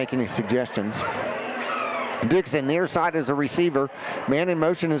I can't make any suggestions. Dixon near side as a receiver. Man in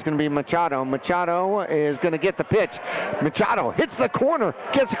motion is going to be Machado. Machado is going to get the pitch. Machado hits the corner,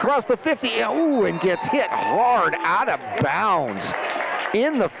 gets across the 50, ooh, and gets hit hard out of bounds.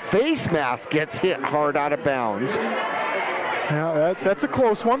 In the face mask, gets hit hard out of bounds. Yeah, that's a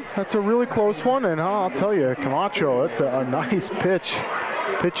close one. That's a really close one, and I'll tell you, Camacho, that's a nice pitch.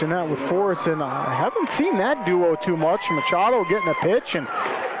 Pitching that with force, and I haven't seen that duo too much. Machado getting a pitch, and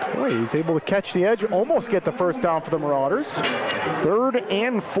boy, he's able to catch the edge, almost get the first down for the Marauders. 3rd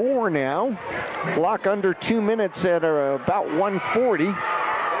and 4 now. Clock under 2 minutes at about 1:40.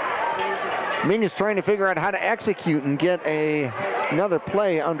 Mingus trying to figure out how to execute and get another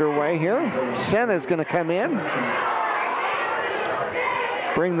play underway here. Senna's going to come in,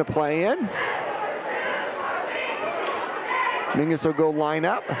 bring the play in. Mingus will go line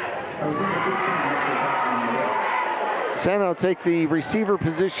up. Senna will take the receiver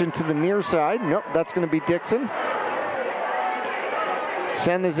position to the near side. Nope, that's going to be Dixon.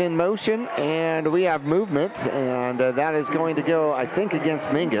 Senna's in motion, and we have movement, and that is going to go, I think, against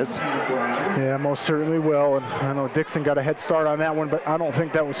Mingus. Yeah, most certainly will. And I know Dixon got a head start on that one, but I don't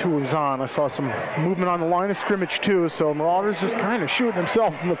think that was who was on. I saw some movement on the line of scrimmage, too, so Marauders just kind of shooting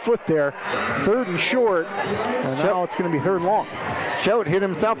themselves in the foot there. 3rd and short, and now it's going to be 3rd and long. Choate hit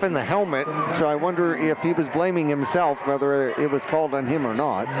himself in the helmet, so I wonder if he was blaming himself, whether it was called on him or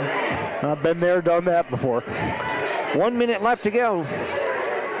not. I've been there, done that before. 1 minute left to go.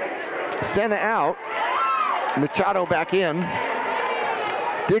 Senna out. Machado back in.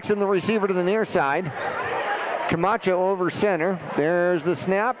 Dixon, the receiver, to the near side. Camacho over center. There's the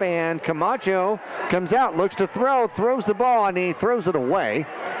snap, and Camacho comes out, looks to throw, throws the ball, and he throws it away.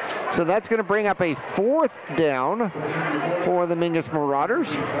 So that's going to bring up a 4th down for the Mingus Marauders.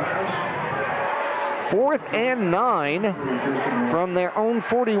 4th and 9 from their own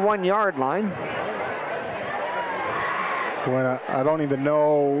 41-yard line. Well, I don't even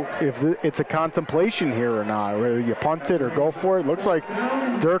know if it's a contemplation here or not, whether you punt it or go for it. Looks like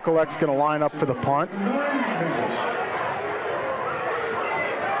Durkalek's going to line up for the punt.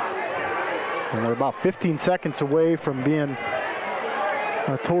 And they're about 15 seconds away from being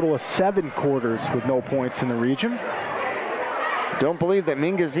a total of 7 quarters with no points in the region. Don't believe that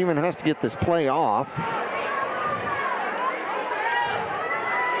Mingus even has to get this play off.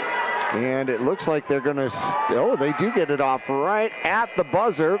 And it looks like they're going to, they do get it off right at the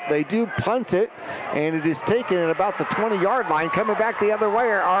buzzer. They do punt it, and it is taken at about the 20-yard line. Coming back the other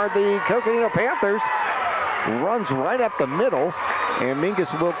way are the Coconino Panthers. Runs right up the middle, and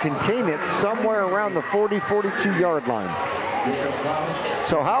Mingus will contain it somewhere around the 40, 42-yard line.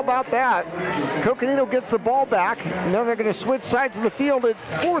 So how about that? Coconino gets the ball back. Now they're going to switch sides of the field. The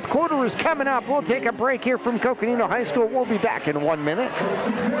 4th quarter is coming up. We'll take a break here from Coconino High School. We'll be back in 1 minute.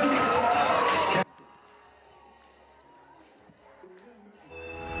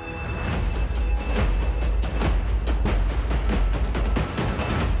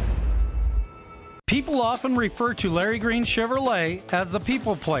 People often refer to Larry Green Chevrolet as the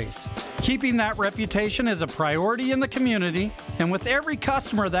people place. Keeping that reputation is a priority in the community and with every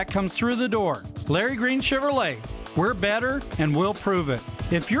customer that comes through the door. Larry Green Chevrolet, we're better and we'll prove it.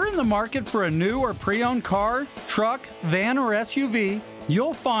 If you're in the market for a new or pre-owned car, truck, van, or SUV,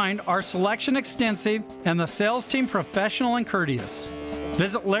 you'll find our selection extensive and the sales team professional and courteous.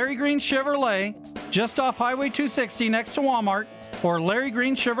 Visit Larry Green Chevrolet just off Highway 260 next to Walmart or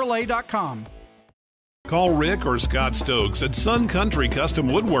LarryGreenChevrolet.com. Call Rick or Scott Stokes at Sun Country Custom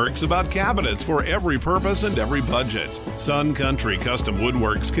Woodworks about cabinets for every purpose and every budget. Sun Country Custom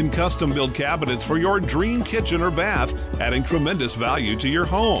Woodworks can custom build cabinets for your dream kitchen or bath, adding tremendous value to your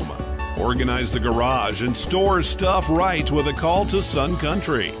home. Organize the garage and store stuff right with a call to Sun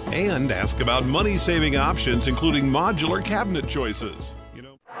Country. And ask about money-saving options, including modular cabinet choices.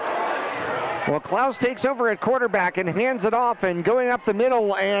 Well, Klaus takes over at quarterback and hands it off, and going up the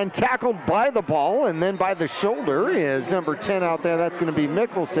middle and tackled by the ball and then by the shoulder is number 10 out there. That's going to be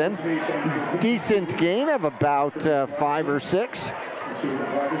Mickelson. Decent gain of about 5 or 6.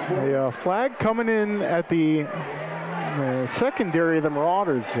 A flag coming in at the the secondary of the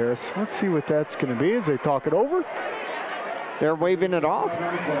Marauders here. So let's see what that's going to be as they talk it over. They're waving it off.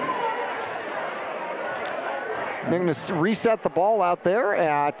 They're going to reset the ball out there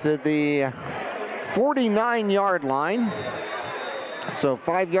at the 49-yard line. So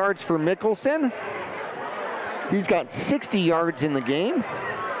 5 yards for Mickelson. He's got 60 yards in the game.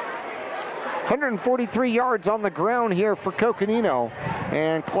 143 yards on the ground here for Coconino.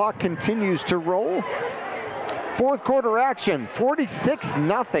 And clock continues to roll. Fourth quarter action,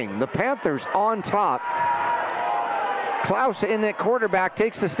 46-0. The Panthers on top. Klaus in at quarterback,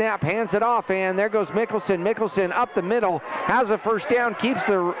 takes the snap, hands it off, and there goes Mickelson. Mickelson up the middle, has a first down, keeps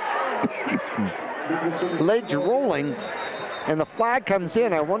the legs rolling, and the flag comes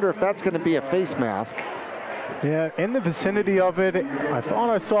in. I wonder if that's going to be a face mask. Yeah, in the vicinity of it, I thought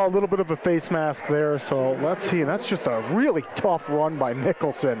I saw a little bit of a face mask there, so let's see. That's just a really tough run by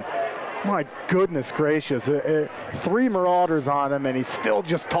Mickelson. My goodness gracious. 3 Marauders on him, and he's still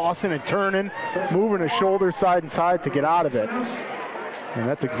just tossing and turning, moving his shoulder side and side to get out of it. And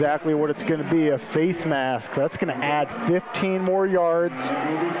that's exactly what it's going to be, a face mask. That's going to add 15 more yards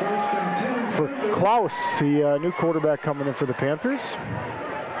for Klaus, the new quarterback coming in for the Panthers.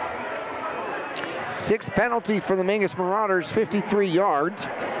 6th penalty for the Mingus Marauders, 53 yards.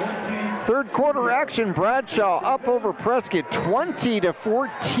 Third quarter action, Bradshaw up over Prescott,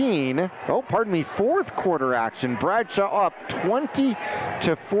 20-14. Oh, pardon me, fourth quarter action, Bradshaw up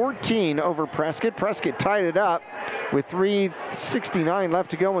 20-14 over Prescott. Prescott tied it up with 3:69 left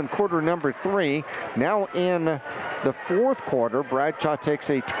to go in quarter number 3. Now in the fourth quarter, Bradshaw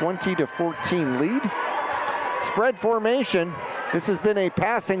takes a 20-14 lead. Spread formation. This has been a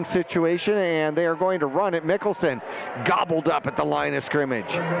passing situation, and they are going to run it. Mickelson gobbled up at the line of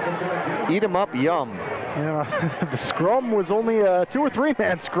scrimmage. Eat him up, yum. Yeah, the scrum was only a 2 or 3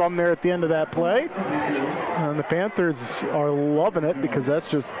 man scrum there at the end of that play. And the Panthers are loving it because that's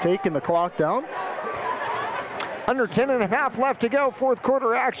just taking the clock down. Under 10.5 left to go, fourth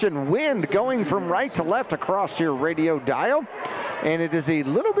quarter action. Wind going from right to left across your radio dial, and it is a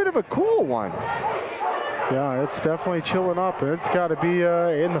little bit of a cool one. Yeah, it's definitely chilling up. It's got to be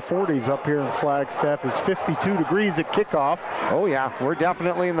in the 40s up here in Flagstaff. It's 52 degrees at kickoff. Oh yeah, we're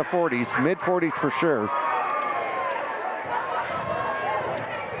definitely in the 40s, mid 40s for sure.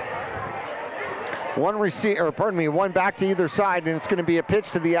 One back to either side, and it's going to be a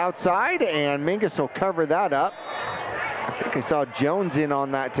pitch to the outside, and Mingus will cover that up. I think I saw Jones in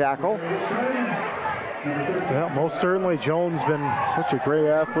on that tackle. Yeah, most certainly. Jones been such a great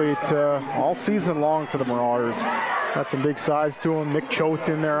athlete all season long for the Marauders. Got some big size to him. Nick Choate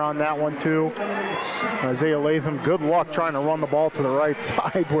in there on that one too. Isaiah Latham, good luck trying to run the ball to the right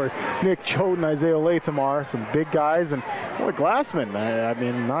side where Nick Choate and Isaiah Latham are. Some big guys. And boy, Glassman, I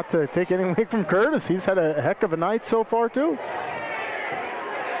mean, not to take anything from Curtis, he's had a heck of a night so far too.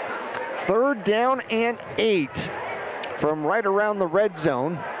 3rd down and 8 from right around the red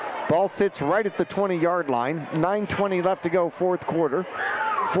zone. Ball sits right at the 20-yard line. 9:20 left to go, fourth quarter.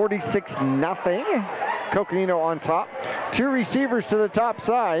 46-0. Coconino on top. 2 receivers to the top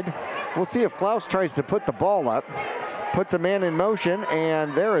side. We'll see if Klaus tries to put the ball up. Puts a man in motion,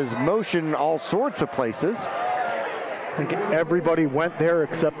 and there is motion all sorts of places. I think everybody went there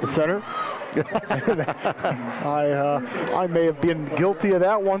except the center. I may have been guilty of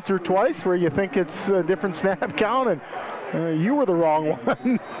that once or twice where you think it's a different snap count, and you were the wrong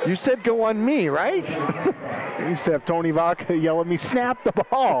one. You said go on me, right? I used to have Tony Vaca yell at me, snap the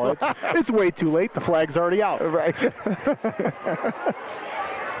ball. It's way too late. The flag's already out. Right.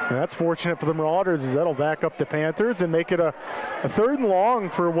 And that's fortunate for the Marauders, as that'll back up the Panthers and make it a 3rd and long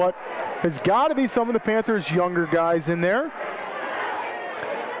for what has got to be some of the Panthers' younger guys in there.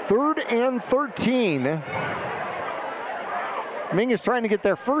 3rd and 13. Mingus trying to get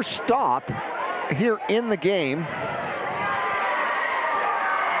their first stop here in the game.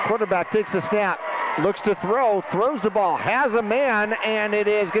 Quarterback takes the snap, looks to throw, throws the ball, has a man, and it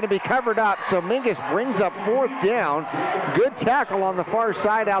is going to be covered up. So Mingus brings up 4th down. Good tackle on the far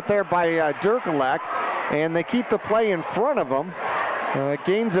side out there by Durkalek, and they keep the play in front of them.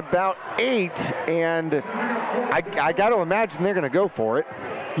 Gains about 8, and I got to imagine they're going to go for it.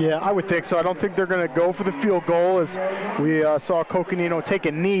 Yeah, I would think so. I don't think they're going to go for the field goal, as we saw Coconino take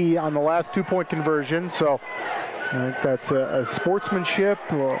a knee on the last 2-point conversion. So I think that's a sportsmanship,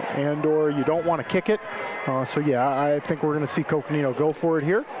 and/or you don't want to kick it. So yeah, I think we're going to see Coconino go for it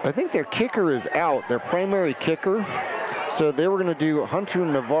here. I think their kicker is out, their primary kicker. So they were going to do Hunter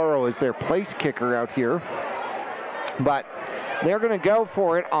Navarro as their place kicker out here. But they're going to go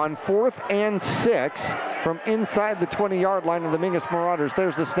for it on 4th and 6. from inside the 20-yard line of the Mingus Marauders.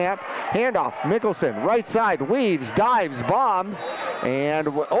 There's the snap. Handoff. Mickelson, right side, weaves, dives, bombs, and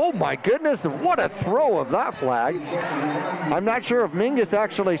oh my goodness, what a throw of that flag. I'm not sure if Mingus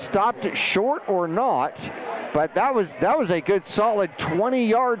actually stopped it short or not, but that was a good solid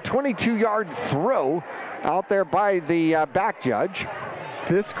 20-yard, 22-yard throw out there by the back judge.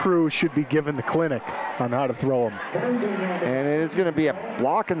 This crew should be given the clinic on how to throw them. And it is going to be a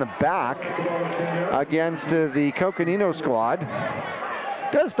block in the back against the Coconino squad.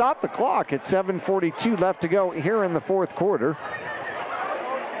 Does stop the clock at 7:42 left to go here in the fourth quarter.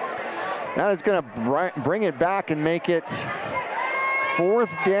 That is going to bring it back and make it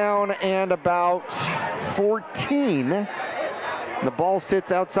 4th down and about 14. The ball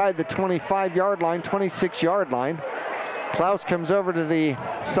sits outside the 25-yard line, 26-yard line. Klaus comes over to the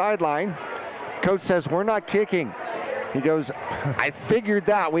sideline. Coach says, we're not kicking. He goes, I figured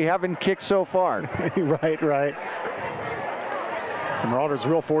that. We haven't kicked so far. Right. The Marauders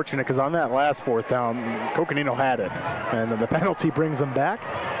real fortunate because on that last 4th down, Coconino had it. And the penalty brings them back.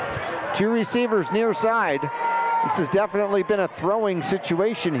 2 receivers near side. This has definitely been a throwing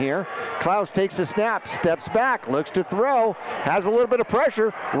situation here. Klaus takes a snap, steps back, looks to throw, has a little bit of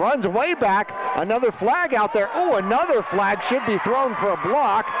pressure, runs way back. Another flag out there. Oh, another flag should be thrown for a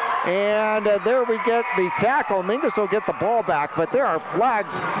block. And there we get the tackle. Mingus will get the ball back, but there are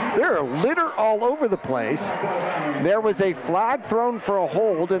flags. There are litter all over the place. There was a flag thrown for a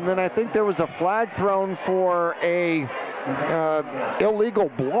hold, and then I think there was a flag thrown for a illegal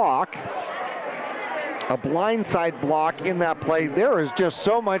block. A blindside block in that play. There is just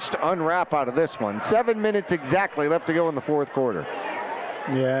so much to unwrap out of this one. 7 minutes exactly left to go in the fourth quarter.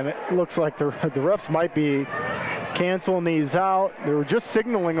 Yeah, and it looks like the refs might be canceling these out. They were just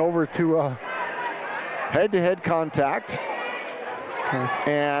signaling over to head-to-head contact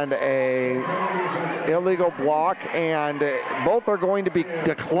and a illegal block, and both are going to be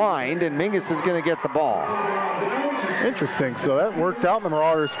declined, and Mingus is going to get the ball. Interesting. So that worked out in the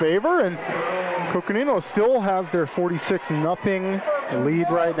Marauders' favor, and Coconino still has their 46-0 lead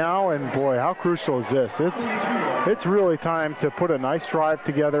right now, and boy, how crucial is this? It's really time to put a nice drive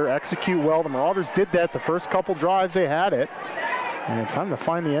together, execute well. The Marauders did that the first couple drives they had it, and time to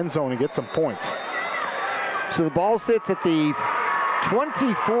find the end zone and get some points. So the ball sits at the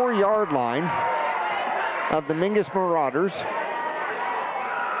 24-yard line of the Mingus Marauders.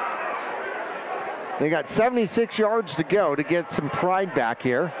 They got 76 yards to go to get some pride back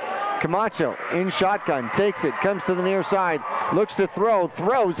here. Camacho in shotgun, takes it, comes to the near side, looks to throw,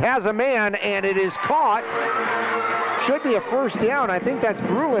 throws, has a man, and it is caught. Should be a first down. I think that's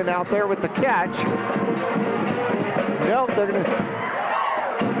Brulin out there with the catch. Nope,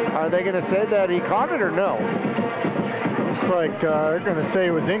 are they going to say that he caught it or no? Looks like they're going to say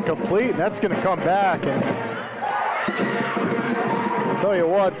it was incomplete, and that's going to come back. And I'll tell you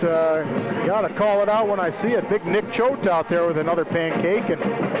what, got to call it out when I see it. Big Nick Choate out there with another pancake, and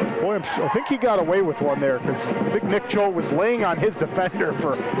boy, I think he got away with one there because Big Nick Choate was laying on his defender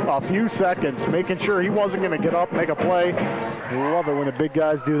for a few seconds, making sure he wasn't going to get up, make a play. We love it when the big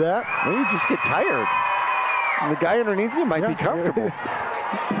guys do that. Well, you just get tired. The guy underneath you might be comfortable.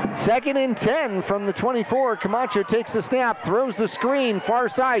 2nd and 10 from the 24. Camacho takes the snap, throws the screen, far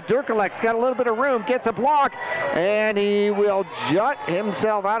side. Durkalek's got a little bit of room, gets a block, and he will jut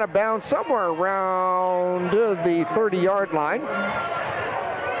himself out of bounds somewhere around the 30-yard line.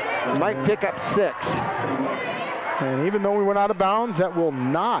 Might pick up 6. And even though we went out of bounds, that will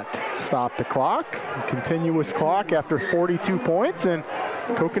not stop the clock. A continuous clock after 42 points, and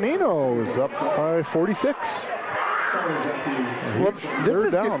Coconino is up by 46. Well,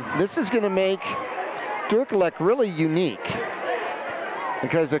 this is going to make Durkalek really unique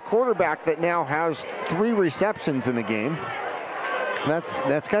because a quarterback that now has 3 receptions in a game,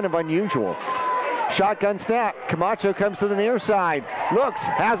 that's kind of unusual. Shotgun snap. Camacho comes to the near side. Looks,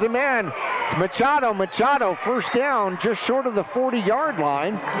 has a man. It's Machado. Machado, first down, just short of the 40-yard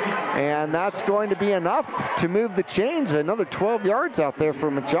line. And that's going to be enough to move the chains. Another 12 yards out there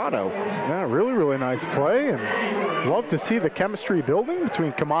for Machado. Yeah, really, really nice play. And love to see the chemistry building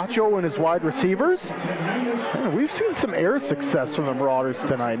between Camacho and his wide receivers. And we've seen some air success from the Marauders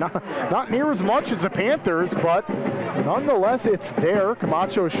tonight. Not near as much as the Panthers, but nonetheless, it's there.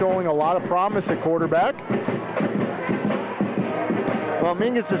 Camacho is showing a lot of promise at quarterback. Well,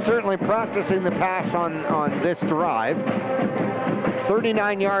 Mingus is certainly practicing the pass on this drive.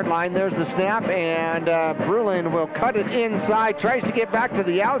 39-yard line, there's the snap, and Brulin will cut it inside, tries to get back to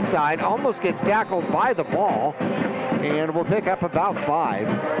the outside, almost gets tackled by the ball, and will pick up about 5.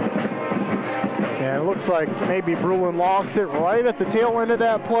 And it looks like maybe Brulin lost it right at the tail end of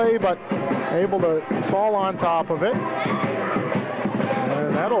that play, but able to fall on top of it.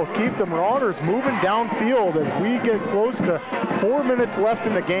 And that'll keep the Marauders moving downfield as we get close to 4 minutes left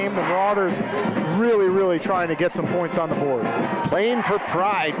in the game. The Marauders really trying to get some points on the board. Playing for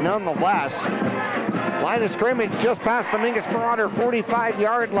pride nonetheless. Line of scrimmage just past the Mingus Marauder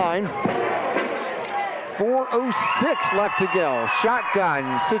 45-yard line. 4:06 left to go.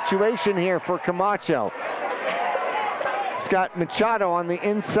 Shotgun situation here for Camacho. He's got Machado on the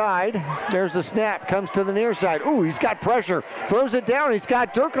inside. There's the snap, comes to the near side. Ooh, he's got pressure, throws it down. He's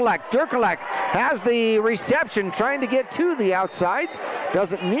got Durkalek. Durkalek has the reception, trying to get to the outside.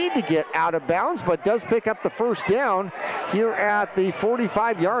 Doesn't need to get out of bounds, but does pick up the first down here at the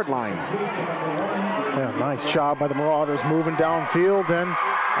 45-yard line. Yeah, nice job by the Marauders moving downfield, and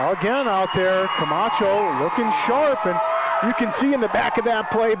again out there, Camacho looking sharp, and you can see in the back of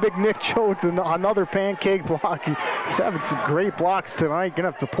that play, Big Nick Jones, another pancake block. He's having some great blocks tonight.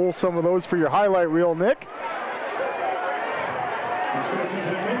 Gonna have to pull some of those for your highlight reel, Nick.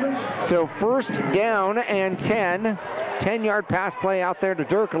 So first down and 10. 10-yard pass play out there to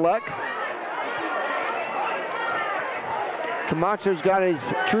Durkalek. Camacho's got his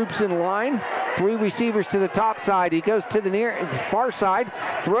troops in line. 3 receivers to the top side. He goes to the far side,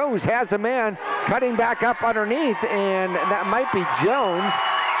 throws, has a man cutting back up underneath, and that might be Jones.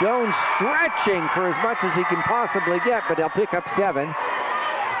 Jones stretching for as much as he can possibly get, but he'll pick up 7.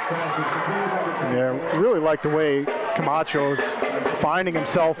 Yeah, really like the way Camacho's finding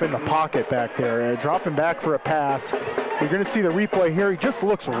himself in the pocket back there, dropping back for a pass. You're going to see the replay here. He just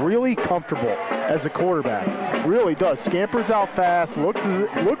looks really comfortable as a quarterback. Really does. Scampers out fast, looks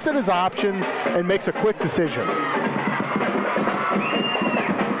at his options, and makes a quick decision.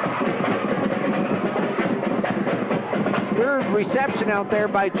 Third reception out there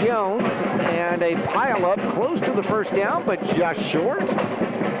by Jones, and a pile-up close to the first down, but just short.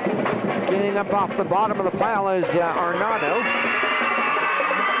 Getting up off the bottom of the pile is Arnado.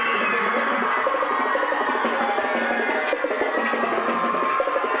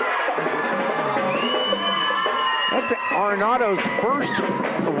 That's Arnado's first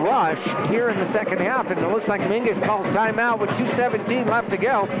rush here in the second half, and it looks like Mingus calls timeout with 2:17 left to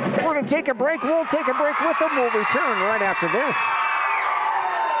go. We're going to take a break. We'll take a break with them. We'll return right after this.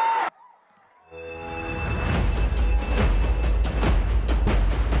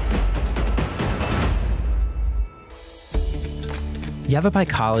 Yavapai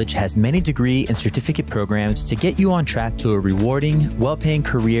College has many degree and certificate programs to get you on track to a rewarding, well-paying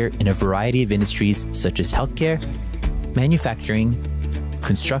career in a variety of industries such as healthcare, manufacturing,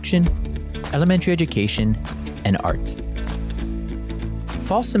 construction, elementary education, and art.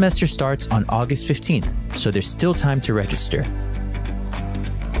 Fall semester starts on August 15th, so there's still time to register.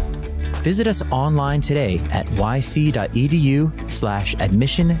 Visit us online today at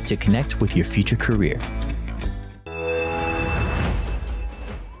yc.edu/admission to connect with your future career.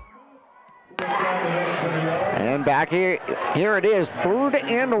 And back here it is, 3rd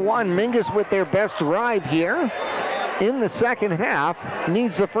and 1. Mingus with their best drive here in the second half.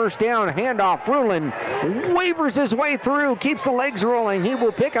 Needs the first down, handoff. Brulin wavers his way through, keeps the legs rolling. He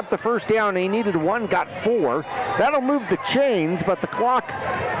will pick up the first down. He needed 1, got 4. That'll move the chains, but the clock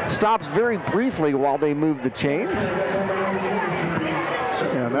stops very briefly while they move the chains.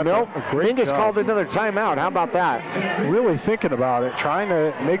 Yeah, that's nope, Mingus called another timeout. How about that? Really thinking about it, trying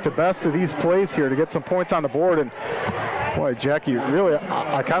to make the best of these plays here to get some points on the board. And boy, Jackie, really,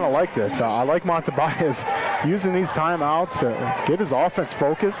 I kind of like this. I like Montebias using these timeouts to get his offense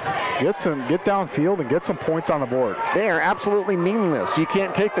focused, get downfield, and get some points on the board. They are absolutely meaningless. You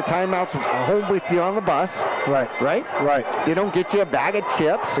can't take the timeouts home with you on the bus. Right. They don't get you a bag of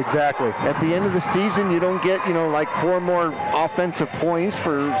chips. Exactly. At the end of the season, you don't get, like 4 more offensive points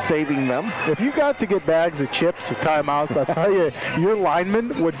for saving them. If you got to get bags of chips or timeouts, I'll tell you, your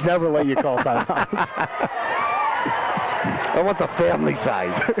lineman would never let you call timeouts. I want the family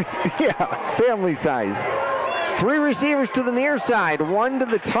size. Yeah, family size. 3 receivers to the near side, 1 to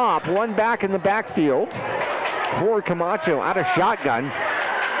the top, 1 back in the backfield. For Camacho out of shotgun.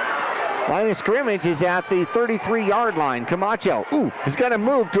 Line of scrimmage is at the 33-yard line. Camacho, he's got to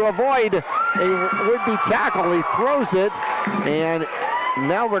move to avoid a would-be tackle. He throws it, and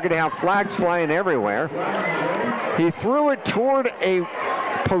now we're going to have flags flying everywhere. He threw it toward a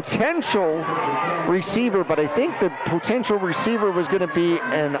potential receiver, but I think the potential receiver was going to be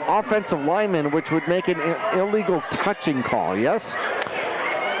an offensive lineman, which would make an illegal touching call, yes?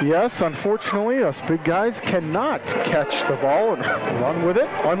 Yes, unfortunately, us big guys cannot catch the ball and run with it,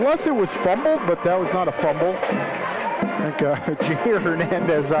 unless it was fumbled, but that was not a fumble. I think Jair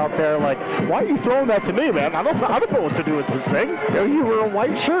Hernandez out there like, why are you throwing that to me, man? I don't know what to do with this thing. You were a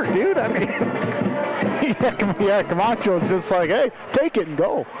white shirt, dude. I mean, yeah, Camacho's just like, hey, take it and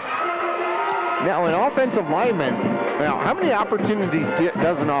go. Now, an offensive lineman, how many opportunities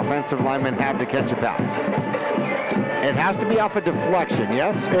does an offensive lineman have to catch a pass? It has to be off a deflection,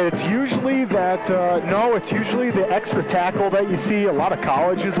 yes? It's usually that, no, it's usually the extra tackle that you see. A lot of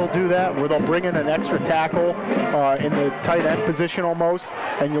colleges will do that, where they'll bring in an extra tackle in the tight end position almost,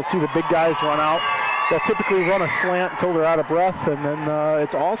 and you'll see the big guys run out. They'll typically run a slant until they're out of breath, and then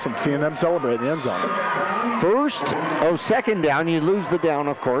it's awesome seeing them celebrate in the end zone. Second down, you lose the down,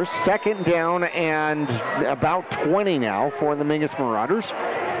 of course. Second down and about 20 now for the Mingus Marauders.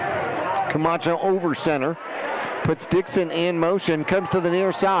 Camacho over center. Puts Dixon in motion, comes to the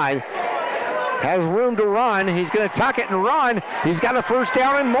near side, has room to run. He's going to tuck it and run. He's got a first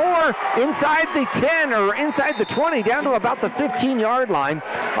down and more inside the 10 or inside the 20, down to about the 15-yard line.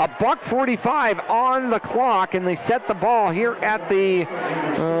 $1:45 on the clock, and they set the ball here at the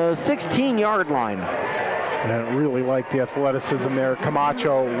 16-yard line. And I really like the athleticism there.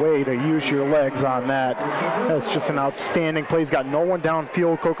 Camacho, way to use your legs on that. That's just an outstanding play. He's got no one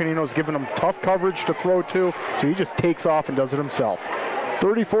downfield. Coconino's giving him tough coverage to throw to, so he just takes off and does it himself.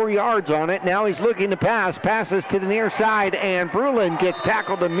 34 yards on it. Now he's looking to pass. Passes to the near side, and Brulin gets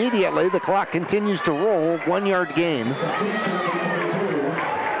tackled immediately. The clock continues to roll. 1 yard gain.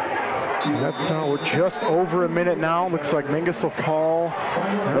 That's we're just over a minute now. Looks like Mingus will call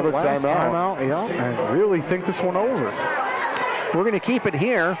another timeout. Yeah, and really think this one over. We're going to keep it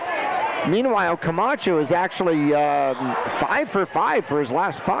here. Meanwhile, Camacho is actually 5 for 5 for his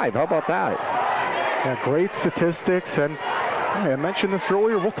last 5. How about that? Yeah, great statistics. And I mentioned this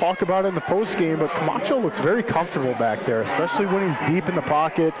earlier. We'll talk about it in the post game, but Camacho looks very comfortable back there, especially when he's deep in the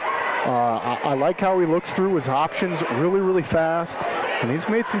pocket. I like how he looks through his options really, really fast. And he's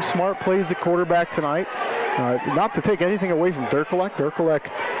made some smart plays at quarterback tonight. Not to take anything away from Derkolek. Derkolek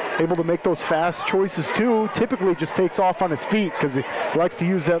able to make those fast choices too. Typically just takes off on his feet because he likes to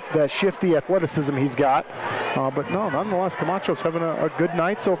use that shifty athleticism he's got. But no, nonetheless, Camacho's having a good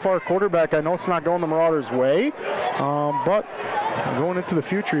night so far. Quarterback, I know it's not going the Marauders' way, but going into the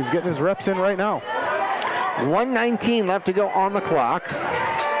future, he's getting his reps in right now. 1:19 left to go on the clock.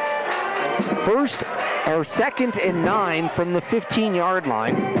 Second and 9 from the 15-yard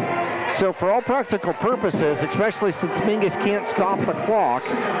line. So for all practical purposes, especially since Mingus can't stop the clock,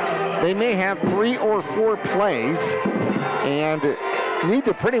 they may have 3 or 4 plays and need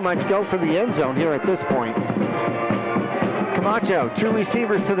to pretty much go for the end zone here at this point. Camacho, 2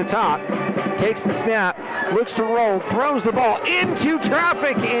 receivers to the top, takes the snap, looks to roll, throws the ball into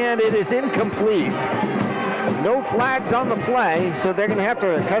traffic, and it is incomplete. No flags on the play, so they're going to have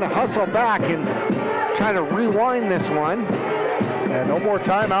to kind of hustle back and try to rewind this one. And no more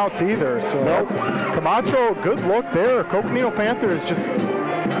timeouts either. So Camacho, good look there. Coconino Panthers just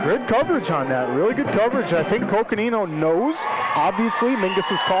good coverage on that. Really good coverage. I think Coconino knows. Obviously, Mingus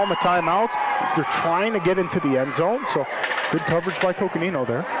was calling the timeouts. They're trying to get into the end zone. So good coverage by Coconino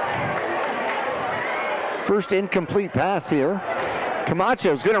there. First incomplete pass here.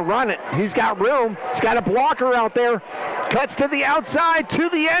 Camacho's going to run it. He's got room. He's got a blocker out there. Cuts to the outside, to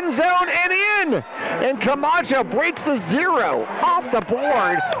the end zone, and in. And Camacho breaks the 0 off the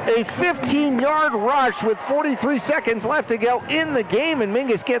board. A 15-yard rush with 43 seconds left to go in the game, and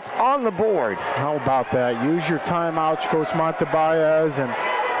Mingus gets on the board. How about that? Use your timeouts, Coach Montebaez, and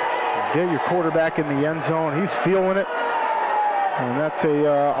get your quarterback in the end zone. He's feeling it. And that's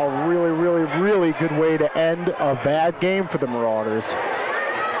a really, really, really good way to end a bad game for the Marauders.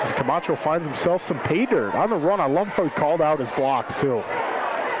 As Camacho finds himself some pay dirt on the run. I love how he called out his blocks, too.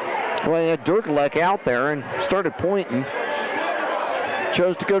 Well, he had Derkolek out there and started pointing.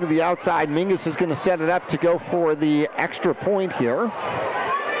 Chose to go to the outside. Mingus is going to set it up to go for the extra point here.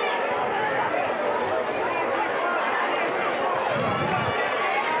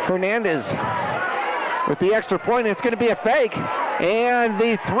 Hernandez with the extra point. It's going to be a fake. And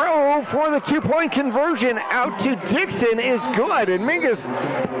the throw for the 2-point conversion out to Dixon is good. And Mingus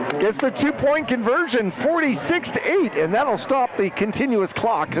gets the 2-point conversion, 46-8. And that'll stop the continuous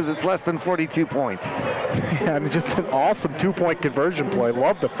clock because it's less than 42 points. Yeah, and just an awesome 2-point conversion play.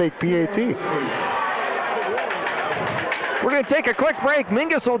 Love the fake PAT. We're going to take a quick break.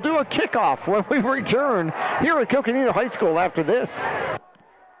 Mingus will do a kickoff when we return here at Coconino High School after this.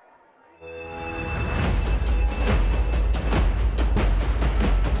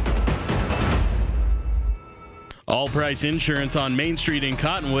 All Price Insurance on Main Street in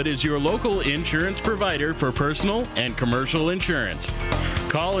Cottonwood is your local insurance provider for personal and commercial insurance.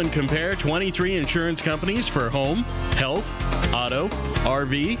 Call and compare 23 insurance companies for home, health, auto,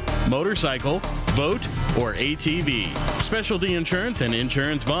 RV, motorcycle, boat, or ATV. Specialty insurance and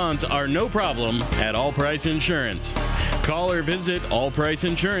insurance bonds are no problem at All Price Insurance. Call or visit All Price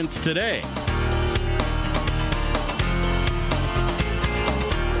Insurance today.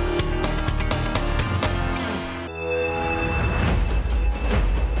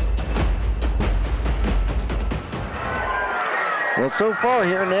 Well, so far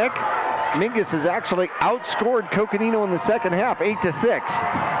here, Nick, Mingus has actually outscored Coconino in the second half,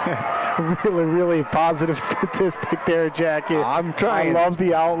 8-6. Really positive statistic there, Jackie. I'm trying. I love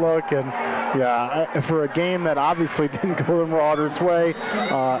the outlook, and yeah, for a game that obviously didn't go the Marauders' way,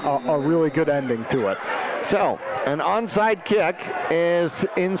 a really good ending to it. So, an onside kick is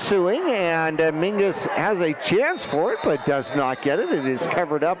ensuing, and Mingus has a chance for it, but does not get it. It is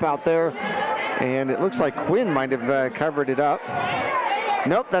covered up out there, and it looks like Quinn might have covered it up.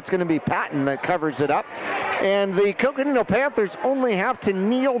 Nope, that's going to be Patton that covers it up. And the Coconino Panthers only have to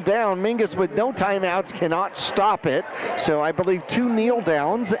kneel down. Mingus, with no timeouts, cannot stop it. So I believe 2 kneel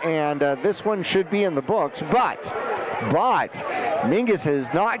downs, and this one should be in the books. But Mingus has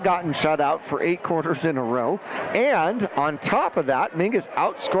not gotten shut out for 8 quarters in a row. And on top of that, Mingus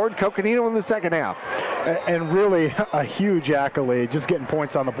outscored Coconino in the second half. And really a huge accolade, just getting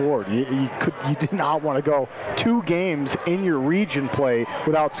points on the board. You did not want to go 2 games in your region play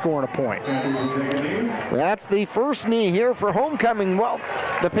without scoring a point. That's the first knee here for homecoming. Well,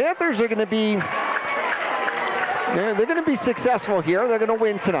 the Panthers are going to be They're going to be successful here. They're going to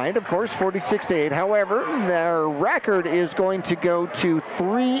win tonight, of course, 46-8. However, their record is going to go to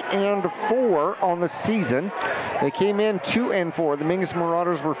 3-4 on the season. They came in 2-4. The Mingus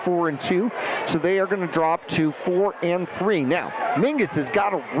Marauders were 4-2, so they are going to drop to 4-3. Now, Mingus has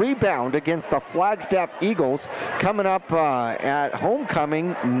got a rebound against the Flagstaff Eagles coming up at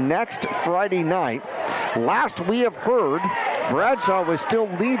homecoming next Friday night. Last we have heard, Bradshaw was still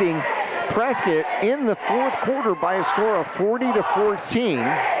leading Prescott in the fourth quarter by a score of 40-14.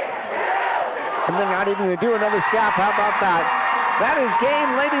 And they're not even going to do another stop. How about that? That is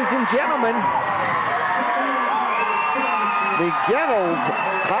game, ladies and gentlemen. The Gettles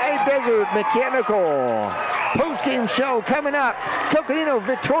High Desert Mechanical post-game show coming up. Coconino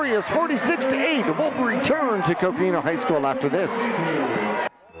victorious 46-8. We'll return to Coconino High School after this.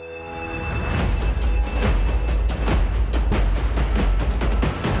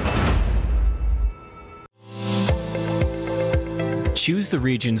 Choose the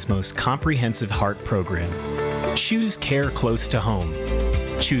region's most comprehensive heart program. Choose care close to home.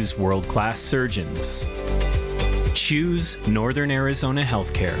 Choose world-class surgeons. Choose Northern Arizona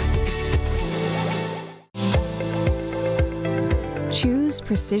Healthcare. Choose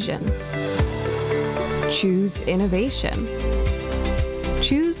precision. Choose innovation.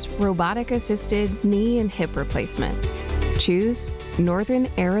 Choose robotic-assisted knee and hip replacement. Choose Northern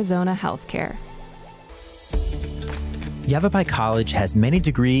Arizona Healthcare. Yavapai College has many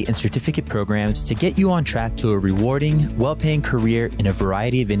degree and certificate programs to get you on track to a rewarding, well-paying career in a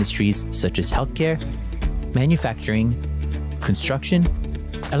variety of industries such as healthcare, manufacturing, construction,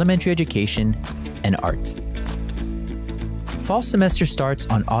 elementary education, and art. Fall semester starts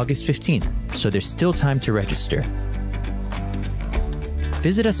on August 15th, so there's still time to register.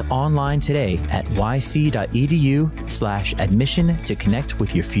 Visit us online today at yc.edu/admission to connect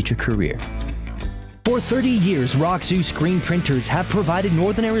with your future career. For 30 years, Roxu screen printers have provided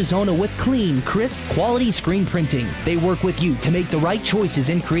Northern Arizona with clean, crisp, quality screen printing. They work with you to make the right choices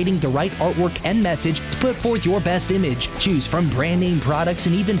in creating the right artwork and message to put forth your best image. Choose from brand name products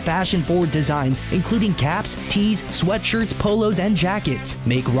and even fashion-forward designs, including caps, tees, sweatshirts, polos, and jackets.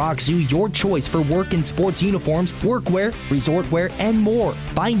 Make Roxu your choice for work and sports uniforms, workwear, resort wear, and more.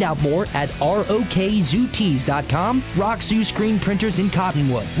 Find out more at rokzootees.com. Roxu screen printers in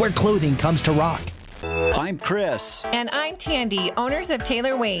Cottonwood, where clothing comes to rock. I'm Chris. And I'm Tandy, owners of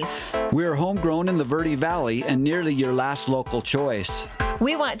Taylor Waste. We're homegrown in the Verde Valley and nearly your last local choice.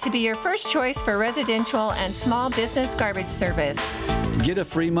 We want to be your first choice for residential and small business garbage service. Get a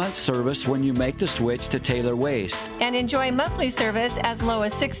free month service when you make the switch to Taylor Waste. And enjoy monthly service as low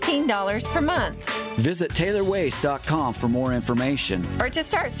as $16 per month. Visit TaylorWaste.com for more information. Or to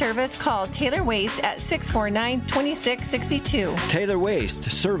start service, call Taylor Waste at 649-2662. Taylor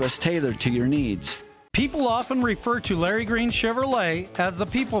Waste, service tailored to your needs. People often refer to Larry Green Chevrolet as the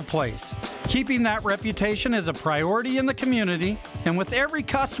people place. Keeping that reputation is a priority in the community and with every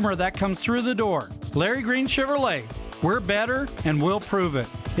customer that comes through the door. Larry Green Chevrolet, we're better and we'll prove it.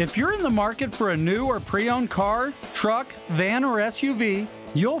 If you're in the market for a new or pre-owned car, truck, van, or SUV,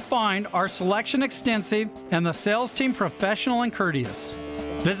 you'll find our selection extensive and the sales team professional and courteous.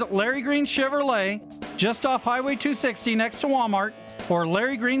 Visit Larry Green Chevrolet, just off Highway 260 next to Walmart, or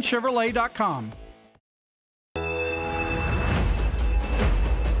LarryGreenChevrolet.com.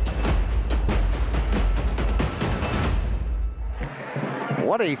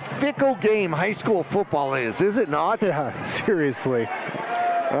 What a fickle game high school football is it not? Yeah, seriously.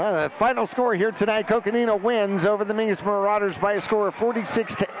 The final score here tonight, Coconino wins over the Mingus Marauders by a score of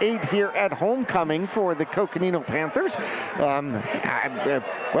 46-8 here at homecoming for the Coconino Panthers.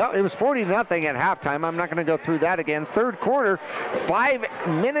 Well, it was 40-0 at halftime. I'm not going to go through that again. Third quarter, 5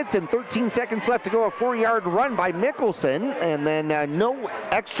 minutes and 13 seconds left to go. A 4-yard run by Mickelson, and then no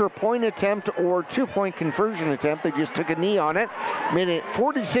extra point attempt or 2-point conversion attempt. They just took a knee on it, made it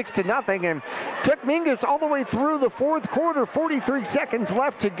 46-0, and took Mingus all the way through the fourth quarter. 43 seconds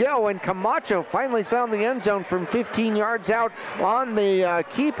left to go, and Camacho finally found the end zone from 15 yards out on the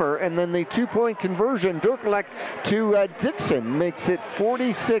keeper, and then the 2-point conversion. Durkalek to Dixon makes it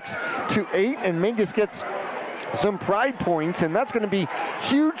 46-8, and Mingus gets some pride points, and that's going to be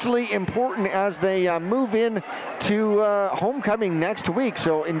hugely important as they move in to homecoming next week.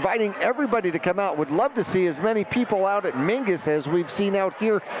 So inviting everybody to come out. Would love to see as many people out at Mingus as we've seen out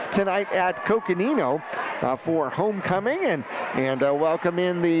here tonight at Coconino for homecoming, and welcome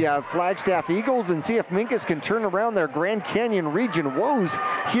in the Flagstaff Eagles and see if Mingus can turn around their Grand Canyon region woes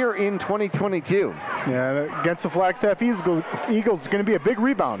here in 2022. Yeah, against the Flagstaff Eagles is going to be a big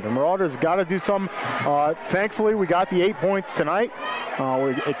rebound. The Marauders got to do some. Thankfully, we got the 8 points tonight.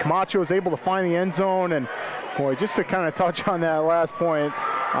 Camacho was able to find the end zone, and boy, just to kind of touch on that last point,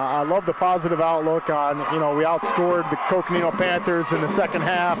 I love the positive outlook on, we outscored the Coconino Panthers in the second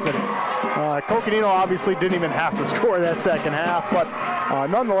half, and Coconino obviously didn't even have to score that second half, but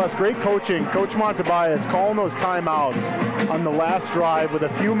nonetheless, great coaching. Coach Montebias calling those timeouts on the last drive with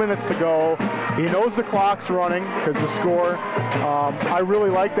a few minutes to go. He knows the clock's running because the score. I really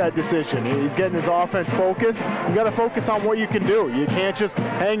like that decision. He's getting his offense focused. You got to focus on what you can do. You can't just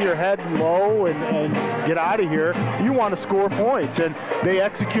hang your head low and get out of here. You want to score points, and they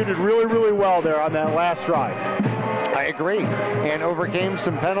executed really, really well there on that last drive. I agree, and overcame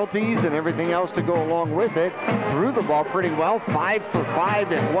some penalties and everything else to go along with it. Threw the ball pretty well, 5 for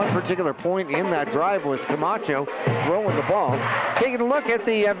 5 at one particular point in that drive was Camacho throwing the ball. Taking a look at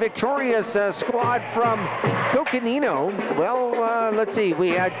the victorious squad from Coconino. Well, let's see, we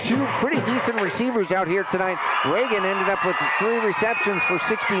had 2 pretty decent receivers out here tonight. Reagan ended up with 3 receptions for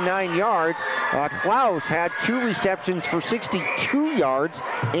 69 yards. Klaus had 2 receptions for 62 yards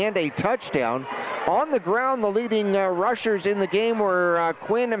and a touchdown. On the ground, the leading rushers in the game were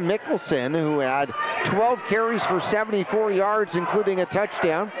Quinn Mickelson, who had 12 carries for 74 yards, including a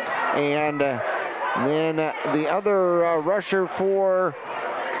touchdown. And then the other rusher for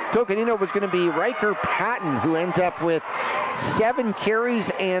Coconino was going to be Riker Patton, who ends up with 7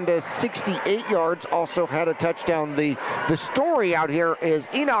 carries and 68 yards, also had a touchdown. The story out here is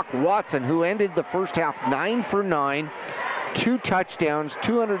Enoch Watson, who ended the first half 9 for 9. 2 touchdowns,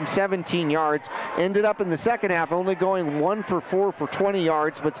 217 yards, ended up in the second half only going 1 for 4 for 20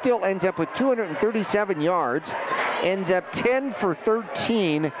 yards, but still ends up with 237 yards, ends up 10 for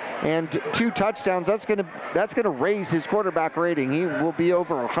 13 and 2 touchdowns. That's gonna raise his quarterback rating. He will be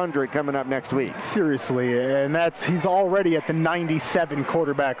over 100 coming up next week. Seriously, and he's already at the 97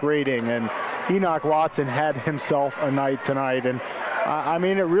 quarterback rating, and Enoch Watson had himself a night tonight. And I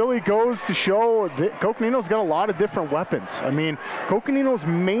mean, it really goes to show that Coconino's got a lot of different weapons. I mean, Coconino's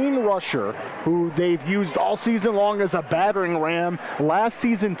main rusher, who they've used all season long as a battering ram, last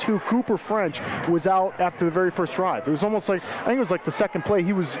season too, Cooper French, was out after the very first drive. It was almost like, I think it was like the second play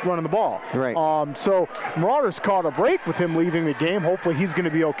he was running the ball. Right. So Marauders caught a break with him leaving the game. Hopefully he's going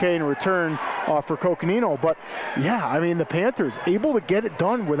to be okay in return for Coconino. But yeah, I mean, the Panthers able to get it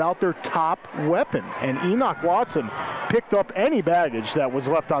done without their top weapon. And Enoch Watson picked up any baggage that was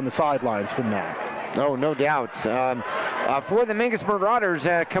left on the sidelines from that. Oh, no doubt. For the Mingus Marauders,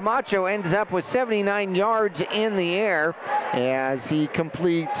 Camacho ends up with 79 yards in the air as he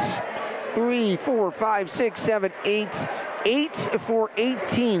completes 8 for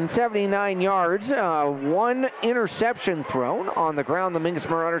 18, 79 yards, 1 interception thrown. On the ground, the Mingus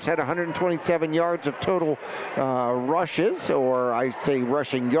Marauders had 127 yards of total rushes, or I say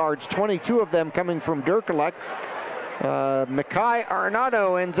rushing yards, 22 of them coming from Durkalek. Makai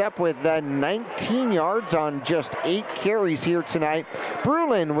Arnado ends up with 19 yards on just 8 carries here tonight.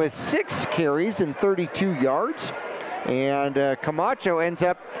 Brulin with 6 carries and 32 yards. And Camacho ends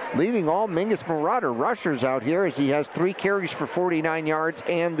up leading all Mingus Marauder rushers out here as he has 3 carries for 49 yards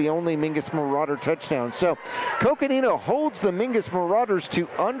and the only Mingus Marauder touchdown. So Coconino holds the Mingus Marauders to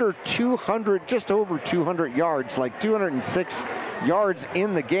under 200, just over 200 yards, like 206 yards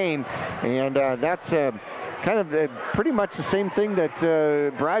in the game. And that's kind of pretty much the same thing that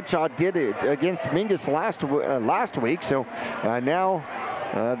Bradshaw did against Mingus last week. So now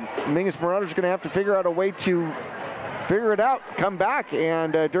Mingus Marauders are going to have to figure out a way to figure it out, come back,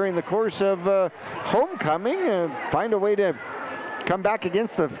 and during the course of homecoming, find a way to come back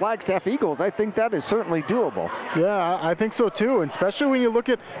against the Flagstaff Eagles. I think that is certainly doable. Yeah, I think so too, and especially when you look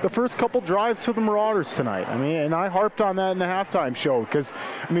at the first couple drives for the Marauders tonight. I mean, and I harped on that in the halftime show because,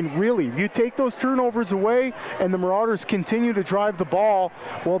 I mean, really, if you take those turnovers away and the Marauders continue to drive the ball,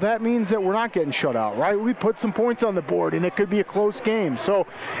 well, that means that we're not getting shut out, right? We put some points on the board, and it could be a close game. So,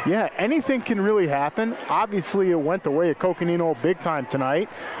 yeah, anything can really happen. Obviously, it went the way of Coconino big time tonight.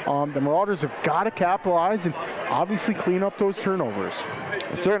 The Marauders have got to capitalize and obviously clean up those turnovers.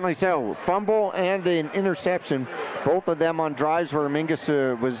 Certainly so. Fumble and an interception, both of them on drives where Mingus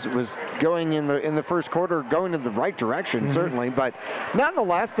was going in the first quarter, going in the right direction, certainly. But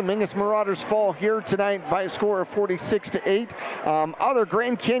nonetheless, the Mingus Marauders fall here tonight by a score of 46-8. Other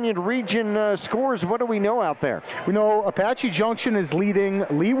Grand Canyon region scores, what do we know out there? We know Apache Junction is leading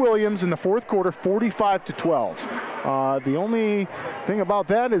Lee Williams in the fourth quarter 45-12. The only thing about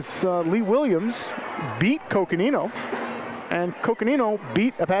that is Lee Williams beat Coconino, and Coconino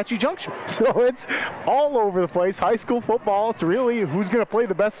beat Apache Junction. So it's all over the place. High school football, it's really who's going to play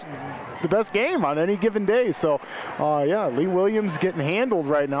the best game on any given day. So, yeah, Lee Williams getting handled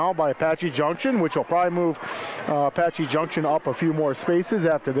right now by Apache Junction, which will probably move Apache Junction up a few more spaces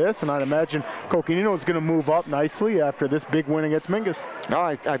after this. And I'd imagine Coconino is going to move up nicely after this big win against Mingus. Oh,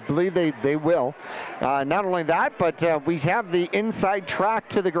 I believe they will. Not only that, but we have the inside track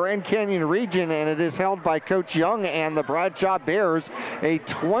to the Grand Canyon region, and it is held by Coach Young and the Bradshaw Bears. A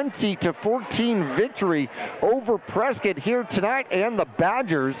 20-14 victory over Prescott here tonight, and the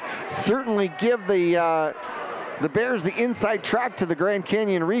Badgers certainly give the Bears the inside track to the Grand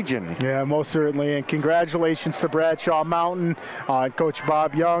Canyon region. Yeah, most certainly, and congratulations to Bradshaw Mountain, Coach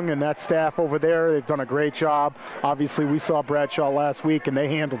Bob Young and that staff over there. They've done a great job. Obviously, we saw Bradshaw last week, and they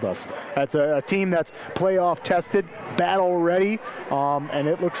handled us. That's a team that's playoff tested, battle ready, and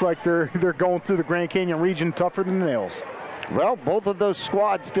it looks like they're going through the Grand Canyon region tougher than nails. Well, both of those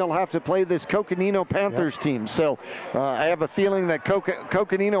squads still have to play this Coconino Panthers team. So I have a feeling that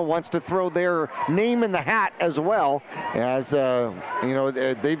Coconino wants to throw their name in the hat as well, as you know,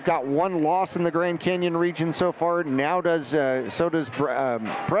 they've got one loss in the Grand Canyon region so far. Now so does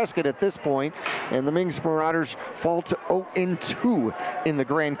Prescott at this point, and the Mingus Marauders fall to 0-2 in the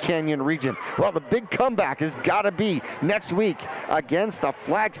Grand Canyon region. Well, the big comeback has got to be next week against the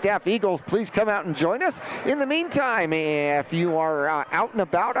Flagstaff Eagles. Please come out and join us. In the meantime, if you are out and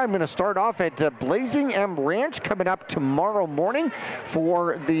about, I'm going to start off at Blazing M Ranch coming up tomorrow morning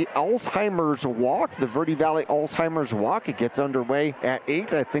for the Alzheimer's Walk, the Verde Valley Alzheimer's Walk. It gets underway at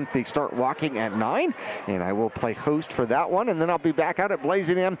 8. I think they start walking at 9, and I will play host for that one. And then I'll be back out at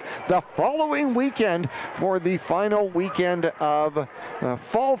Blazing M the following weekend for the final weekend of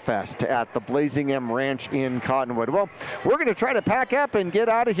Fall Fest at the Blazing M Ranch in Cottonwood. Well, we're going to try to pack up and get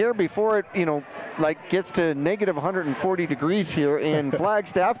out of here before it, gets to negative 140 degrees here in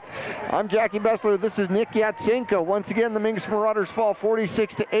Flagstaff. I'm Jackie Bessler. This is Nick Yatsinko. Once again, the Mingus Marauders fall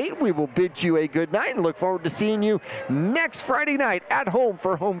 46-8. We will bid you a good night and look forward to seeing you next Friday night at home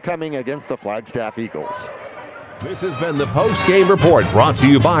for homecoming against the Flagstaff Eagles. This has been the post-game report brought to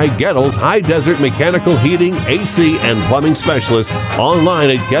you by Gettles High Desert Mechanical Heating, AC, and Plumbing Specialist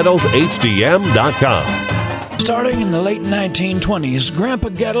online at GettlesHDM.com. Starting in the late 1920s, Grandpa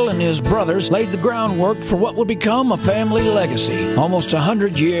Gettle and his brothers laid the groundwork for what would become a family legacy. Almost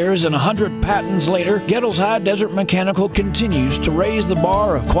 100 years and 100 patents later, Gettle's High Desert Mechanical continues to raise the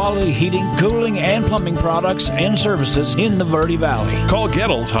bar of quality heating, cooling, and plumbing products and services in the Verde Valley. Call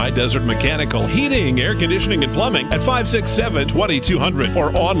Gettle's High Desert Mechanical Heating, Air Conditioning, and Plumbing at 567-2200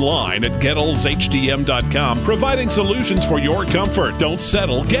 or online at GettlesHDM.com, providing solutions for your comfort. Don't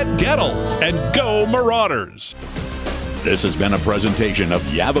settle, get Gettles, and go Marauders! This has been a presentation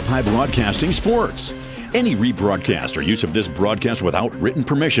of Yavapai Broadcasting Sports. Any rebroadcast or use of this broadcast without written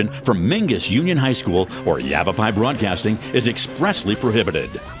permission from Mingus Union High School or Yavapai Broadcasting is expressly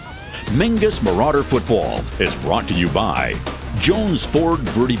prohibited. Mingus Marauder Football is brought to you by Jones Ford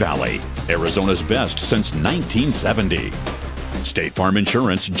Verde Valley, Arizona's best since 1970. State Farm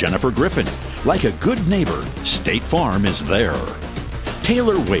Insurance, Jennifer Griffin. Like a good neighbor, State Farm is there.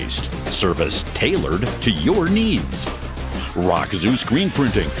 Taylor Waste. Service tailored to your needs. Rock Zoo Screen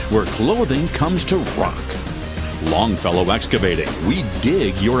Printing, where clothing comes to rock. Longfellow Excavating, we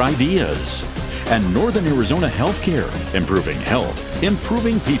dig your ideas. And Northern Arizona Healthcare, improving health,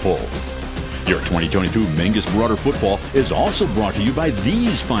 improving people. Your 2022 Mingus Marauder Football is also brought to you by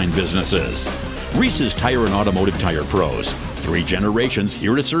these fine businesses. Reese's Tire and Automotive Tire Pros, 3 generations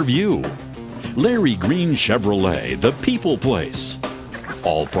here to serve you. Larry Green Chevrolet, the people place.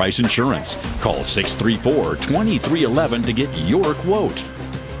 All Price Insurance. Call 634-2311 to get your quote.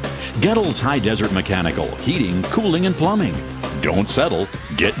 Gettles High Desert Mechanical, Heating, Cooling, and Plumbing. Don't settle,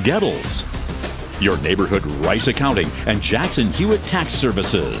 get Gettles. Your Neighborhood Rice Accounting and Jackson Hewitt Tax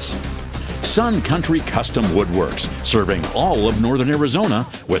Services. Sun Country Custom Woodworks, serving all of Northern Arizona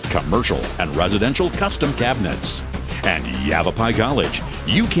with commercial and residential custom cabinets. And Yavapai College,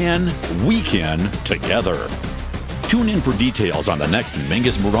 you can, we can, together. Tune in for details on the next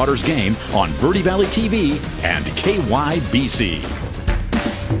Mingus Marauders game on Verde Valley TV and KYBC.